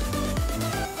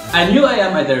 I knew I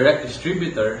am a direct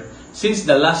distributor since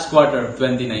the last quarter of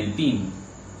 2019,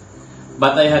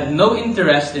 but I had no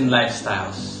interest in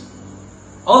lifestyles,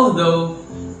 although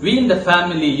we in the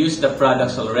family use the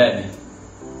products already.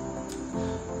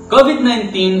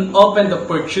 COVID-19 opened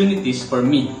opportunities for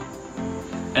me,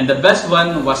 and the best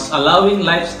one was allowing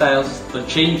lifestyles to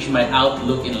change my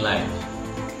outlook in life.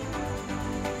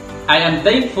 I am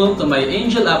thankful to my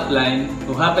angel upline,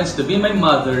 who happens to be my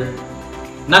mother,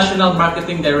 National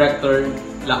Marketing Director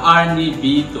La Arnie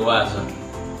B. Tuazon.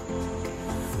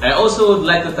 I also would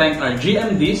like to thank our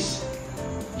GMDs,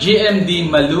 GMD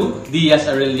Malu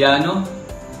Diaz Arellano,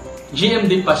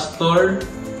 GMD Pastor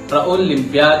Raul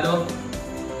Limpiado,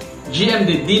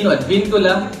 GMD Dino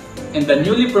Advincula, and the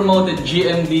newly promoted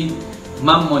GMD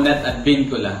Ma'am Monette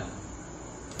Advincula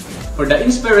for the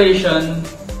inspiration,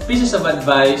 pieces of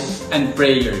advice, and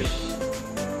prayers.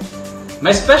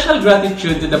 My special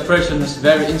gratitude to the person who's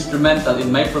very instrumental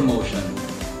in my promotion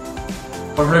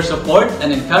for her support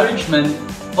and encouragement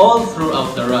all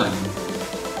throughout the run.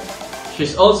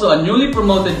 She's also a newly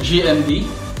promoted GMD,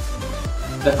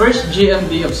 the first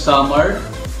GMD of Samar,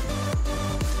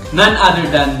 none other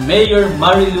than Mayor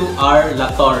Marilu R.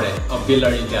 Latorre of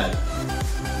Villarreal.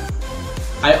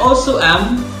 I also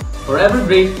am forever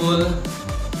grateful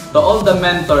to all the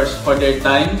mentors for their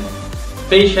time,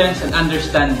 patience, and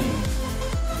understanding.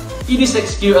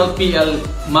 ED6QLPL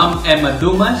Ma'am Emma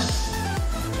Dumas,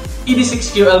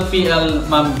 ED6QLPL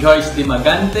Ma'am Joyce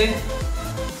Dimagante,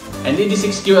 and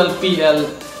ED6QLPL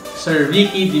Sir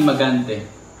Ricky Dimagante.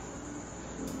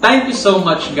 Thank you so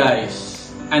much,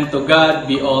 guys, and to God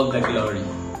be all the glory.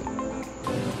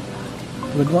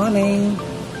 Good morning.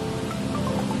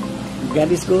 God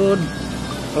is good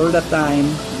all the time.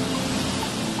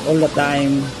 All the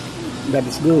time, God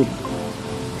is good.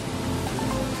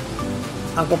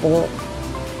 Ako po,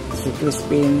 si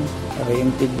Crispin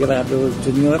Reintegrado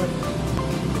Jr.,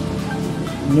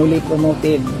 newly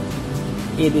promoted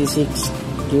ED6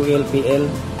 QLPL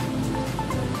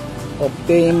of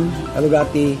Team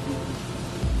Alugati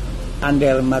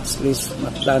under Matchless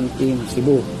Matlan Team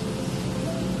Cebu.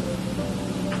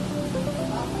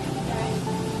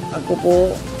 Ako po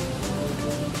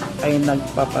ay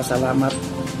nagpapasalamat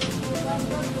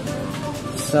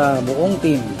sa buong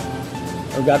team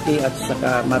Alugati at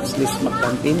saka Matchless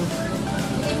Matlan Team,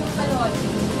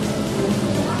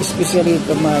 especially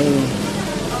to my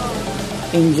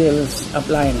angels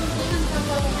upline.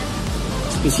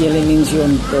 Especially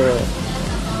mention to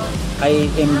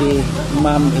IMD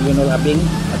Ma'am Eleanor Abing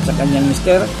at sa kanyang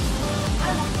mister,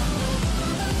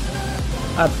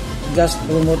 at just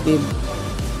promoted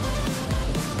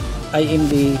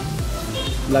IMD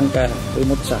Blanca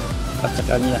Primutsa at sa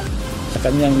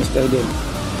kanyang mister din.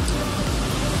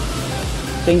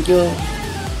 thank you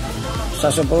sa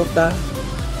suporta,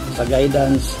 sa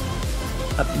guidance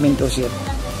at mentorship.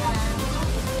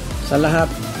 Sa lahat,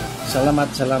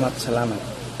 salamat.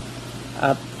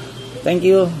 At thank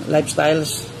you,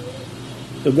 Lifestyles.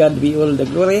 To God be all the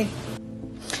glory.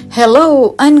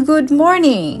 Hello and good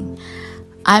morning.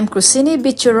 I'm Crisini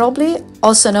Bichu Roble,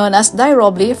 also known as Di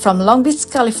Roble, from Long Beach,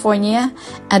 California,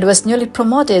 and was newly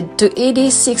promoted to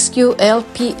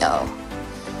ED6QLPL.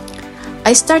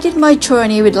 I started my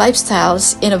journey with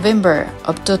Lifestyles in November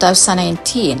of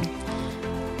 2019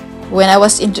 when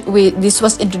this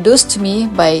was introduced to me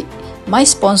by my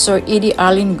sponsor, Edie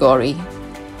Arlene Gorey.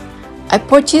 I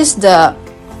purchased the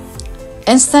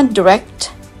Instant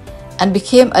Direct and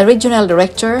became a regional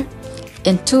director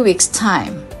in 2 weeks'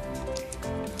 time.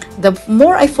 The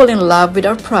more I fall in love with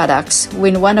our products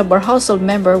when one of our household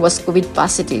members was COVID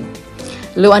positive.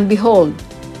 Lo and behold,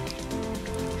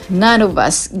 none of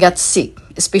us got sick,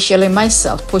 especially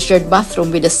myself, who shared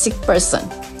bathroom with a sick person.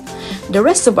 The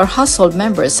rest of our household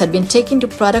members had been taking the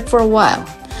product for a while,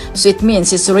 so it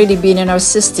means it's already been in our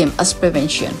system as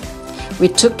prevention. We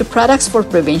took the products for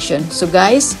prevention. So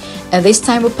guys, at this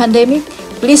time of pandemic,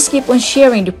 please keep on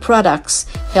sharing the products'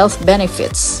 health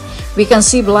benefits. We can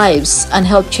save lives and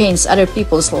help change other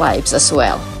people's lives as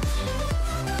well.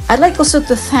 I'd like also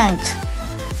to thank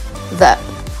the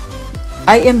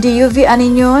IMD UV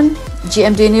Aninion,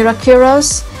 GMD Nira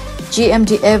Quiros,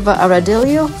 GMD Eva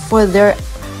Aradelio for their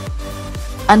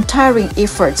untiring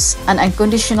efforts and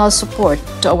unconditional support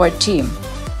to our team.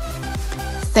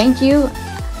 Thank you,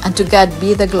 and to God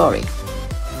be the glory.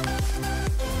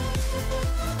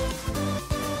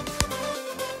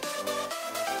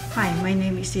 Hi, my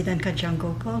name is Sidan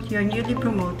Kajangokol, your newly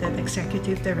promoted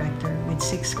Executive Director with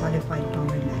 6 qualified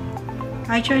power line.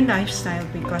 I joined Lifestyle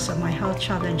because of my health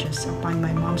challenges upon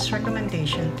my mom's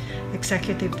recommendation,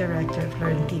 Executive Director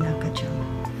Florentina Kajang.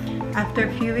 After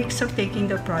a few weeks of taking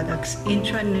the products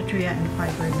Intra, Nutria, and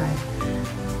Fiber Life,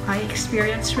 I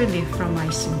experienced relief from my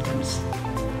symptoms.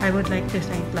 I would like to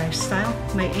thank Lifestyle,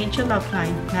 my Angel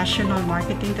Upline National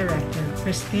Marketing Director,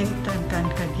 Christine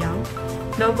Tantan-Kadyang,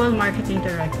 Global Marketing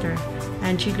Director,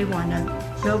 Angie Liwanag,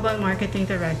 Global Marketing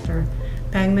Director,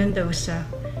 Peng Mendoza,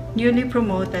 newly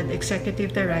promoted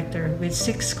Executive Director with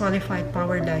 6 qualified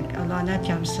power leg, Alana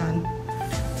Jamson,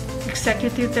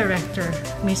 Executive Director,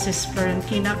 Mrs.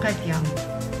 Florentina Kadyang,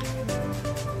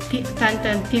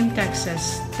 Tantan Team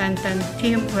Texas, Tantan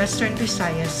Team Western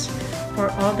Visayas,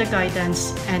 for all the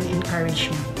guidance and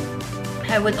encouragement.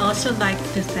 I would also like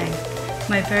to thank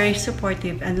my very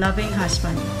supportive and loving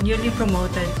husband, newly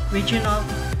promoted Regional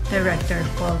Director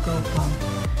Paul Gopal,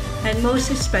 and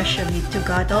most especially to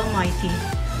God Almighty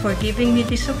for giving me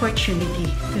this opportunity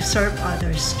to serve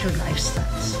others through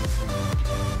Lifestyles.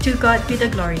 To God be the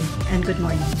glory, and good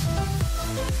morning.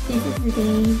 This is the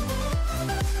day.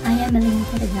 I am Elena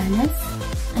Caraganas,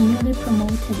 a newly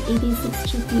promoted 86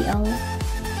 GPL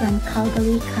from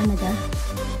Calgary, Canada.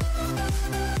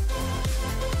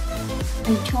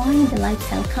 I joined the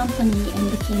Lifestyle company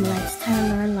and became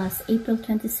Lifestyler last April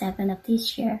 27 of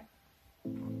this year.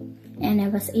 And I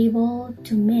was able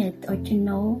to meet or to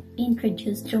know,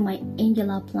 introduced through my Angel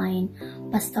Upline,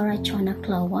 Pastora Chona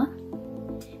Klowa,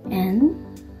 and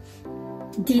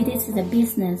did this as a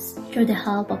business through the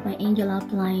help of my Angel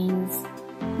Uplines,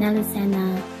 Nelly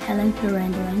Sena, Helen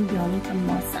Florendo, and Yoli from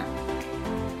Mosa.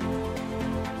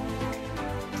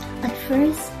 At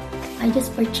first, I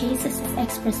just purchased this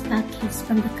express package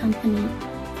from the company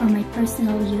for my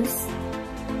personal use,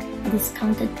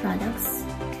 discounted products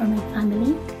for my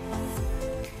family.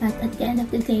 But at the end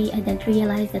of the day, I didn't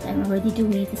realize that I'm already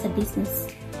doing it as a business,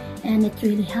 and it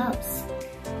really helps.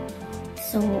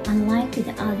 So unlike with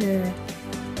the other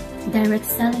direct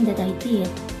selling that I did,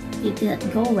 it didn't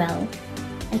go well.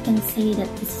 I can say that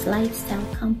this Lifestyle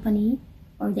company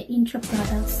or the Intra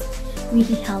products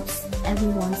really helps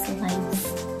everyone's lives.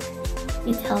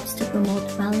 It helps to promote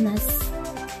wellness.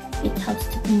 It helps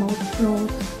to promote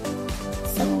growth.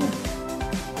 So,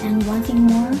 and one thing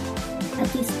more, at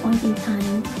this point in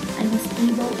time, I was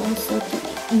able also to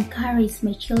encourage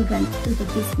my children to do the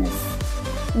business,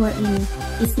 wherein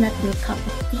it's not their cup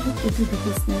of tea to do the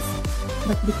business,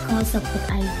 but because of what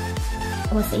I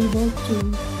was able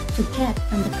to get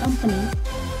from the company,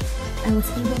 I was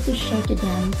able to share to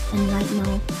them, and right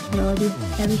now they're already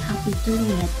very happy doing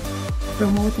it,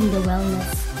 promoting the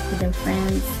wellness to their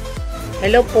friends.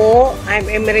 Hello po, I'm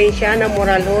Emerencia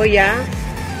Moralhoya,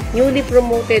 newly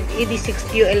promoted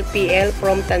ED6QLPL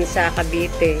from Tansa,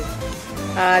 Cavite.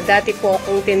 Dati po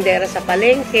akong tindera sa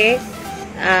palengke.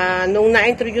 Nung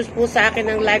na-introduce po sa akin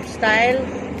ng Lifestyle,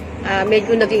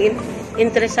 medyo naging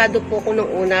Interesado po ako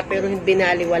nung una pero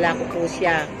binaliwala ko po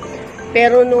siya.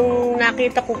 Pero nung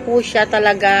nakita ko po siya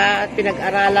talaga at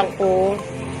pinag-aralan ko,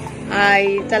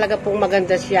 ay talaga pong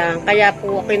maganda siya. Kaya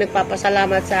po ako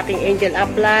nagpapasalamat sa aking angel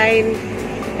upline,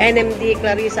 NMD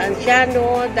Clarissa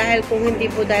Anciano, dahil kung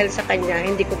hindi po dahil sa kanya,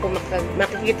 hindi ko po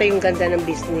makikita yung ganda ng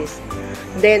business.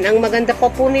 Then, ang maganda po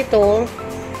nito,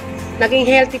 naging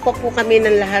healthy po kami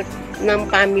ng lahat ng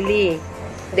family.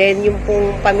 Then, yung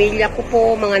pong pamilya ko po,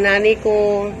 mga nanay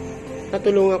ko,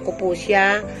 natulungan ko po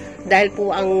siya. Dahil po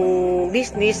ang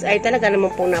business ay talaga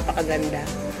naman po napakaganda.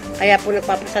 Kaya po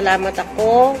nagpapasalamat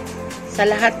ako sa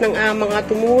lahat ng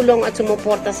mga tumulong at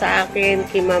sumuporta sa akin,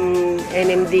 kay Ma'am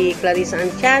NMD Clarissa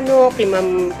Anciano, kay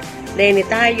Ma'am Lenny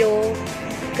Tayo,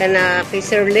 kay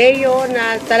Sir Leo,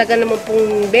 na talaga naman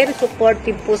pong very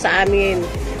supportive po sa amin.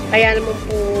 Kaya naman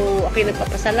po ako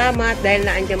nagpapasalamat dahil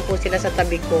naandyan po sila sa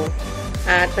tabi ko.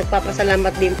 At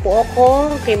nagpapasalamat din po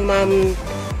ako kay Ma'am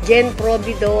Jen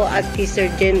Provido at kay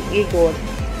Sir Jen Igor.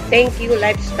 Thank you,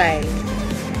 Lifestyle.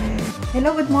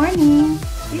 Hello, good morning.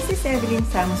 This is Evelyn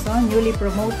Samson, newly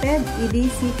promoted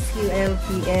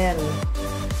ED6QLPL.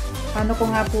 Paano ko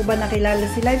nga po ba nakilala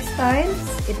si Lifestyles?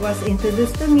 It was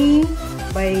introduced to me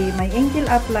by my angel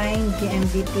upline,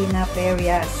 GMD Tina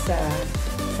Perias,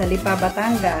 sa Lipa,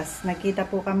 Batangas. Nakita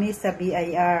po kami sa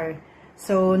BIR.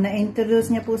 So,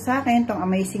 na-introduce niya po sa akin tong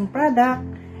amazing product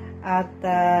at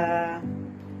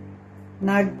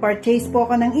nag-purchase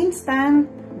po ako ng instant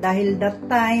dahil that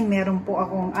time meron po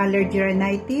akong allergy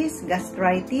rhinitis,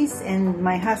 gastritis, and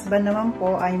my husband naman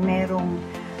po ay merong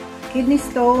kidney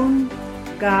stone,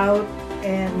 gout,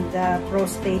 and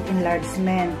prostate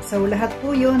enlargement. So lahat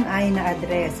po yun ay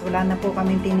na-address. Wala na po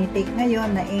kaming tinitake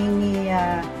ngayon na any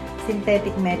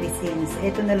synthetic medicines.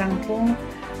 Ito na lang pong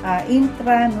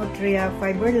Intra Nutria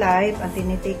Fiber Life ang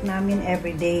tinitake namin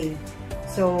everyday.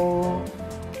 So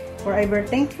forever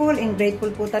thankful and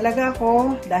grateful po talaga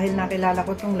ako dahil nakilala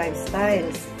ko tong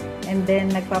Lifestyles. And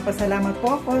then, nagpapasalamat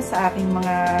po ako sa aking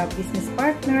mga business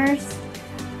partners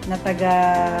na taga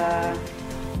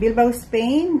Bilbao,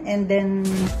 Spain, and then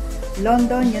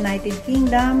London, United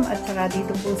Kingdom, at saka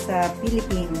dito po sa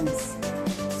Philippines.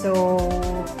 So,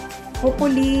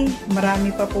 hopefully,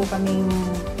 marami pa po kaming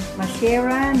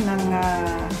ma-sharean ng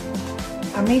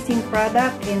amazing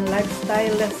product and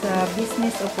lifestyle sa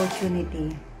business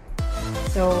opportunity.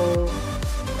 So,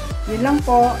 yun lang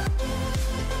po.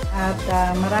 At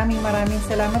maraming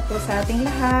salamat po sa ating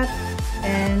lahat.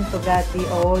 And to God be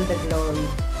all the glory.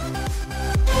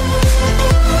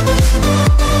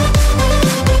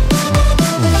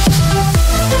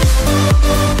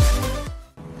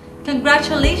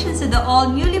 Congratulations to the all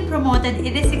newly promoted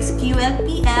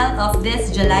 86QLPL of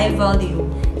this July volume.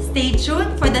 Stay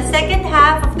tuned for the second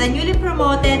half of the newly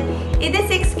promoted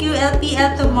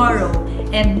 86QLPL tomorrow.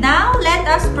 And now, let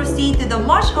us proceed to the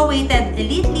much-awaited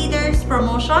Elite Leaders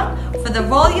promotion for the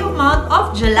volume month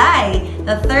of July,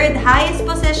 the third highest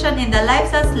position in the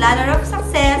Lifestyles Ladder of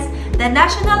Success, the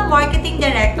National Marketing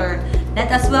Director. Let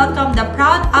us welcome the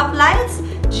proud uplines,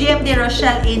 GMD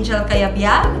Rochelle Angel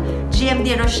Cayabyab,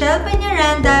 GMD Rochelle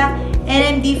Peñaranda,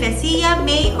 NMD Fecia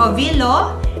May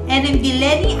Ovilo, NMD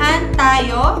Lenny Ann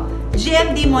Tayo,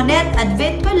 GMD Monet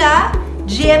Adventula,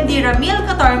 GMD Ramil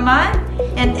Catorman,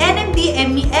 and NMD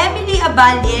Emily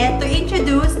Abalye to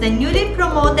introduce the newly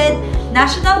promoted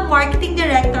National Marketing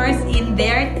Directors in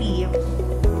their team.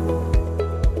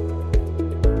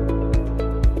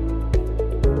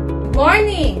 Good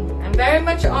morning! I'm very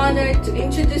much honored to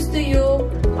introduce to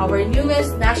you our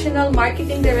newest National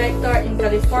Marketing Director in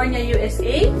California,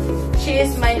 USA. She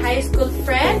is my high school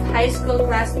friend, high school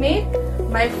classmate,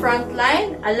 my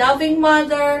frontline, a loving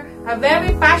mother, a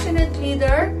very passionate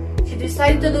leader. She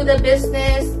decided to do the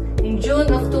business in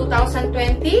June of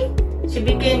 2020. She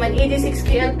became an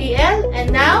 86QLPL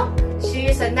and now she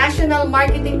is a National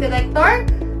Marketing Director.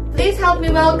 Please help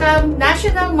me welcome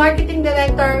National Marketing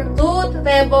Director Ruth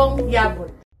Rebong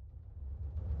Yabut.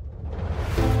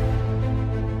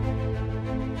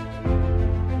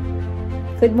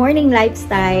 Good morning,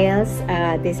 Lifestyles.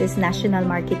 This is National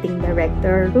Marketing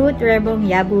Director Ruth Rebong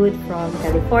Yabut from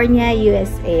California,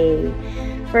 USA.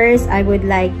 First, I would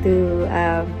like to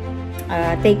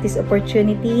take this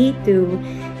opportunity to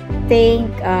thank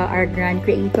our Grand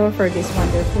Creator for these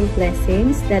wonderful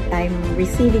blessings that I'm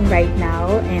receiving right now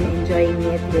and enjoying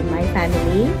it with my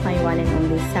family, my one and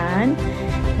only son,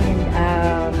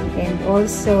 and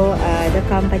also the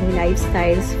company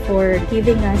Lifestyles for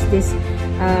giving us this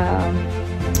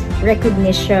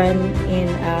recognition in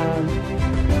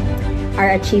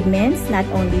our achievements, not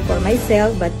only for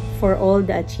myself but for all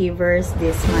the achievers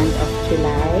this month of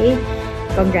July.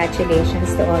 Congratulations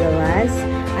to all of us.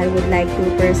 I would like to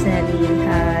personally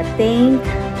thank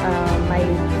my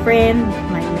friend,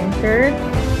 my mentor,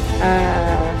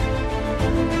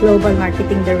 Global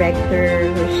Marketing Director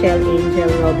Rochelle Angel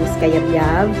Robis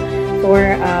Kayabyab,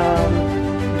 for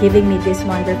giving me this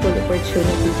wonderful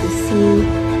opportunity to see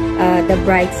the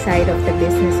bright side of the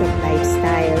business of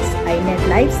Lifestyles. I met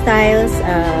Lifestyles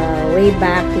way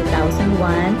back 2001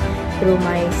 through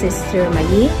my sister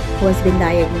Mali, who has been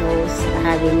diagnosed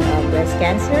having breast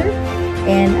cancer,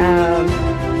 and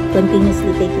continuously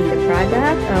taking the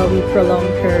product. We prolonged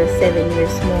her 7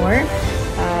 years more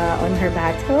on her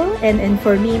battle, and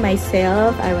for me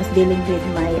myself, I was dealing with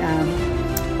my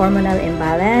hormonal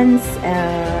imbalance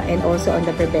and also on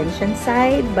the prevention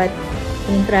side, but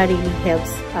Intra really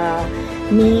helps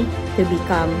me to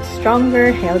become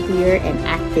stronger, healthier, and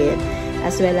active,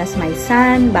 as well as my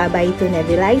son, Babay to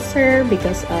nebulizer,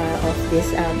 because of this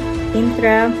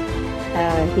Intra.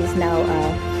 He's now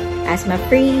asthma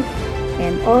free.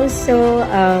 And also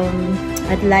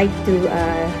I'd like to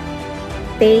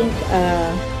thank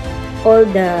all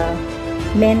the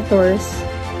mentors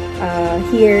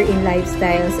here in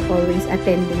Lifestyles, always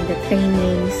attending the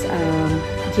trainings,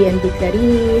 GMD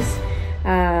Clarice,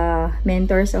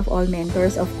 mentors of all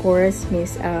mentors, of course,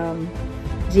 Miss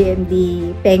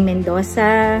GMD Peng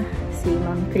Mendoza, si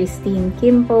Ma'am Christine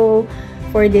Kimpo,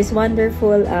 for this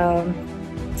wonderful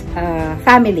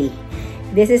family.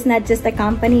 This is not just a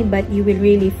company, but you will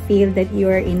really feel that you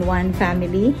are in one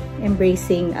family,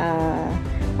 embracing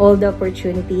all the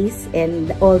opportunities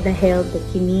and all the help that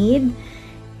you need.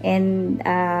 And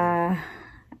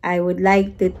I would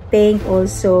like to thank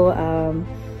also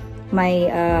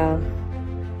my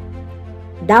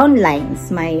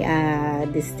downlines, my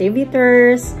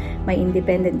distributors, my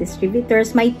independent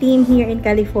distributors, my team here in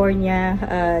California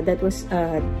that was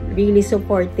really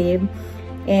supportive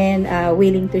and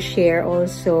willing to share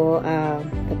also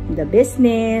the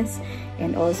business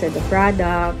and also the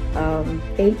product.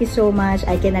 Thank you so much.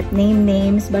 I cannot name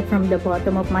names, but from the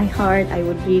bottom of my heart, I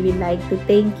would really like to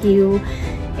thank you.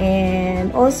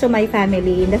 And also my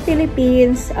family in the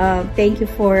Philippines, thank you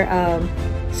for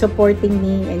supporting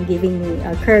me and giving me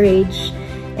courage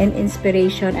and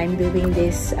inspiration. I'm doing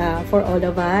this for all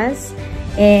of us,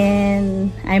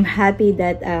 and I'm happy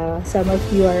that some of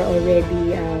you are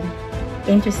already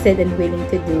interested and willing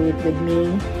to do it with me,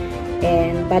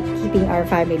 but keeping our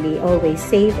family always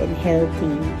safe and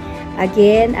healthy.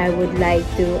 Again, I would like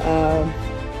to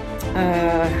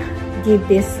give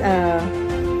this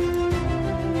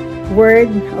word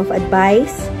of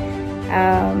advice.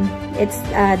 It's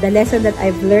the lesson that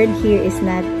I've learned here is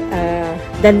not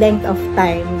the length of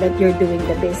time that you're doing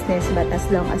the business, but as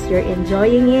long as you're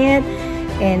enjoying it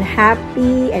and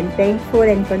happy and thankful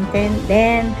and content,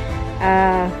 then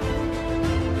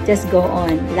just go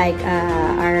on. Like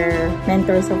our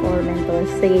mentors of our mentors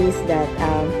says that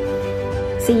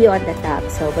see you on the top.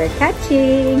 So we're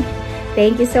catching.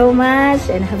 Thank you so much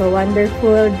and have a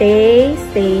wonderful day.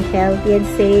 Stay healthy and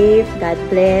safe. God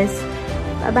bless.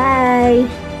 Bye-bye.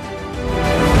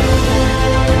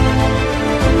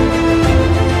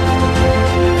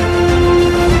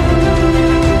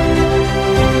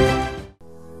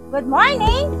 Good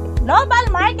morning, Global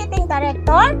Marketing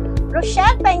Director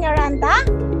Rochelle Peñaranda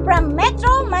from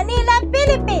Metro Manila,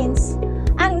 Philippines.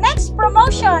 Ang next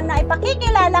promotion na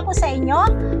ipakikilala ko sa inyo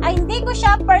ay hindi ko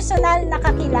siya personal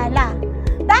nakakilala.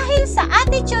 Dahil sa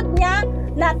attitude niya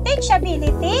na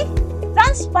teachability,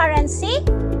 transparency,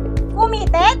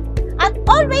 committed, at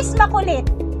always makulit.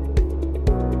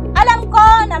 Alam ko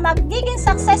na magiging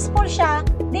successful siya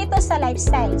dito sa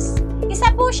Lifestyles.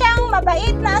 Isa po siyang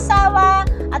mabait na asawa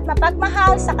at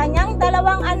mapagmahal sa kanyang 2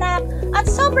 anak at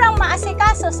sobrang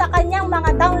maasikaso sa kanyang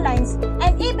mga downlines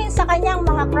and even sa kanyang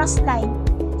mga crossline.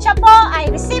 Siya po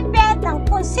ay recipient ng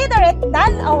Considerate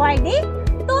Dan Awardee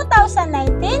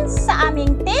 2019 sa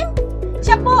aming team.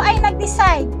 Siya po ay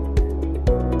nag-decide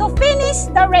to finish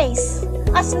the race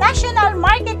as National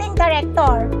Marketing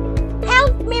Director.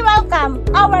 Help me welcome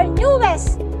our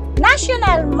newest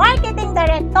National Marketing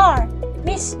Director,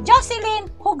 Miss Jocelyn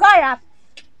Hugarap.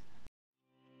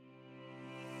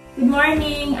 Good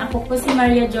morning! Ako po si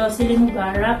Maria Jocelyn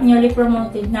Hugarap, newly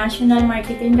promoted National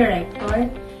Marketing Director.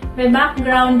 May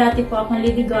background, dati po akong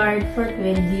lady guard for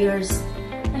 12 years.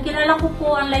 Nakilala ko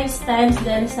po ang Lifestyles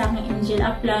dahil sa aking angel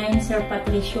upline, Sir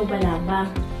Patricio Balaba.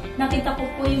 Nakita ko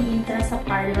po yung Intra sa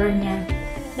parlor niya.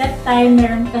 That time,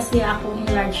 meron kasi akong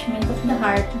enlargement of the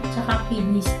heart at saka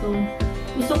kidney stone.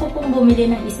 Gusto ko pong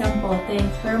bumili ng isang bote,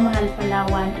 pero mahal pala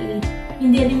 1.8.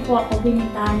 Hindi rin po ako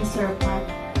binintahan ni Sir Pat.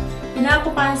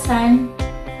 Pinapukasan,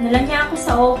 nala niya ako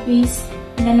sa office,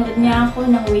 pinanood niya ako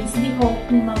ng Wednesday Hope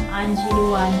ni Ma'am Angie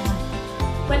Luana.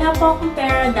 Wala po akong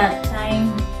pera that time.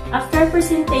 After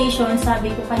presentation,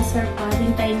 sabi ko kay Sir Pa,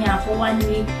 hintay niya ako 1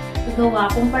 week,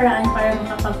 gagawa akong paraan para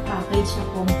makapag-package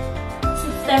ako.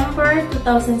 September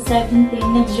 2017,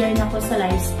 nag-join ako sa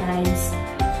Lifestyles.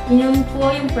 Inumin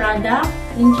po yung product,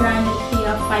 Intranet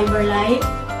Fiber Light.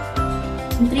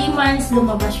 In 3 months,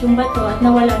 lumabas yung bato at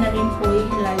nawala na rin po yung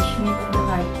enlargement of the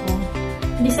heart ko.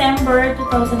 December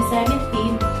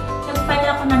 2017, nag-file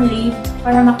ako ng leave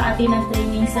para maka-attend ng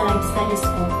training sa Lifestyles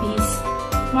office.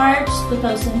 March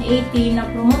 2018,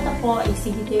 na-promote ako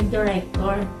Executive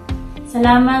Director.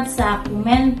 Salamat sa aking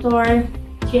mentor,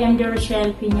 GM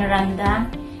Rochelle Piñaranda,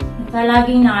 na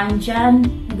palaging naandyan,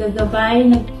 nagagabay,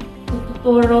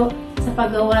 nagtuturo sa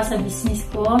paggawa sa business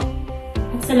ko.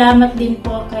 At salamat din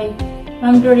po kay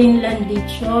Ma'am Doreen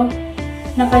Landicho,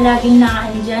 na palaging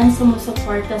naandyan,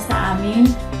 sumusuporta sa amin.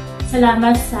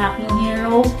 Salamat sa aking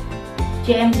hero,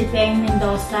 GM Dipeng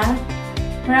Mendoza.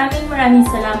 Maraming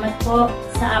salamat po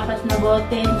sa 4 na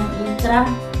bote ng Intra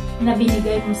na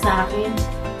binigay mo sa akin.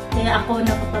 Kaya ako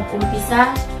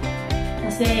nakapag-umpisa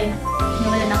kasi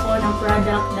nawalan ako ng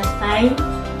product that time.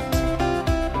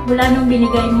 Mula nung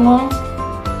binigay mo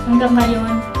hanggang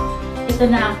ngayon, ito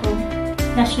na ako,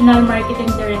 National Marketing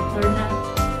Director na.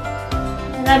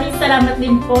 Maraming salamat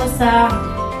din po sa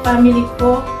family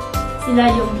ko. Sila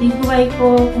yung biguay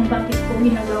ko kung bakit ko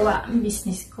ginagawa ang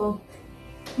business ko.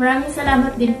 Maraming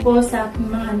salamat din po sa aking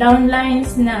mga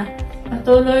downlines na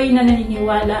patuloy na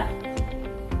naniniwala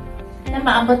na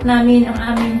maabot namin ang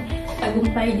aming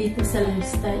tagumpay dito sa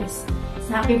Lifestyles.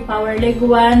 Sa aking Power Leg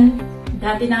 1,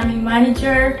 dati naming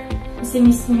manager, si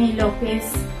Miss May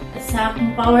Lopez. At sa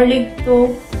aking Power Leg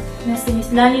 2, na si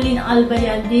Miss Lanilyn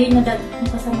Albayalde, na dati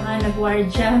kong kasamahan na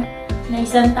gwardya, na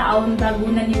 1 taon bago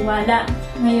naniwala.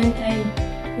 Ngayon ay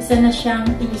isa na siyang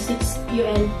 86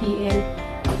 QLPL.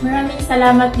 Maraming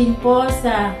salamat din po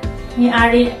sa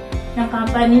may-ari ng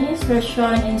company, Sir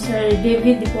Sean and Sir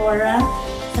David Dipora,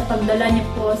 sa pagdala niyo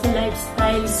po sa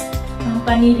Lifestyles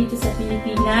company dito sa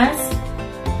Pilipinas.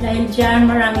 Dahil dyan,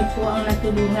 marami po ang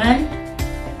natulungan.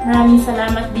 Maraming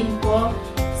salamat din po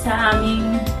sa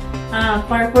aming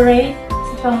corporate,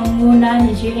 sa pangunguna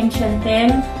ni JM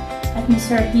Chantel at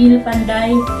Mr. Hill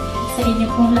Panday, sa inyo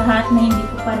pong lahat na hindi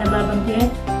ko pa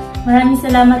nababanggit. Maraming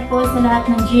salamat po sa lahat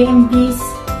ng GMDs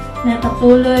na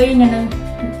patuloy na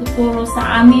nagtuturo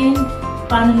sa amin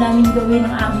paano namin gawin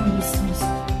ang aming business.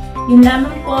 Yun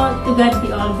lamang po, to God be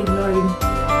all the glory.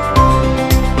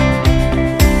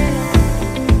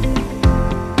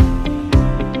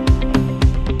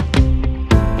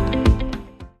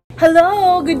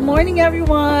 Hello, good morning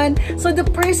everyone. So the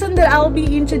person that I'll be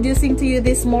introducing to you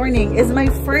this morning is my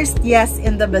first yes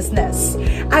in the business.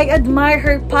 I admire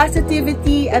her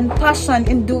positivity and passion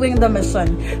in doing the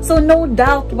mission. So no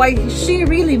doubt why she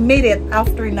really made it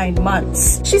after 9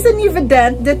 months. She's an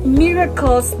evidence that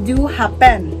miracles do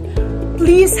happen.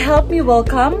 Please help me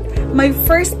welcome my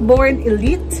firstborn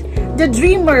elite, the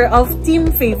dreamer of Team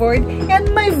Favored,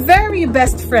 and my very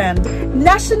best friend,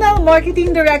 National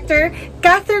Marketing Director,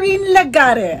 Catherine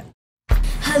Lagare.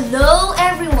 Hello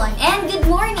everyone and good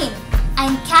morning!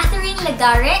 I'm Catherine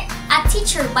Lagare, a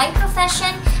teacher by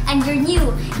profession and your new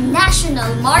National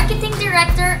Marketing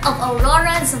Director of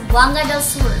Aurora, Zamboanga del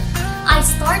Sur. I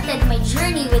started my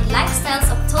journey with Lifestyles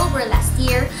October last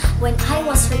year when I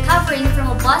was recovering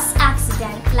from a bus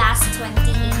accident last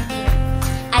 2018.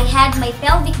 I had my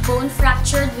pelvic bone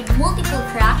fractured with multiple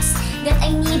cracks that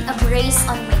I need a brace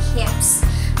on my hips.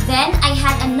 Then I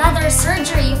had another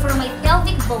surgery for my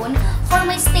pelvic bone for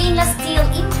my stainless steel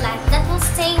implant that will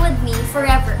stay with me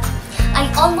forever. I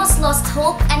almost lost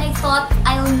hope and I thought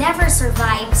I'll never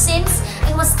survive since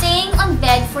I was staying on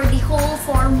bed for the whole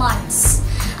 4 months.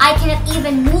 I cannot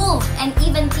even move and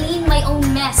even clean my own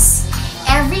mess.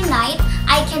 Every night,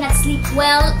 I cannot sleep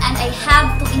well and I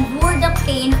have to endure the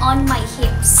pain on my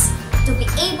hips. To be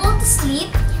able to sleep,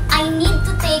 I need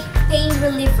to take pain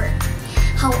reliever.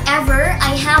 However,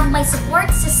 I have my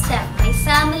support system, my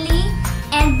family,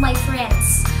 and my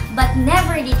friends. But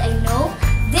never did I know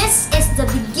this is the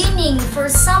beginning for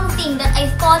something that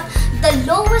I thought the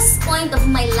lowest point of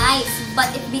my life, but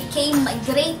it became my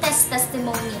greatest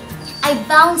testimony. I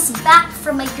bounced back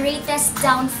from my greatest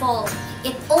downfall.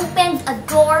 It opened a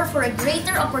door for a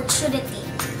greater opportunity.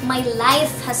 My life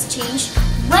has changed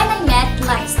when I met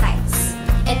Lifestyles.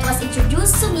 It was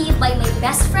introduced to me by my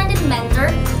best friend and mentor,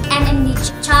 NMD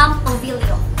Champ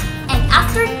Ovilio. And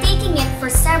after taking it for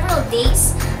several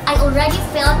days, I already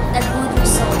felt the good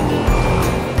result.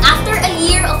 After a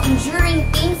year of enduring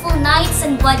painful nights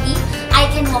and body, I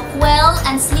can walk well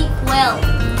and sleep well.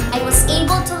 I was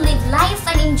able to live life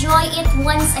and enjoy it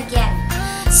once again.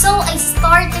 So I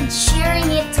started sharing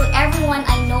it to everyone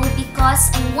I know because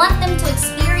I want them to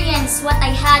experience what I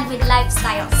had with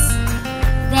lifestyles.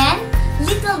 Then,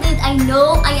 little did I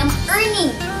know I am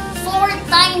earning 4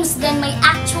 times than my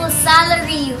actual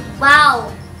salary.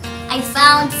 Wow! I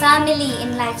found family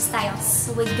in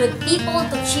lifestyles with good people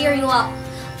to cheer you up,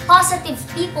 positive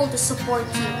people to support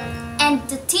you, and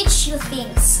to teach you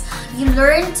things. You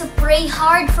learn to pray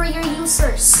hard for your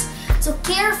users, to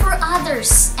care for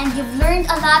others, and you've learned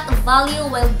a lot of value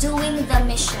while doing the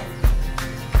mission.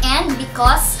 And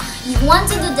because you want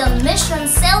to do the mission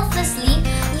selflessly,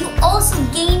 you also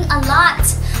gain a lot.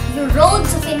 Your road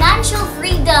to financial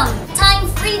freedom, time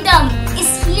freedom is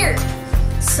here.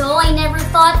 So I never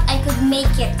thought I could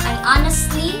make it. I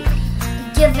honestly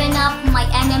given up my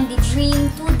NMD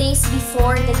dream 2 days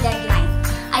before the deadline.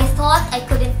 I thought I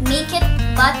couldn't make it,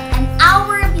 but an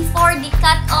hour before the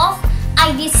cut-off,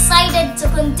 I decided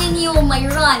to continue my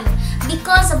run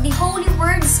because of the holy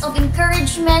words of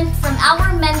encouragement from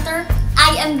our mentor,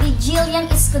 IMD Jillian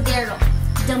Escudero.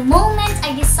 The moment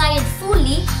I decided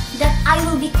fully that I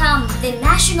will become the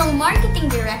National Marketing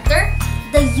Director,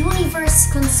 the universe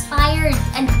conspired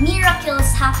and miracles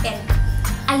happened.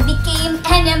 I became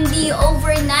NMD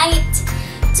overnight.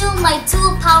 To my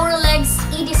 2 power legs,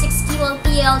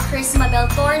 ED6QLPL Charisma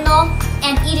Beltorno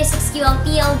and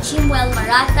ED6QLPL Jimwell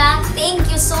Marata, thank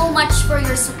you so much for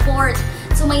your support.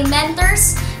 To my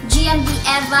mentors, GMD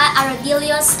Eva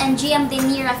Aradilios and GMD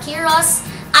Nira Quiros,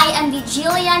 IMD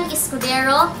Jillian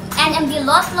Escudero, NMD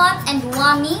Lotlot and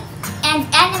Wami, and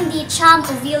NMD Cham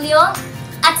Ovilio,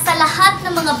 at sa lahat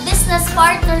ng mga business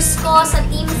partners ko sa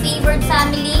Team Favored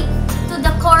Family, to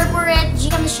the corporate,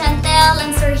 GM Chantel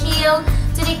and Sir Hill,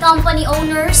 to the company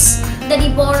owners, the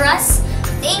Deborahs,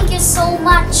 thank you so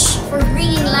much for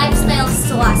bringing lifestyles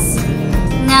to us.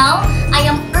 Now, I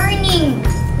am earning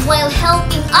while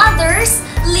helping others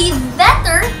live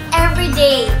better every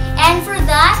day. And for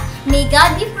that, may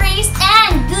God be praised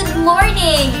and good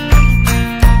morning!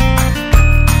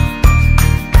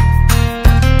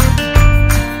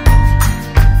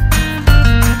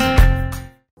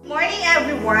 Morning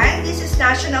everyone, this is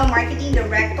National Marketing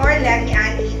Director Lenny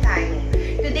Ann Itano.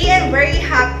 Today I'm very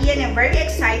happy and I'm very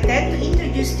excited to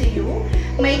introduce to you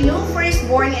my new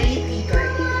firstborn elite leader.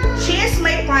 She is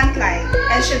my frontline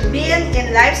and she's been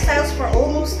in lifestyles for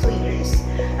almost 2 years.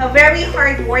 A very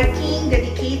hardworking,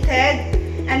 dedicated,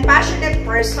 and passionate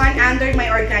person under my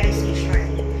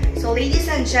organization. So ladies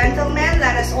and gentlemen,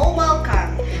 let us all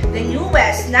welcome the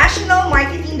newest National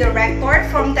Marketing Director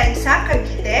from Tansa,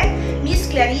 Cavite, Miss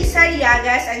Clarissa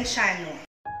Llagas Anciano.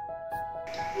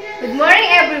 Good morning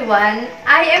everyone,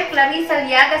 I am Clarissa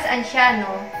Llagas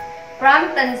Anciano from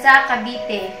Tansa,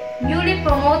 Cavite, newly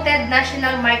promoted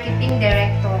National Marketing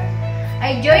Director.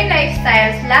 I joined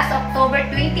Lifestyles last October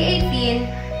 2018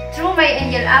 through my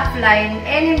angel upline,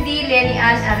 NMD Lenny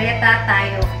Ann Areta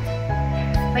Tayo.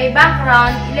 By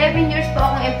background, 11 years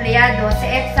po akong empleyado sa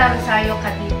EDSA Rosario,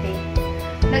 Cavite.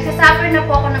 Nagsasuffer na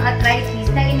po ako ng arthritis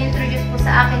na inintroduce po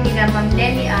sa akin nila Ma'am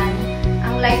Lenny Ann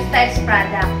ang Lifestyles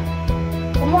product.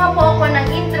 Kumuha po ako ng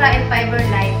Intra and Fiber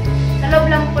Life. Sa loob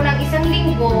lang po ng 1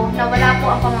 linggo, nawala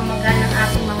po ang pamamaga ng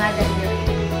aking mga daliri.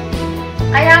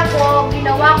 Kaya po,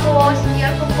 ginawa ko,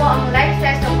 siniyar ko po ang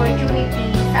Lifestyles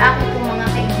opportunity sa aking pong mga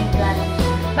kaibigan.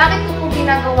 Bakit ko po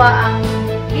ginagawa ang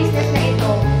business na ito?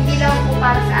 Hindi lang po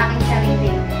para sa aking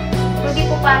sarili, kundi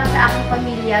po para sa aking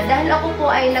pamilya. Dahil ako po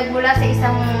ay nagmula sa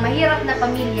isang mahirap na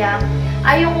pamilya,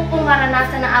 ayaw ko pong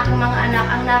maranasan ng aking mga anak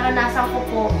ang naranasan ko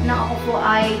po nang ako po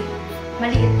ay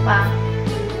maliit pa.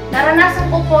 Naranasan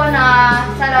ko po na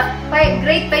sa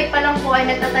grade 5 pa lang po ay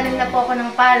nagtatanim na po ako ng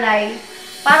palay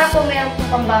para po meron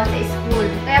po pambaon sa school.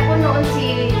 Kaya po noon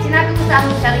sinabi ko sa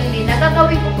aking sarili na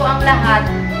gagawin ko po ang lahat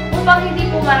upang hindi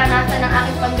po maranasan ng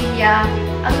aking pamilya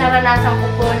ang naranasan ko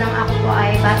po nang ako po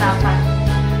ay bata pa.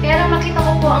 Kaya nang makita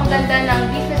ko po ang ganda ng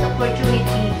business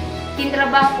opportunity,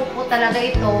 tinrabaho ko po talaga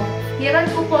ito.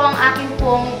 Hiran ko po ang aking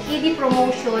pong ED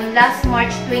promotion last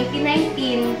March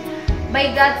 2019.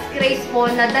 By God's grace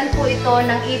po, nadan po ito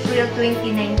ng April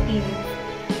 2019.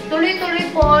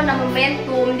 Tuloy-tuloy po na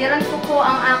momentum, niran ko po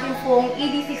ang aking pong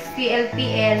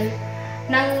ED6QLPL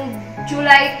ng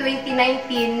July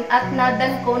 2019 at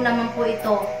nadan ko naman po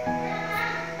ito.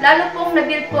 Lalo pong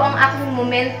nabuild po ang aking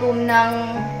momentum ng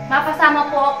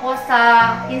mapasama po ako sa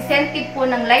incentive po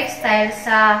ng lifestyle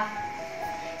sa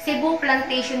Cebu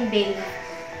Plantation Bay.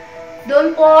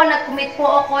 Doon po, nag-commit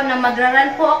po ako na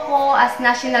magraran po ako as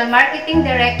National Marketing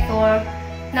Director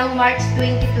ng March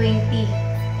 2020.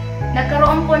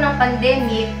 Nagkaroon po ng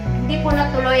pandemic, hindi po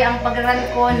natuloy ang pag-run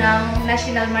ko ng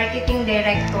National Marketing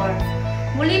Director.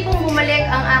 Muli pong bumalik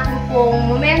ang aking pong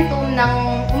momentum ng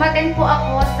umattend po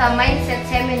ako sa mindset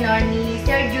seminar ni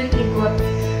Sir Jun Igot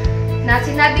na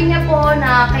sinabi niya po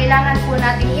na kailangan po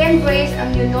natin i-embrace ang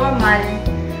new normal.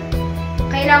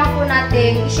 Kailangan po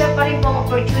natin i-share pa rin po ang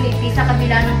opportunity sa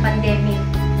kabila ng pandemic.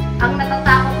 Ang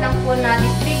natatakot lang po na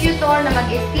distributor na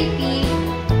mag-STP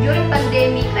during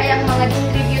pandemic ay ang mga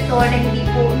distributor na hindi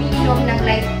po umiinom ng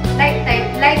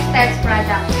lifestyles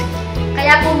product.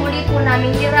 Kaya po muli po namin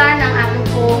niran ang aking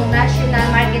pong National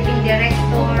Marketing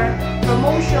Director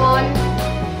promotion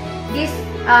this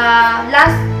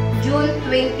last June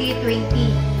 2020.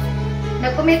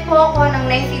 Nag-commit po ako ng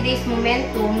 90 days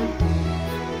momentum.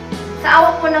 Sa awa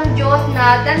po ng Diyos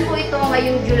na dan po ito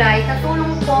ngayong July, sa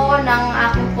tulong po ng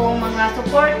aking pong mga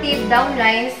supportive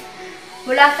downlines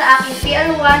mula sa aking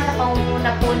PL1 sa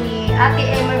pangunguna po ni Ate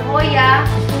Emer Hoya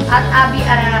at Abby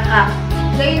Araraca.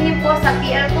 Gayon din po sa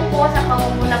PL2 po sa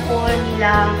pangunguna po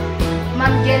nila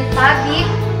Ma'am Jen Pavic,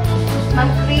 Ma'am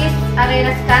Chris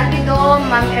Arenas Candido,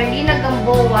 Ma'am Erlina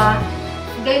Gamboa,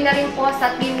 gayon na rin po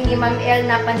sa team ni Ma'am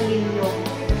Elna Panlilio.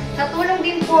 Sa tulong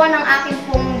din po ng aking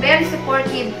pong very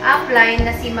supportive upline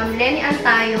na si Ma'am Lenny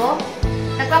Antayo,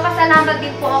 nagpapasalamat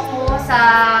din po ako sa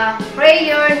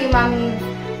prayer ni Ma'am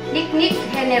Nick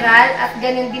General at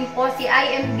ganun din po si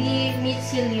IMB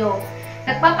Mitchilio.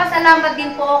 Nagpapasalamat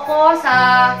din po ako sa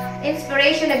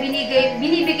inspiration na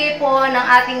binibigay po ng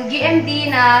ating GMD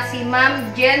na si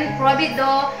Ma'am Jen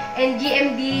Provido and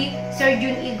GMD Sir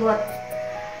Jun Igot.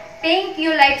 Thank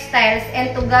you, Lifestyles,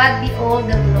 and to God be all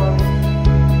the glory.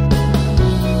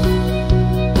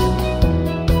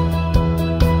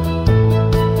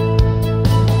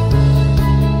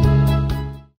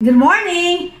 Good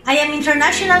morning! I am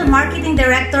International Marketing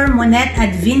Director Monette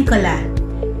Advincola.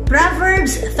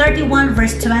 Proverbs 31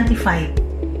 verse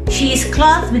 25. She is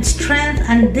clothed with strength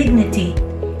and dignity.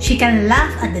 She can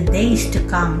laugh at the days to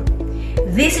come.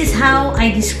 This is how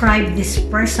I describe this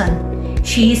person.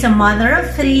 She is a mother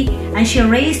of 3 and she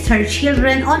raised her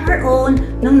children on her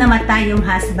own nung namatay yung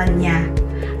husband niya.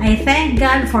 I thank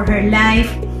God for her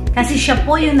life kasi siya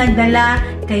po yung nagdala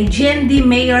kay GMD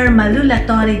Mayor Malu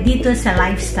Latorre dito sa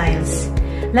Lifestyles.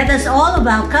 Let us all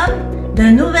welcome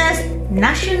the newest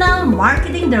National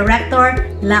Marketing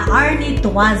Director, La Arnie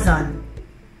Tuazon.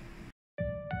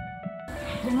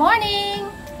 Good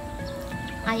morning!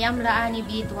 I am La Arnie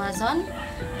B. Tuazon,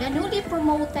 the newly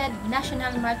promoted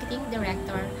National Marketing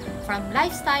Director from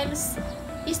Lifestyles,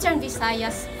 Eastern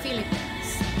Visayas,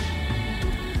 Philippines.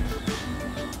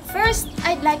 First,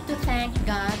 I'd like to thank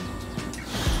God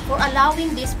for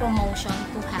allowing this promotion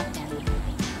to happen.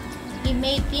 He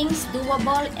made things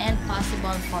doable and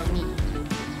possible for me.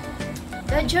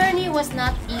 The journey was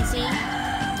not easy,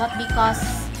 but because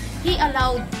He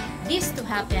allowed this to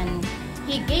happen,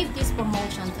 He gave this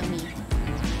promotion to me.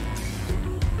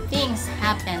 Things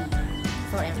happen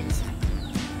for a reason.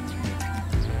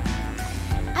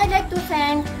 I'd like to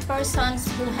thank persons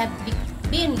who have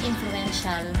been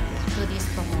influential to this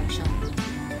promotion.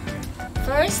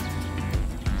 First,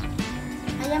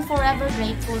 I am forever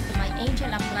grateful to my angel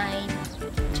upline,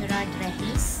 Gerard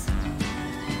Regis,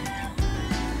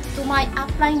 to my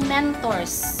upline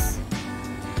mentors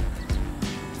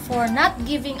for not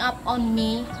giving up on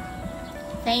me.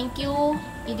 Thank you,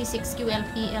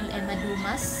 ED6QLPL Emma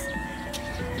Dumas,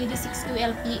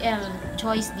 ED6QLPL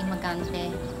Joyce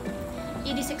Dimagante,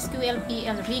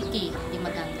 ED6QLPL Ricky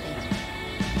Dimagante.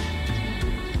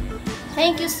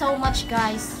 Thank you so much,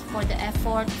 guys, for the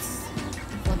efforts,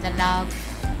 for the love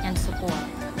and support.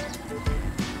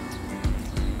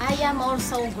 I am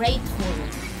also grateful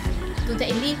to the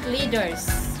elite leaders,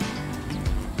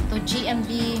 to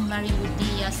GMB Marilu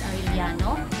Diaz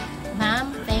Arellano.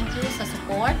 Ma'am, thank you sa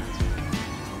support.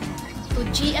 To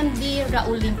GMB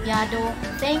Raul Limpiado,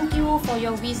 thank you for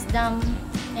your wisdom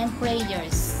and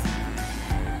prayers.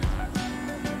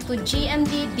 To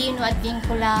GMD Dino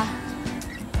Advincula,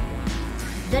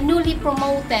 the newly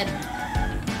promoted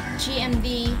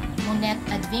GMD Monette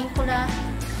Advincula,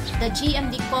 the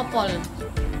GMD couple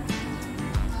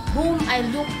whom I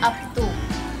look up to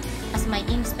as my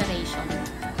inspiration.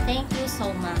 Thank you so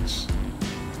much.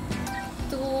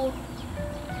 To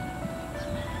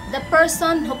the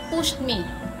person who pushed me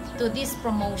to this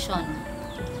promotion,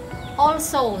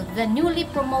 also the newly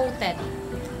promoted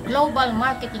Global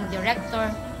Marketing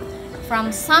Director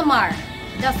from Samar,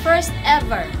 the first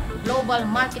ever Global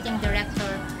Marketing Director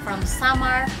from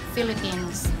Samar,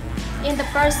 Philippines, in the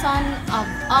person of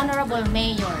Honorable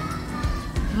Mayor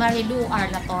Marilu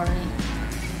R. Latorre.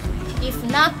 If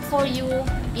not for you,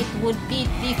 it would be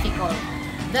difficult.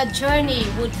 The journey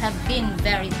would have been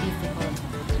very difficult.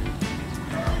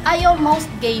 I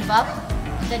almost gave up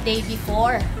the day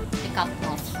before the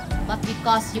cut-off, but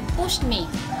because you pushed me,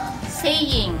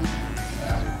 saying,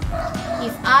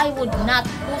 if I would not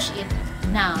push it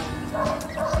now,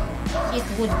 it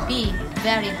would be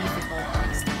very difficult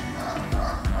next time.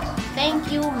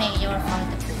 Thank you, Mayor, for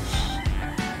the push.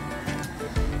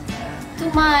 To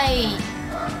my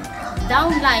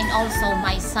downline also,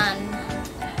 my son,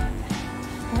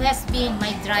 who has been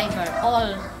my driver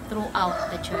all throughout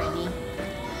the journey.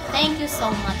 Thank you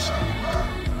so much.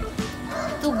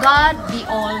 To God be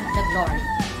all the glory.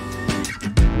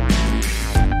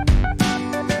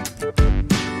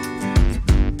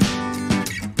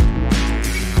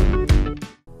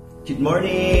 Good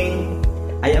morning!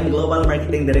 I am Global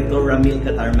Marketing Director Ramil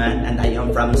Katarman and I am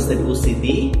from Cebu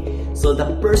City. So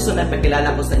the person na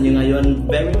pakilala ko sa inyo ngayon,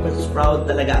 very much proud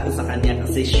talaga ako sa kanya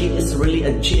kasi she is really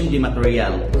a GMD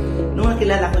material. Nung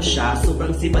nakilala ko siya,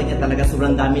 sobrang sipag niya talaga,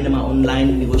 sobrang dami ng mga online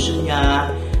negosyo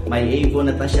niya. May Evo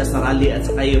na ta siya sa rally at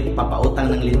saka yung papautang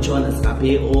ng lechon at saka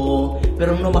PO.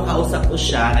 Pero nung makausap ko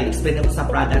siya, nag-explain ako sa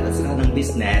product at saka ng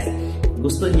business,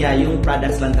 gusto niya yung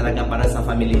products lang talaga para sa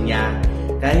family niya.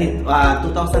 Kahit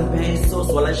 2,000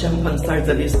 pesos, wala siyang pang-start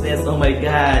sa business. Oh my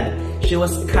God! She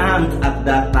was scammed at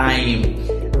that time.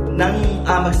 Nang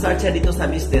mag-start siya dito sa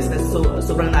business, kasi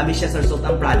sobrang nabi siya sa result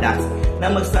ng products,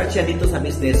 nang mag-start siya dito sa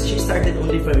business, she started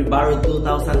only for borrowed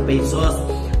 2,000 pesos.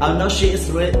 Now she is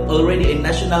already a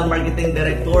National Marketing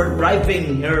Director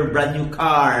driving her brand new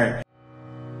car.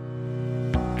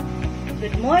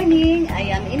 Good morning!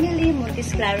 I am Emily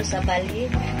Montes-Claros Abali,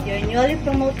 your newly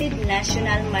promoted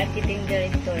National Marketing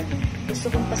Director.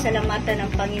 Gusto kong pasalamatan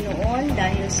ng Panginoon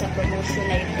dahil sa promotion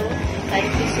na ito.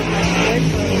 Thank you so much, Lord,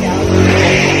 for the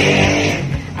opportunity.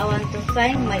 I want to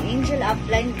thank my Angel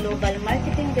Upline Global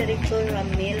Marketing Director,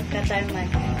 Ramil Katarman.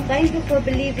 Thank you for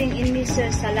believing in me,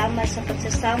 sir. Salamat sa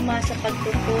pagsasama sa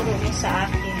pagtuturo mo sa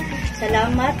akin.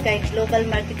 Salamat kay Global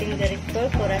Marketing Director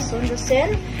Corazon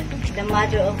Rosel, the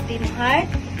mother of Team Heart.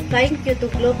 Thank you to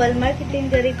Global Marketing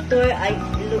Director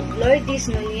Lourdes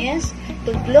Nunez,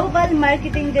 to Global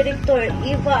Marketing Director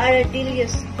Eva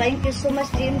Aradillos. Thank you so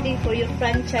much, GMD, for your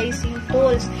franchising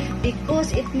tools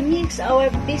because it makes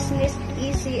our business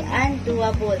easy and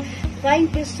doable.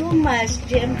 Thank you so much,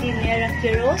 GMD Nera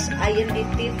Quiroz, IMD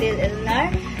Titel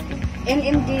Elnar,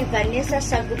 NMD Vanessa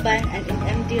Saguban, and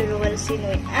NMD Roel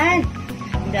Sinoy, and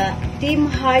the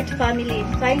Team Heart family.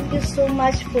 Thank you so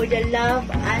much for the love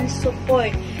and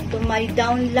support. To my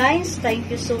downlines,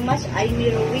 thank you so much, Amy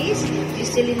Ruiz,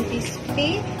 Giseline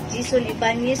Bispi, Jason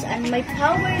Ibanez, and my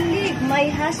Power League,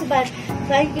 my husband.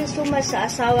 Thank you so much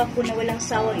sa asawa ko na walang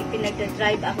sawang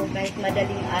ipinagdadrive ako kahit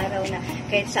madaling araw na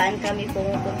kahit saan kami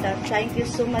pumupunta. Thank you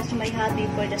so much, my hubby,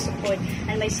 for the support.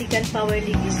 And my second Power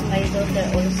League is my daughter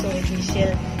also, with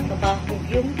Michelle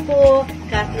Kabahugyong po,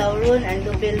 Kat Lauron, and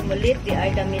Lubel Mulit. They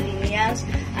are the millennials.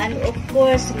 And of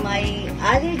course, my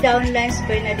other downlines,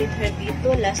 Bernadette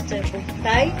Herbito, Lester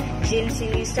Buktay, Jean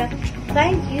Sinisa.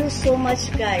 Thank you so much,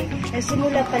 guys.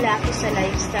 Nagsimula pala ako sa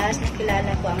lifestyles.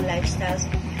 Nakilala ko ang lifestyles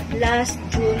last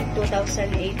June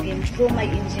 2018 through my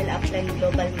Angel Upline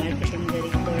Global Marketing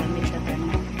Director, Ramil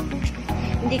Katarman.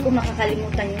 Hindi ko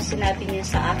makakalimutan yung sinabi niya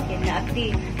sa akin na,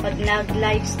 Ati, pag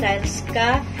nag-lifestyles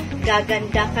ka,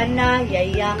 gaganda ka na,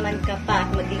 yayaman ka pa, at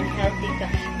maging healthy ka.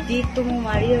 Dito mo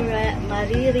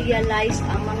marirealize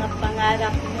ang mga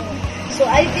pangarap mo. So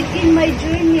I begin my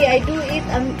journey. I do it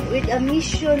with a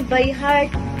mission by heart.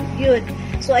 Yun.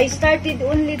 So I started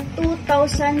only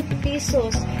 2,000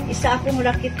 pesos. Isa akong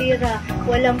rakitira.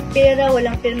 Walang pera,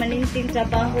 walang permanenteng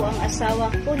trabaho ang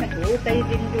asawa ko. Nag-uukay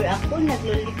vendor ako,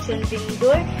 naglo-leksyon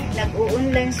vendor,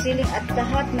 nag-o-online selling at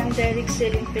lahat ng direct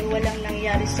selling, pero walang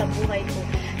nangyari sa buhay ko.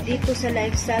 Dito sa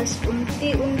lifestyles,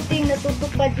 unti-unting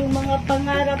natutupad yung mga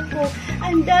pangarap ko.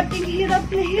 Ang dating hirap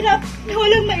na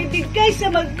walang maibigay sa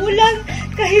magbulang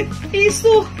kahit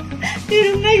piso.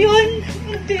 Pero ngayon,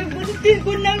 unti-unti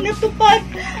ko nang natupad.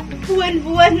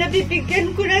 Buwan-buwan nabibigyan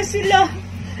ko na sila.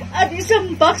 At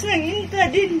isang box ng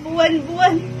intra din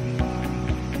buwan-buwan.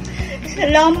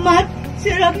 Salamat,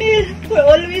 Sir Ramil, for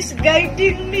always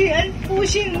guiding me and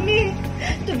pushing me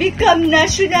to become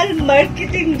National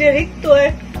Marketing Director.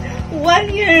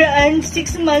 1 year and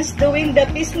 6 months doing the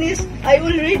business, I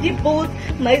already bought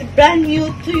my brand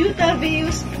new Toyota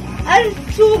Vios and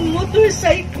 2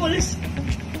 motorcycles.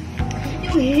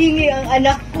 Yung hihingi ang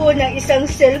anak ko ng isang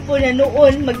cellphone na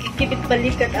noon, magkikibit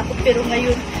balikat ako, pero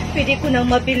ngayon, pwede ko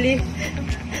nang mabili.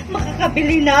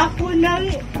 Makakabili na ako ng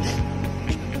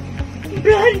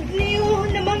brand new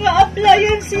na mga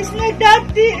appliances na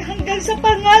dati hanggang sa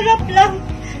pangarap lang.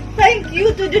 Thank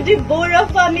you to the Deborah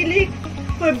family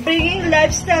for bringing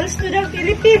lifestyles to the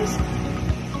Philippines.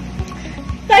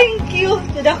 Thank you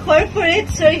to the corporate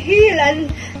Sir Hill and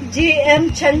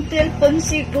GM Chantel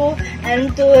Ponsigo,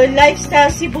 and to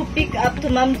Lifestyle Cebu Pickup, to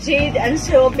Ma'am Jade and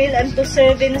Sir Obil, and to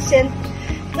Sir Vincent.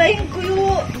 Thank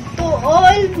you to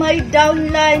all my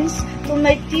downlines, to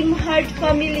my Team Heart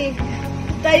family.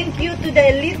 Thank you to the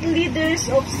elite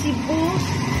leaders of Cebu.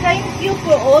 Thank you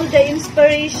for all the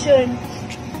inspiration.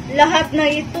 Lahat na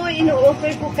ito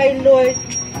ino-offer ko kay Lord.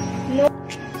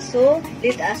 So,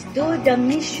 let us do the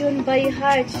mission by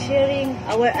heart, sharing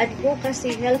our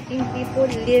advocacy, helping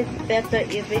people live better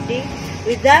every day.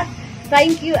 With that,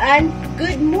 thank you and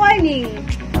good morning!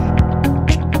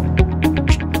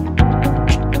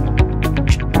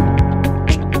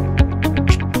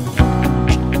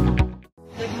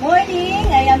 Good morning!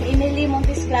 I am Emily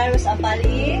Montes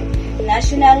Abali,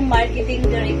 National Marketing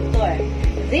Director.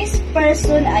 This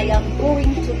person I am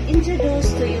going to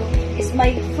introduce to you is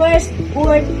my first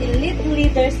board elite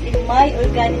leaders in my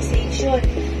organization.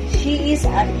 She is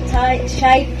a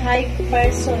shy type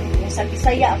person. Kung sa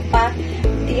Bisaya pa,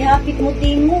 di hapit mo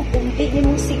tingog, kung di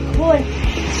mo sikhon.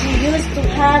 She used to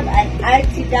have an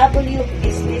RTW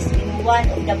business in one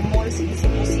of the malls in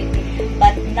Cebu City,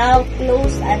 but now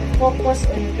closed and focused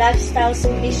on lifestyle's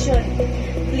mission.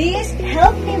 Please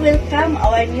help me welcome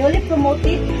our newly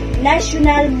promoted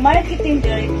National Marketing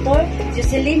Director,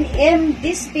 Jocelyn M.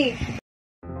 Dispi.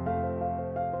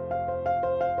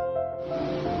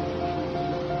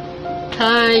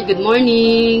 Hi, good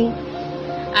morning.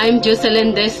 I'm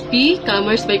Jocelyn Despi,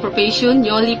 Commerce by Profession,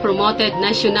 newly promoted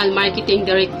National Marketing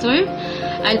Director.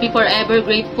 I'll be forever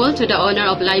grateful to the owner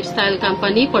of Lifestyle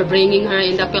Company for bringing her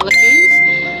in the Philippines.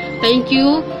 Thank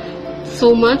you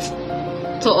so much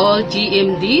to all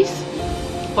GMDs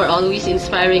for always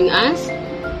inspiring us,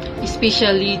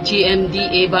 especially GMD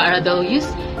Eva Aradalius,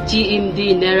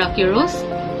 GMD Nera Quiros,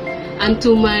 and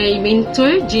to my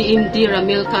mentor, GMD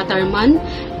Ramil Katarman,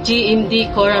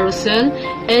 GMD Cora Rosel,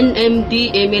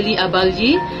 NMD Emily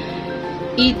Abalyi,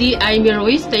 ED Aimee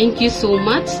Ruiz, thank you so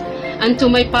much. And to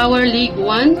my Power League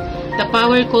 1, the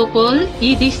Power Couple,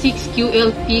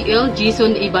 ED6QLPL,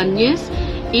 Jason Ibanez,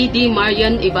 ED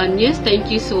Marian Ibanez, thank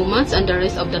you so much, and the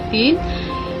rest of the team.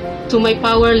 To my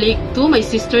Power League 2, my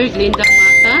sister Glinda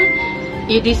Mata,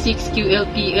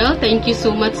 ED6QLPL, thank you so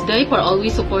much, Day, for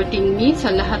always supporting me sa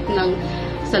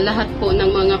lahat po ng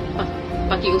mga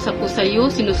pakiusap ko sa iyo,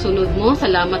 sinusunod mo.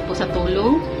 Salamat po sa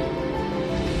tulong.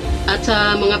 At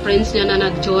sa mga friends niya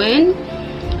na nag-join,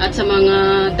 at sa mga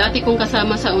dati kong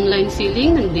kasama sa online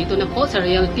selling, nandito na po sa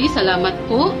RLT, salamat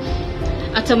po.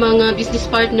 At sa mga business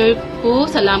partner po,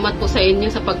 salamat po sa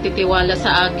inyo sa pagtitiwala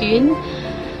sa akin.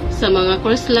 Sa mga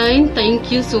course line,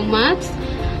 thank you so much.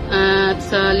 At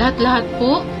sa lahat-lahat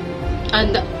po,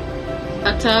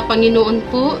 at sa Panginoon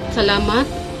po, salamat.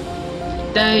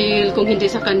 Dahil kung hindi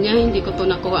sa Kanya, hindi ko to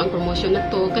nakuha ang promotion na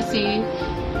to. Kasi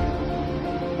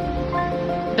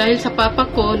dahil sa papa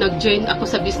ko, nag-join ako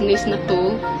sa business na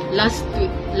to last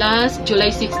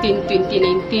July 16,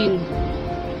 2019.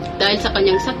 Dahil sa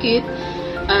kanyang sakit,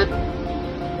 at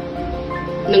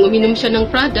nang uminom siya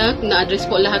ng product, na-address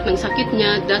po lahat ng sakit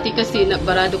niya. Dati kasi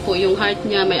barado po yung heart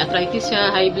niya, may arthritis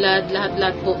siya, high blood,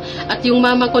 lahat-lahat po. At yung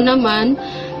mama ko naman,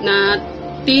 na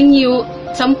 10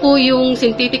 yung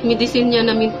synthetic medicine niya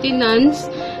na maintenance,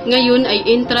 ngayon ay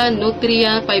Intra,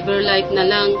 Nutria, Fiberlife na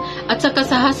lang. At saka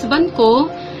sa husband ko,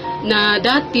 na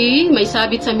dati may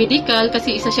sabit sa medical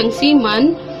kasi isa siyang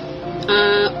seaman,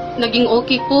 naging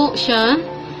okay po siya.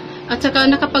 At saka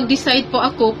nakapag-decide po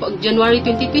ako, pag January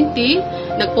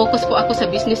 2020, nag-focus po ako sa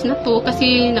business na to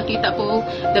kasi nakita ko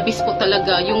the best po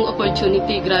talaga, yung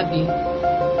opportunity, grabe.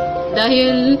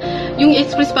 Dahil yung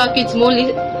express package mo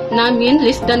namin,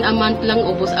 less than a month lang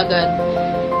ubos agad.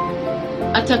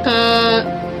 At saka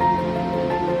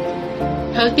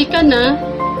healthy ka na,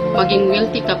 maging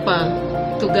wealthy ka pa.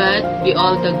 To God be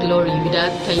all the glory. With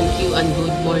that, thank you and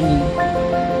good morning.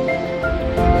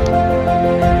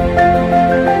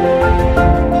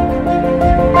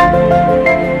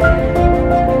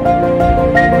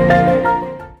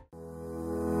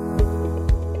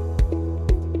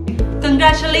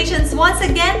 Congratulations once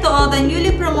again to all the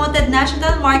newly promoted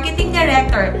National Marketing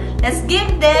Director. Let's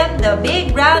give them the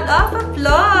big round of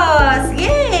applause.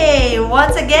 Yay!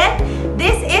 Once again,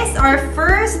 this is our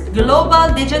first Global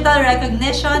Digital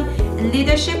Recognition and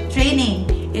Leadership Training.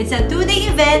 It's a 2-day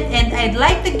event and I'd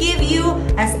like to give you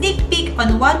a sneak peek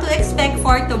on what to expect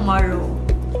for tomorrow.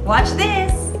 Watch this!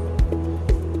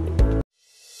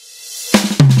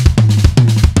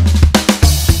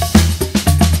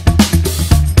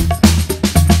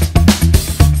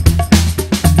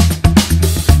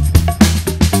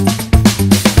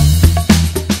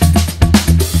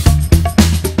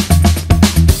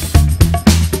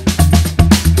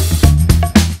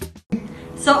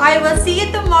 So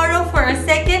tomorrow for our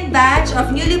second batch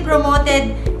of newly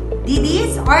promoted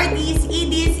DDs, RDs,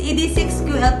 EDs, ED6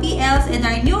 QLPLs, and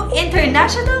our new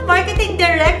International Marketing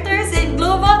Directors and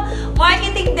Global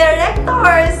Marketing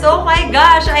Directors. Oh my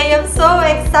gosh, I am so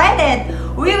excited!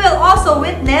 We will also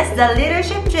witness the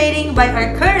leadership training by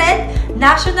our current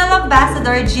National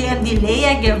Ambassador, GMD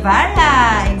Leia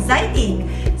Guevara. Exciting!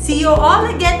 See you all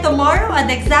again tomorrow at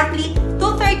exactly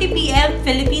 2:30 p.m.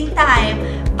 Philippine time.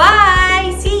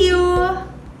 Bye! See you!